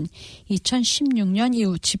상당히 오른 2016년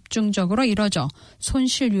이후 집중적으로 이뤄져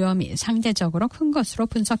손실 위험이 상대적으로 큰 것으로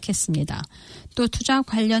분석했습니다. 또 투자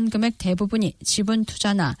관련 금액 대부분이 지분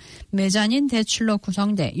투자나 메자닌 대출로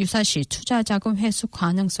구성돼 유사시 투자 자금 회수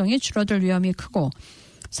가능성이 줄어들 위험이 크고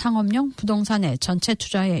상업용 부동산의 전체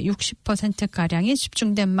투자의 60%가량이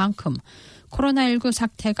집중된 만큼 코로나19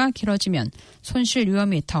 사태가 길어지면 손실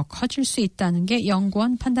위험이 더 커질 수 있다는 게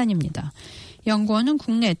연구원 판단입니다. 연구원은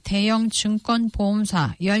국내 대형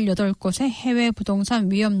증권보험사 18곳의 해외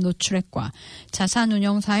부동산 위험 노출액과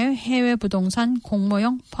자산운용사의 해외 부동산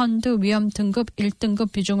공모형 펀드 위험 등급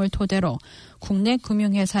 1등급 비중을 토대로 국내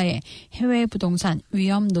금융회사의 해외 부동산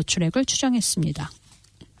위험 노출액을 추정했습니다.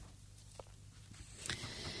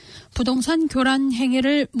 부동산 교란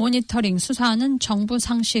행위를 모니터링 수사하는 정부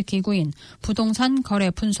상시 기구인 부동산 거래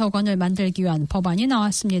분석원을 만들기 위한 법안이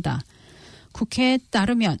나왔습니다. 국회에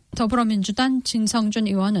따르면 더불어민주당 진성준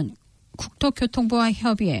의원은 국토교통부와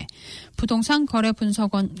협의해 부동산 거래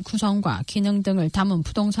분석원 구성과 기능 등을 담은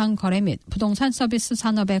부동산 거래 및 부동산 서비스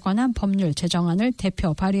산업에 관한 법률 제정안을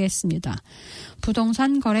대표 발의했습니다.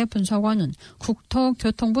 부동산 거래 분석원은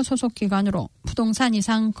국토교통부 소속 기관으로 부동산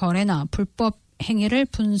이상 거래나 불법 행위를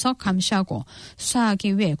분석 감시하고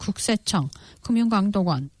수사하기 위해 국세청,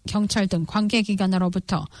 금융감독원, 경찰 등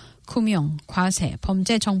관계기관으로부터 금융, 과세,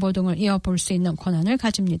 범죄 정보 등을 이어볼 수 있는 권한을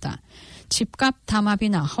가집니다. 집값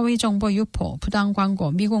담합이나 허위정보 유포, 부당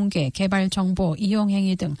광고, 미공개, 개발 정보 이용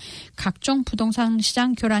행위 등 각종 부동산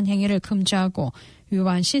시장 교란 행위를 금지하고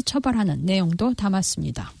위반 시 처벌하는 내용도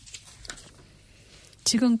담았습니다.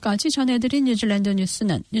 지금까지 전해드린 뉴질랜드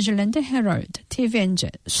뉴스는 뉴질랜드 헤럴드, TVNZ,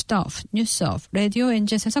 스타프, 뉴스오프, 라디오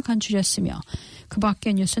NZ에서 간추렸으며 그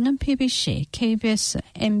밖의 뉴스는 PBC, KBS,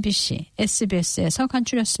 MBC, SBS에서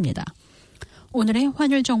간추렸습니다. 오늘의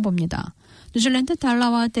환율 정보입니다. 뉴질랜드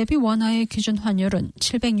달러와 대비 원화의 기준 환율은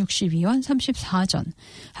 762원 34전,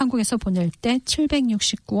 한국에서 보낼 때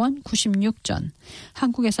 769원 96전,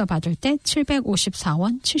 한국에서 받을 때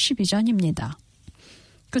 754원 72전입니다.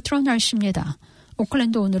 끝으로 날씨입니다.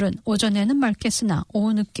 오클랜드 오늘은 오전에는 맑겠으나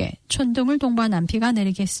오후 늦게 촌둥을 동반한 비가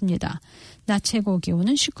내리겠습니다. 낮 최고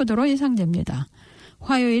기온은 19도로 예상됩니다.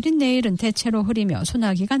 화요일인 내일은 대체로 흐리며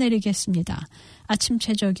소나기가 내리겠습니다. 아침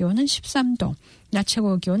최저 기온은 13도, 낮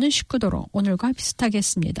최고 기온은 19도로 오늘과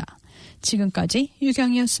비슷하겠습니다. 지금까지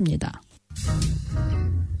유경이었습니다.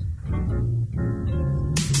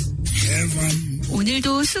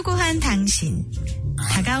 오늘도 수고한 당신.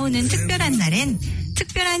 다가오는 특별한 날엔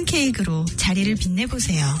특별한 케이크로 자리를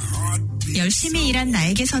빛내보세요. 열심히 일한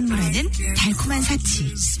나에게 선물하는 달콤한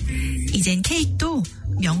사치. 이젠 케이크도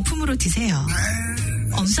명품으로 드세요.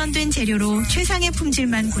 엄선된 재료로 최상의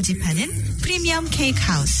품질만 고집하는 프리미엄 케이크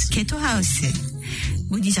하우스, 게토하우스.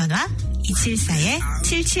 문의 전화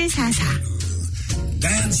 274-7744.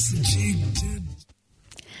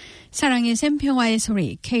 사랑의 샘 평화의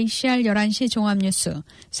소리 KCR 11시 종합뉴스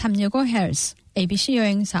 365 헬스 ABC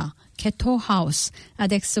여행사 게토하우스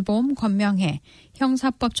아덱스 보험 권명혜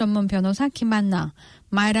형사법 전문 변호사 김한나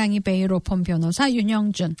마이랑이 베이로펌 변호사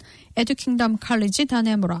윤영준 에듀킹덤 칼리지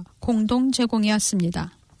다네무라 공동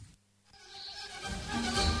제공이었습니다.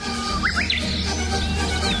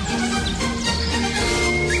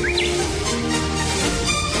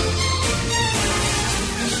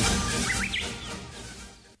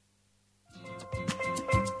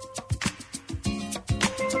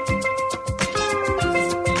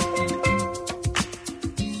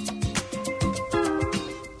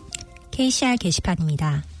 KCR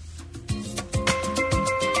게시판입니다.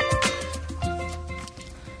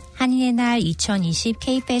 한인의 날 2020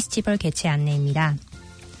 K-페스티벌 개최 안내입니다.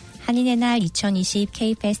 한인의 날 2020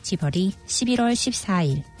 K-페스티벌이 11월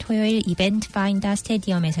 14일 토요일 이벤트 파인더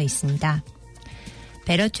스테디움에서 있습니다.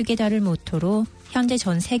 베러 투게더를 모토로 현재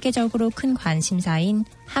전 세계적으로 큰 관심사인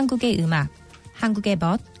한국의 음악, 한국의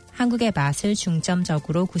멋, 한국의 맛을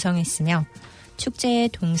중점적으로 구성했으며 축제의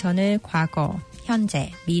동선을 과거,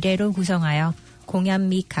 현재, 미래로 구성하여 공연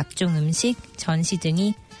및 각종 음식, 전시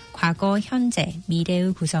등이 과거, 현재,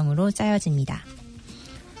 미래의 구성으로 짜여집니다.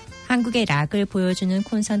 한국의 락을 보여주는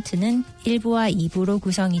콘서트는 1부와 2부로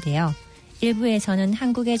구성이 되어 1부에서는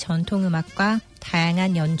한국의 전통음악과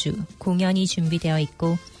다양한 연주, 공연이 준비되어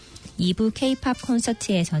있고 2부 K-팝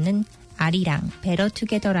콘서트에서는 아리랑, 베러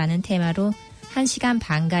투게더라는 테마로 1시간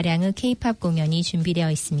반가량의 K-팝 공연이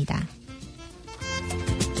준비되어 있습니다.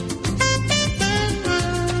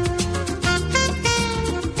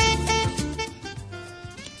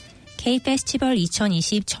 K-페스티벌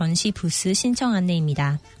 2020 전시 부스 신청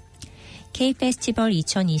안내입니다. K-페스티벌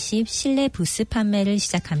 2020 실내 부스 판매를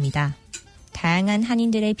시작합니다. 다양한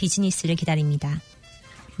한인들의 비즈니스를 기다립니다.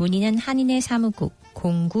 문의는 한인의 사무국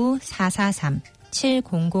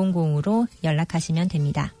 09-443-7000으로 연락하시면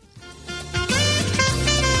됩니다.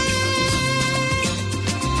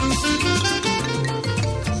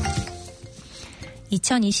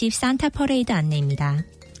 (2020) 산타 퍼레이드 안내입니다.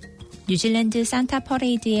 뉴질랜드 산타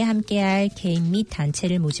퍼레이드에 함께할 개인 및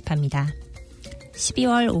단체를 모집합니다.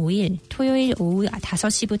 12월 5일 토요일 오후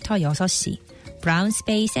 5시부터 6시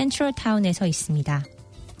브라운스베이 센트럴타운에서 있습니다.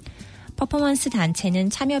 퍼포먼스 단체는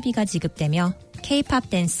참여비가 지급되며 K-팝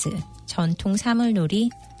댄스, 전통 사물놀이,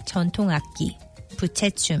 전통 악기,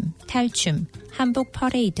 부채춤, 탈춤, 한복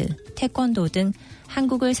퍼레이드, 태권도 등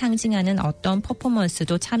한국을 상징하는 어떤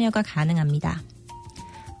퍼포먼스도 참여가 가능합니다.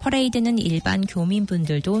 퍼레이드는 일반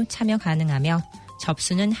교민분들도 참여 가능하며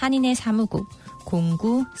접수는 한인의 사무국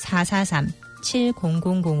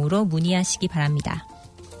 09-443-7000으로 문의하시기 바랍니다.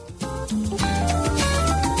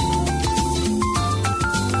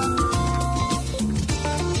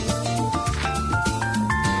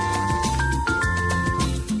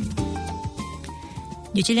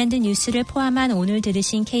 뉴질랜드 뉴스를 포함한 오늘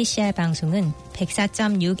들으신 KCR 방송은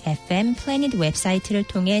 104.6 FM 플래닛 웹사이트를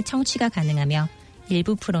통해 청취가 가능하며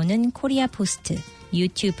일부 프로는 코리아 포스트,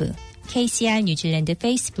 유튜브, KCR 뉴질랜드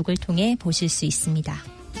페이스북을 통해 보실 수 있습니다.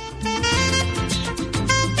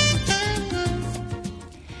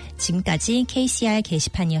 지금까지 KCR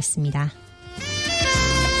게시판이었습니다.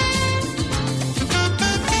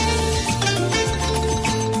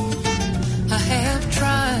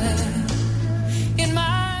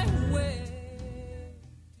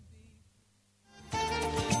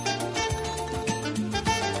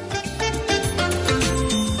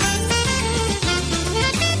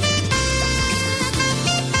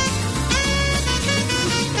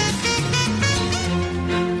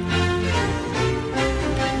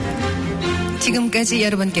 지금까지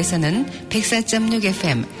여러분께서는 104.6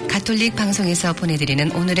 FM 가톨릭 방송에서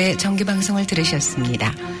보내드리는 오늘의 정규방송을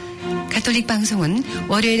들으셨습니다. 가톨릭 방송은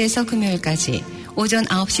월요일에서 금요일까지 오전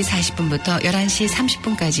 9시 40분부터 11시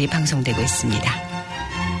 30분까지 방송되고 있습니다.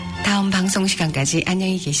 다음 방송 시간까지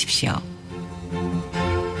안녕히 계십시오.